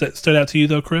scenes that stood out to you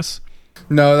though, Chris?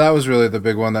 No, that was really the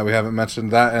big one that we haven't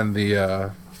mentioned. That and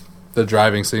the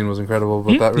driving scene was incredible.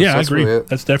 But that was, I agree. Really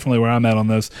that's definitely where I'm at on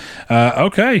those.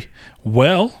 Okay,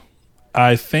 well,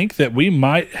 I think that we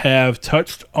might have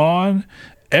touched on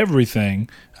everything.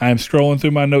 I'm scrolling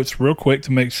through my notes real quick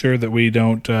to make sure that we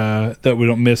don't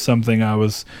miss something I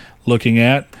was looking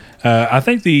at. I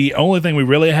think the only thing we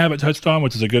really haven't touched on,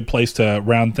 which is a good place to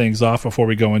round things off before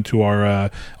we go into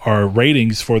our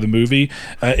ratings for the movie,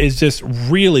 is just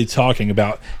really talking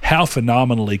about how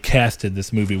phenomenally casted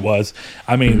this movie was.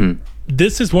 I mean,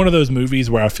 this is one of those movies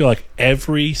where I feel like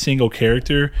every single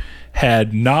character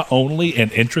had not only an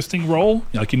interesting role,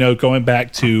 like, you know, going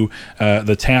back to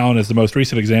The Town as the most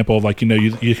recent example of, like, you know,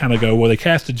 you kind of go, well, they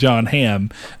casted John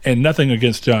Hamm, and nothing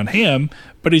against John Hamm,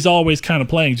 but he's always kind of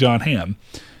playing John Hamm.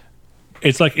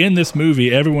 It's like in this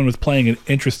movie, everyone was playing an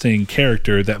interesting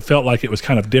character that felt like it was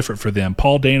kind of different for them.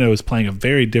 Paul Dano is playing a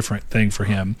very different thing for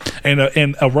him, and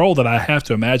a role that I have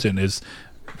to imagine is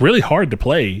really hard to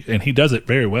play, and he does it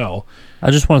very well.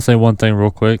 I just want to say one thing real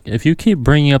quick. If you keep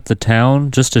bringing up The Town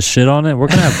just to shit on it, we're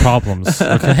going to have problems,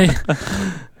 okay?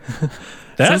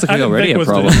 Sounds like we already have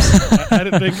problems. I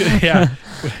didn't think, yeah.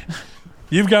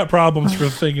 You've got problems for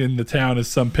thinking The Town is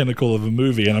some pinnacle of a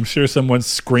movie, and I'm sure someone's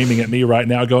screaming at me right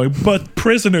now going, but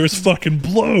Prisoners fucking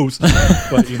blows.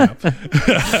 But, you know.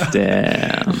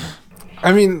 Damn.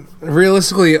 I mean,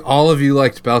 realistically, all of you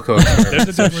liked Belko. There's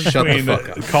a difference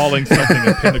between calling something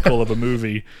a pinnacle of a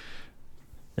movie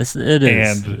it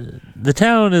is. And The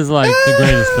Town is like the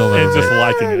greatest film ever. And just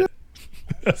liking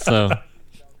it. So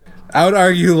I would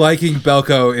argue liking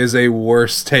Belko is a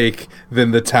worse take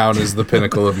than The Town is the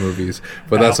pinnacle of movies.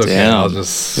 But that's okay. Damn. I'll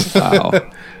just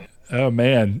Oh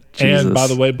man! Jesus. And by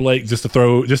the way, Blake, just to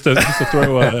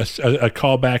throw a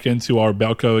call back into our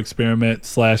Belko experiment /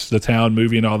 The Town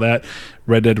movie and all that,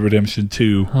 Red Dead Redemption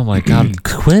 2. oh my god,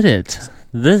 quit it.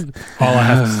 This All I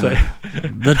have to say.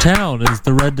 The Town is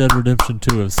the Red Dead Redemption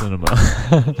 2 of cinema.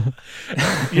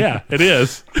 Yeah, it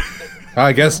is.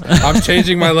 I guess I'm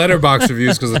changing my Letterboxd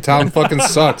reviews because The Town fucking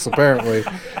sucks, apparently.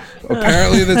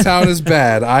 Apparently The Town is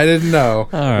bad. I didn't know.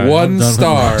 Right, 1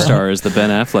 star. Star is the Ben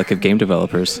Affleck of game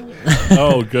developers.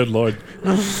 Oh, good Lord.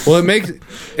 Well, it makes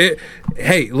it.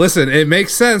 Hey, listen, it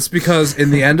makes sense because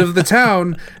in the end of The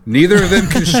Town, neither of them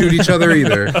can shoot each other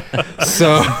either.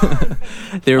 So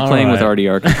They were playing with right.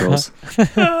 RDR controls.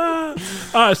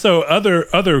 So other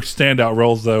standout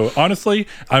roles, though. Honestly,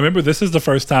 I remember this is the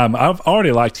first time I've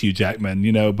already liked Hugh Jackman,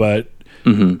 you know, but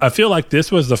I feel like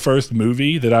this was the first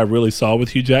movie that I really saw with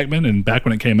Hugh Jackman, and back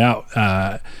when it came out,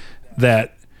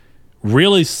 that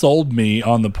really sold me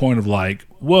on the point of like,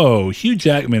 whoa, Hugh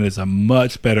Jackman is a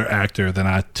much better actor than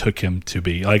I took him to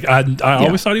be. Like I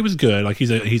always thought he was good. Like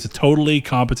he's a totally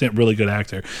competent, really good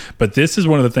actor. But this is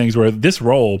one of the things where this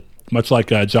role, much like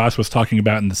Josh was talking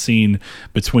about in the scene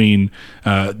between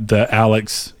the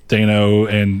Alex Dano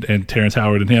and Terrence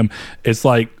Howard and him, it's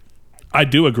like, I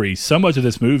do agree. So much of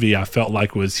this movie I felt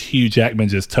like was Hugh Jackman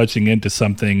just touching into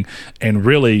something and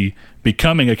really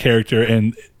becoming a character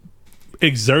and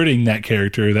exerting that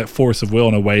character, that force of will,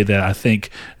 in a way that I think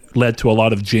led to a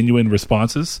lot of genuine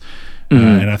responses.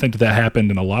 And I think that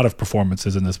happened in a lot of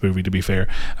performances in this movie, to be fair.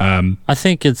 I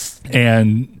think it's...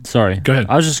 Sorry. Go ahead.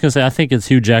 I was just going to say, I think it's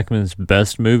Hugh Jackman's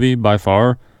best movie by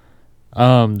far.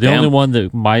 The only one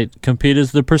that might compete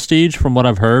is The Prestige, from what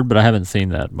I've heard, but I haven't seen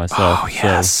that myself. Oh,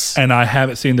 yes. And I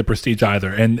haven't seen The Prestige either.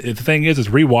 And the thing is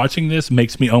rewatching this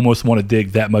makes me almost want to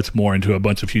dig that much more into a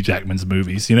bunch of Hugh Jackman's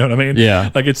movies. You know what I mean? Yeah.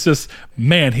 Like, it's just,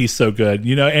 man, he's so good.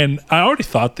 You know, and I already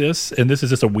thought this, and this is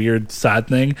just a weird side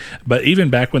thing, but even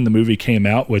back when the movie came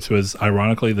out, which was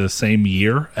ironically the same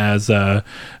year as The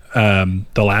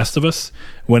Last of Us,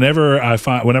 whenever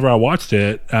I watched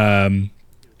it,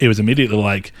 it was immediately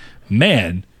like,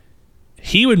 man,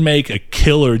 he would make a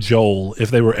killer Joel if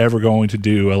they were ever going to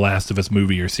do a Last of Us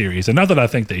movie or series. And not that I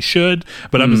think they should,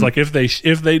 but I'm just like, if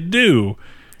they do,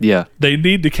 Yeah. They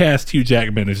need to cast Hugh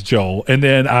Jackman as Joel. And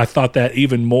then I thought that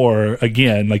even more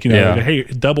again, like, Yeah. like, hey,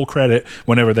 double credit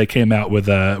whenever they came out with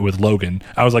Logan.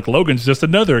 I was like, Logan's just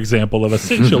another example of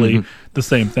essentially the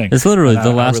same thing. It's literally And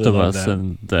The I Last really of love Us that.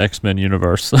 in the X-Men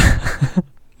universe.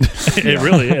 It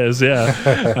really is,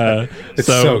 yeah. It's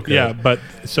so good. yeah, but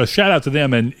so shout out to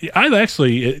them. And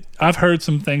I've heard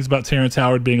some things about Terrence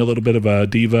Howard being a little bit of a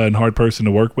diva and hard person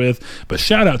to work with, but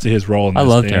shout out to his role in this. I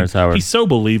love thing. Terrence Howard. He's so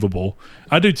believable.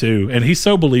 I do too, and he's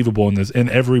so believable in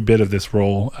every bit of this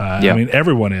role. Yeah. I mean,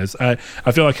 everyone is. I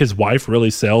feel like his wife really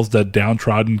sells the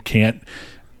downtrodden can't.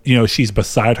 She's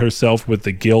beside herself with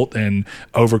the guilt and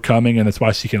overcoming, and that's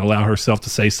why she can allow herself to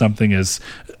say something as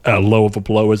low of a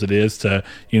blow as it is to,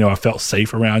 I felt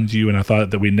safe around you, and I thought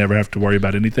that we'd never have to worry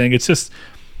about anything. It's just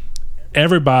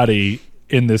everybody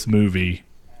in this movie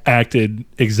acted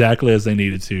exactly as they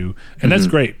needed to, and that's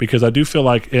great, because I do feel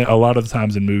like a lot of the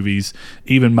times in movies,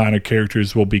 even minor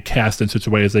characters will be cast in such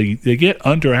a way as they get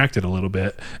underacted a little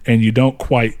bit, and they don't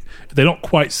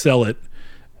quite sell it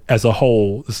as a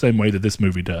whole the same way that this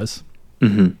movie does.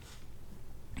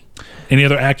 Any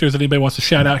other actors that anybody wants to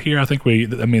shout out here? I think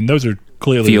those are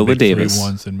clearly Viola the big Davis. three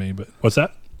ones in me. But what's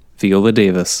that? Viola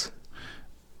Davis.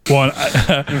 Well,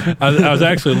 I was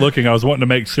actually looking. I was wanting to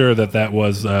make sure that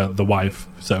was the wife.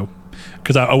 So,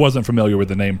 because I wasn't familiar with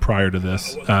the name prior to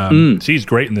this. She's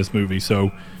great in this movie.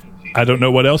 So, I don't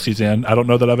know what else she's in. I don't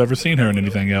know that I've ever seen her in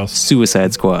anything else.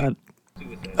 Suicide Squad.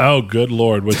 Oh, good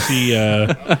Lord. Was she...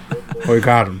 We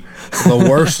got him. The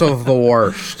worst of the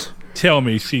worst. tell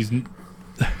me she's...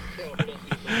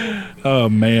 Oh,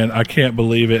 man. I can't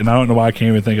believe it. And I don't know why I can't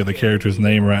even think of the character's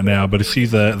name right now. But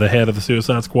she's the head of the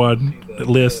Suicide Squad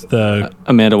list.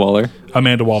 Amanda Waller.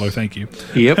 Amanda Waller, thank you.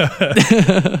 Yep.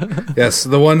 Yes,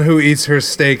 the one who eats her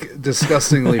steak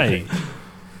disgustingly Hey,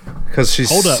 because she's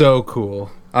Hold up. so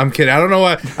cool. I'm kidding. I don't know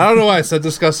why I said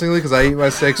disgustingly, because I eat my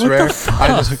steaks rare. I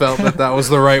just felt that was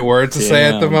the right word to say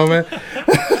at the Damn. moment.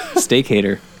 Steak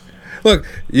hater. Look,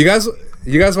 you guys want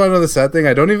to know the sad thing?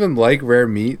 I don't even like rare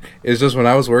meat. It's just when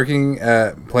I was working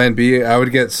at Plan B, I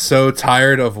would get so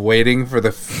tired of waiting for the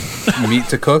meat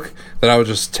to cook that I would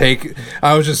just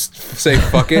say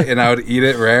fuck it, and I would eat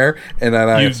it rare, and then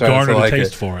I you started garnered to like a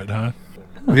taste it. for it, huh?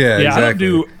 Yeah,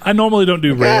 exactly. I normally don't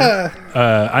do rare.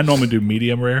 I normally do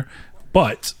medium rare,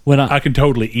 but When I can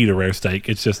totally eat a rare steak.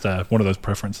 It's just one of those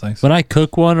preference things. When I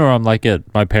cook one, or I'm like at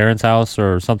my parents' house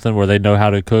or something where they know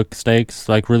how to cook steaks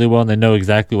like really well and they know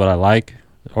exactly what I like,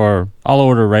 or I'll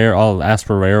order rare, I'll ask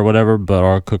for rare or whatever, but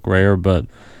or I'll cook rare. But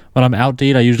when I'm out to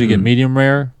eat, I usually get medium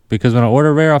rare, because when I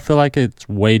order rare, I feel like it's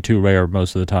way too rare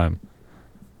most of the time.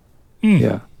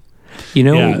 Yeah. You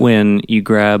know, Yeah. when you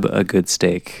grab a good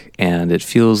steak and it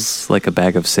feels like a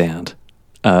bag of sand.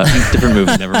 Different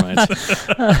movie, never mind.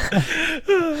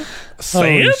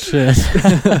 Sand? Oh, shit.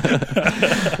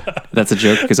 That's a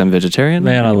joke because I'm vegetarian.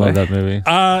 Man, I Anyway. love that movie.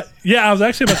 Yeah, I was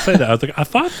actually about to say that. I was like, I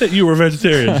thought that you were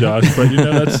vegetarian, Josh, but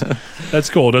that's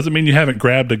cool. Doesn't mean you haven't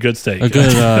grabbed a good steak. A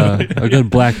good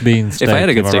black bean steak. If I had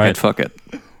a good am I steak, right? I'd fuck it.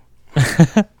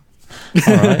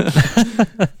 All right.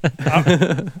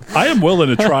 I am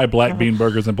willing to try black bean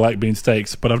burgers and black bean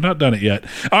steaks, but I've not done it yet.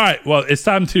 All right, well, it's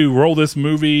time to roll this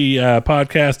movie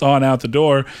podcast on out the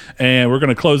door, and we're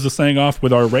going to close this thing off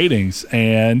with our ratings.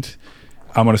 And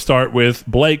I'm going to start with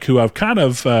Blake, who I've kind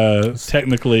of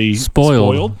technically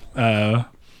Spoiled.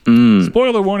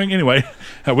 Spoiler warning. Anyway,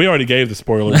 we already gave the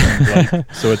spoiler warning, Blake,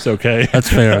 so it's okay. That's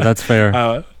fair. That's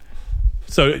fair.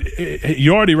 So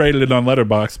you already rated it on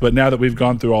Letterboxd, but now that we've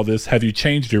gone through all this, have you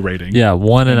changed your rating? Yeah,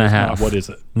 1.5. If not, what is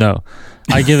it? No,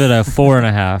 I give it a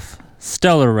 4.5.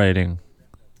 Stellar rating.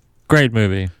 Great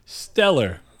movie.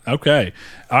 Stellar. Okay.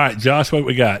 All right, Josh, what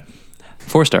we got?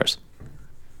 4 stars.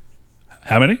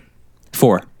 How many?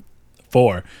 4.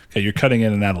 4. Okay, you're cutting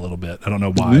in and out a little bit. I don't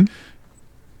know why,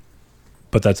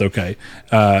 but that's okay.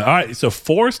 All right, so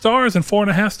 4 stars and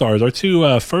 4.5 stars. Our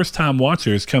two first-time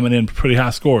watchers coming in pretty high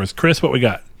scores. Chris, what we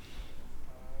got?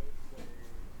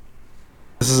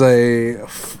 This is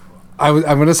I'm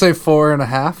going to say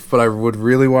 4.5, but I would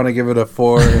really want to give it a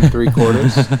 4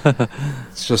 3/4.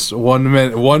 It's just 1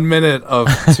 minute. 1 minute of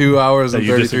 2 hours and That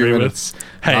you 33 disagree with? minutes.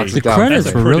 Hey, knocks the it down. credits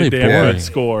That's a were pretty really damn boring. good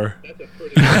score.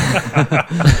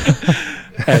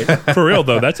 Hey, for real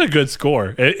though, that's a good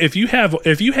score. If you have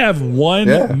 1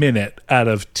 Yeah. minute out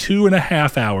of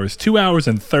 2.5 hours, 2 hours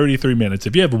and 33 minutes,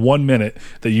 if you have 1 minute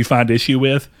that you find issue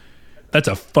with, that's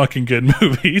a fucking good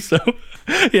movie. So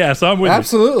yeah, so I'm with you.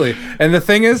 Absolutely. And the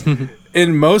thing is,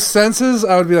 in most senses,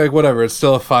 I would be like, whatever, it's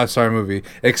still a 5-star movie.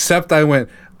 Except I went,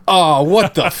 oh,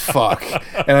 what the fuck?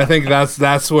 And I think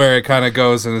that's where it kind of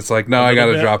goes, and it's like, no, I got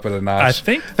to drop it a notch. I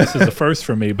think this is the first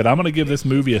for me, but I'm going to give this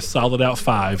movie a solid out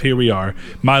 5. Here we are.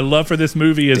 My love for this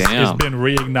movie has been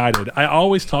reignited. I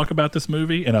always talk about this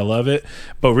movie, and I love it,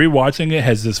 but rewatching it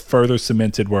has just further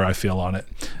cemented where I feel on it.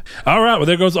 All right, well,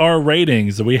 there goes our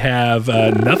ratings. We have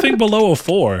nothing below a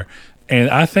 4, and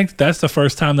I think that's the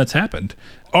first time that's happened.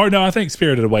 Or no, I think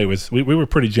Spirited Away was, we were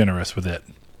pretty generous with it.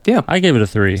 Yeah. I gave it a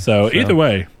 3. So either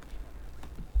way.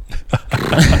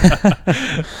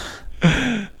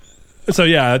 So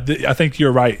yeah, I think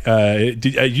you're right.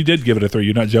 You did give it a 3.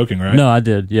 You're not joking, right? No, I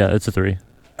did. Yeah, it's a 3.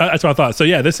 That's what I thought. So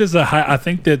yeah, this is a high. I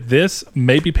think that this,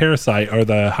 maybe Parasite, are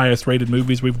the highest rated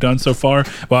movies we've done so far.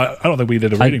 Well, I don't think we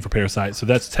did a rating for Parasite, so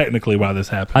that's technically why this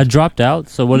happened. I dropped out.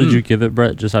 So what did you give it,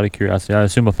 Brett? Just out of curiosity, I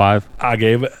assume a 5. I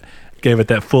gave it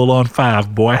that full on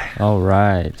 5, boy. All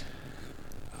right.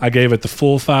 I gave it the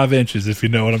full 5 inches, if you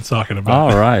know what I'm talking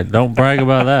about. All right. Don't brag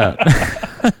about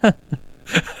that.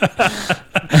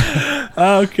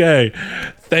 Okay.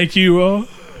 Thank you all.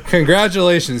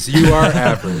 Congratulations, you are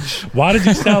average. Why did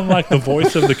you sound like the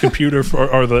voice of the computer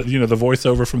or the the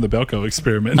voiceover from the Belko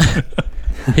Experiment?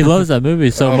 He loves that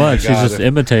movie so much. He's just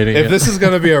imitating it. If this is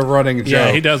going to be a running joke.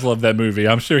 Yeah, he does love that movie.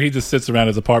 I'm sure he just sits around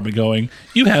his apartment going,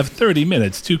 "You have 30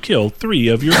 minutes to kill 3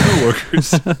 of your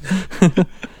coworkers."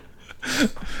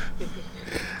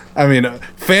 I mean,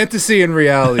 fantasy and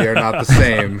reality are not the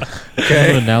same.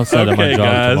 Okay, I'll announce that at my job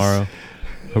guys. tomorrow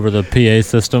over the PA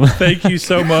system. Thank you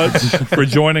so much for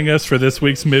joining us for this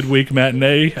week's midweek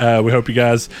matinee. We hope you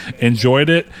guys enjoyed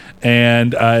it.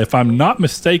 And if I'm not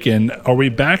mistaken, are we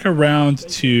back around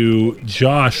to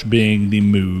Josh being the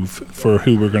move for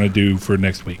who we're going to do for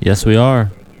next week? Yes, we are.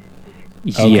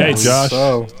 Okay, Yes. Josh,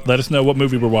 So- let us know what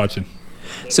movie we're watching.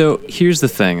 So here's the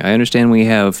thing. I understand we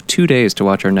have 2 days to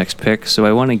watch our next pick, so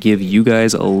I want to give you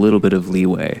guys a little bit of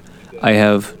leeway. I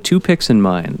have 2 picks in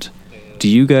mind. Do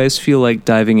you guys feel like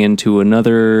diving into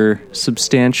another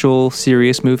substantial,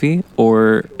 serious movie,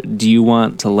 or do you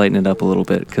want to lighten it up a little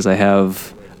bit? Because I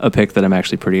have a pick that I'm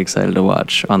actually pretty excited to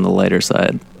watch on the lighter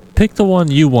side. Pick the one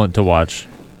you want to watch.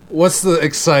 What's the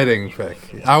exciting pick?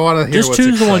 I want to hear Just what's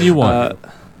choose the one you exciting. want.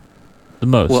 The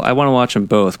most. Well, I want to watch them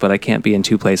both, but I can't be in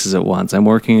 2 places at once. I'm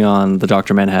working on the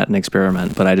Dr. Manhattan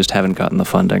experiment, but I just haven't gotten the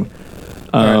funding.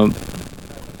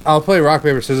 I'll play rock,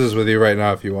 paper, scissors with you right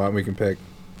now if you want. We can pick.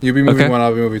 You be movie Okay. 1,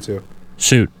 I'll be movie 2.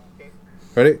 Shoot.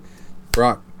 Ready?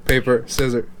 Rock, paper,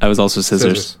 scissors. I was also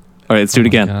scissors. Scissors. All right, let's do it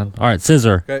again. God. All right,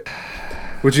 scissor. Okay.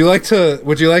 Would you like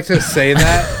to say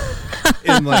that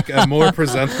in like a more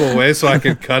presentable way so I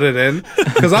can cut it in?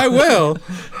 Because I will.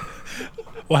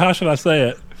 Well, how should I say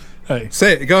it? Hey.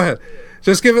 Say it. Go ahead.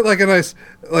 Just give it like a nice,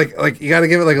 like you got to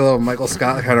give it like a little Michael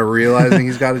Scott kind of realizing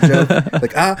he's got a joke.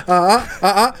 Like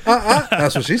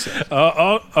That's what she said.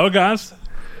 Oh, guys,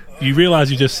 you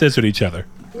realize you just scissored each other.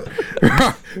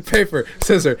 Rock, paper,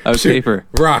 scissors. I was shoot, paper.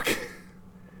 Rock.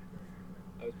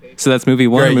 So that's movie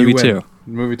 1 Great, or movie you win. 2?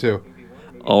 Movie 2.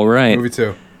 All right. Movie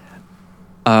 2.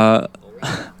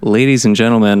 Ladies and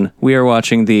gentlemen, we are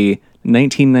watching the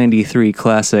 1993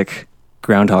 classic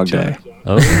Groundhog Day.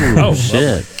 Oh,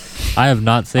 shit. I have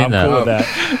not seen I'm that. cool with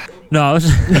that. No, I was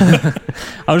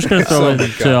just going to throw Oh in my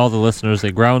to God. all the listeners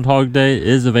that Groundhog Day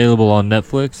is available on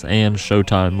Netflix and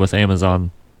Showtime with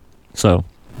Amazon. So,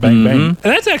 Bang, bang. And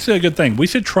that's actually a good thing. We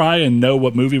should try and know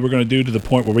what movie we're going to do to the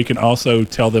point where we can also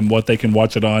tell them what they can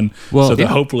watch it on Well, so that yeah.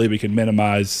 hopefully we can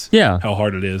minimize Yeah. how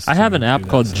hard it is. I to have an do app that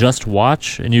called stuff. Just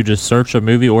Watch, and you just search a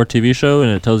movie or TV show,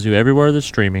 and it tells you everywhere that's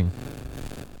streaming.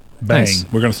 Bang. Nice.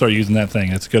 We're going to start using that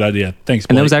thing. That's a good idea. Thanks, Blake.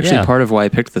 And that was actually Yeah. part of why I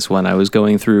picked this one. I was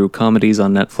going through comedies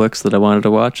on Netflix that I wanted to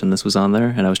watch, and this was on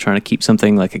there. And I was trying to keep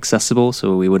something like accessible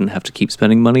so we wouldn't have to keep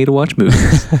spending money to watch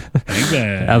movies. Bang,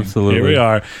 bang. Absolutely. Here we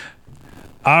are.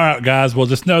 All right, guys. Well,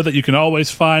 just know that you can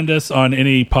always find us on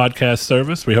any podcast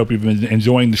service. We hope you've been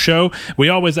enjoying the show. We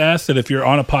always ask that if you're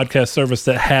on a podcast service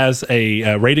that has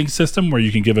a rating system where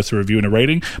you can give us a review and a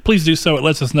rating, please do so. It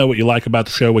lets us know what you like about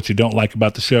the show, what you don't like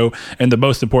about the show. And the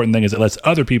most important thing is it lets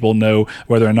other people know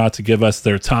whether or not to give us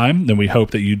their time. Then we hope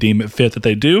that you deem it fit that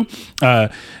they do.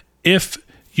 If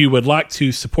you would like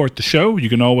to support the show, you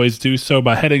can always do so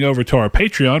by heading over to our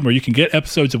Patreon, where you can get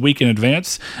episodes a week in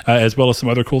advance, as well as some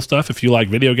other cool stuff. If you like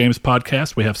video games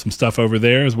podcasts, we have some stuff over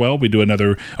there as well. We do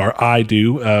I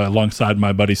do, alongside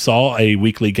my buddy Saul, a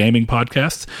weekly gaming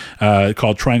podcast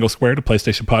called Triangle Squared, a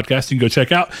PlayStation podcast you can go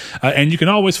check out. And you can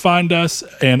always find us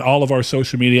and all of our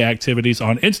social media activities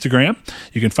on Instagram.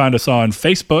 You can find us on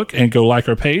Facebook and go like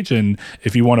our page. And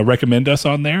if you want to recommend us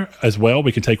on there as well,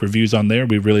 we can take reviews on there.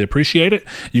 We really appreciate it.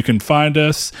 You can find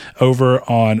us over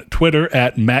on Twitter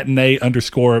at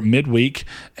matinee_midweek.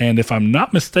 And if I'm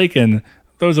not mistaken,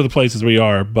 those are the places we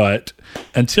are. But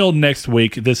until next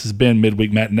week, this has been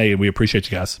Midweek Matinee, and we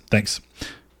appreciate you guys. Thanks.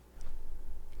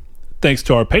 Thanks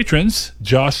to our patrons,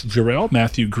 Josh Jarrell,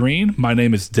 Matthew Green. My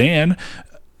name is Dan.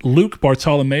 Luke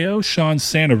Bartolomeo, Sean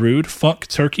Santarude, Funk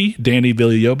Turkey, Danny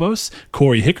Villalobos,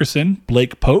 Corey Hickerson,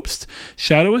 Blake Popst,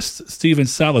 Shadowist, Steven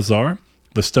Salazar,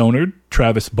 The Stonard,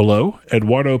 Travis Below,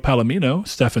 Eduardo Palomino,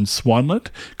 Stefan Swanland,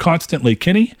 Constantly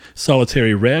Kinney,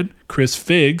 Solitary Red, Chris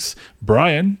Figs,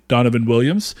 Brian, Donovan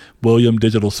Williams, William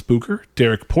Digital Spooker,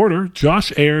 Derek Porter,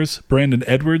 Josh Ayers, Brandon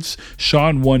Edwards,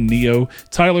 Sean One Neo,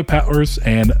 Tyler Powers,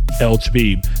 and El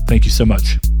Chabib. Thank you so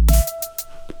much.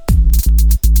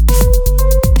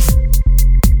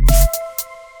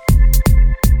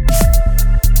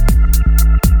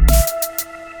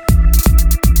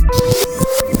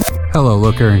 Hello,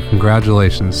 Looker, and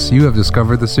congratulations. You have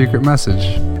discovered the secret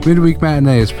message. Midweek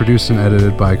Matinee is produced and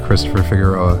edited by Christopher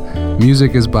Figueroa.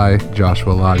 Music is by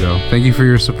Joshua Lago. Thank you for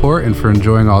your support and for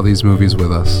enjoying all these movies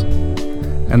with us.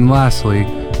 And lastly,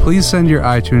 please send your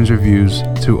iTunes reviews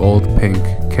to Old Pink,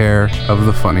 care of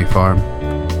the Funny Farm.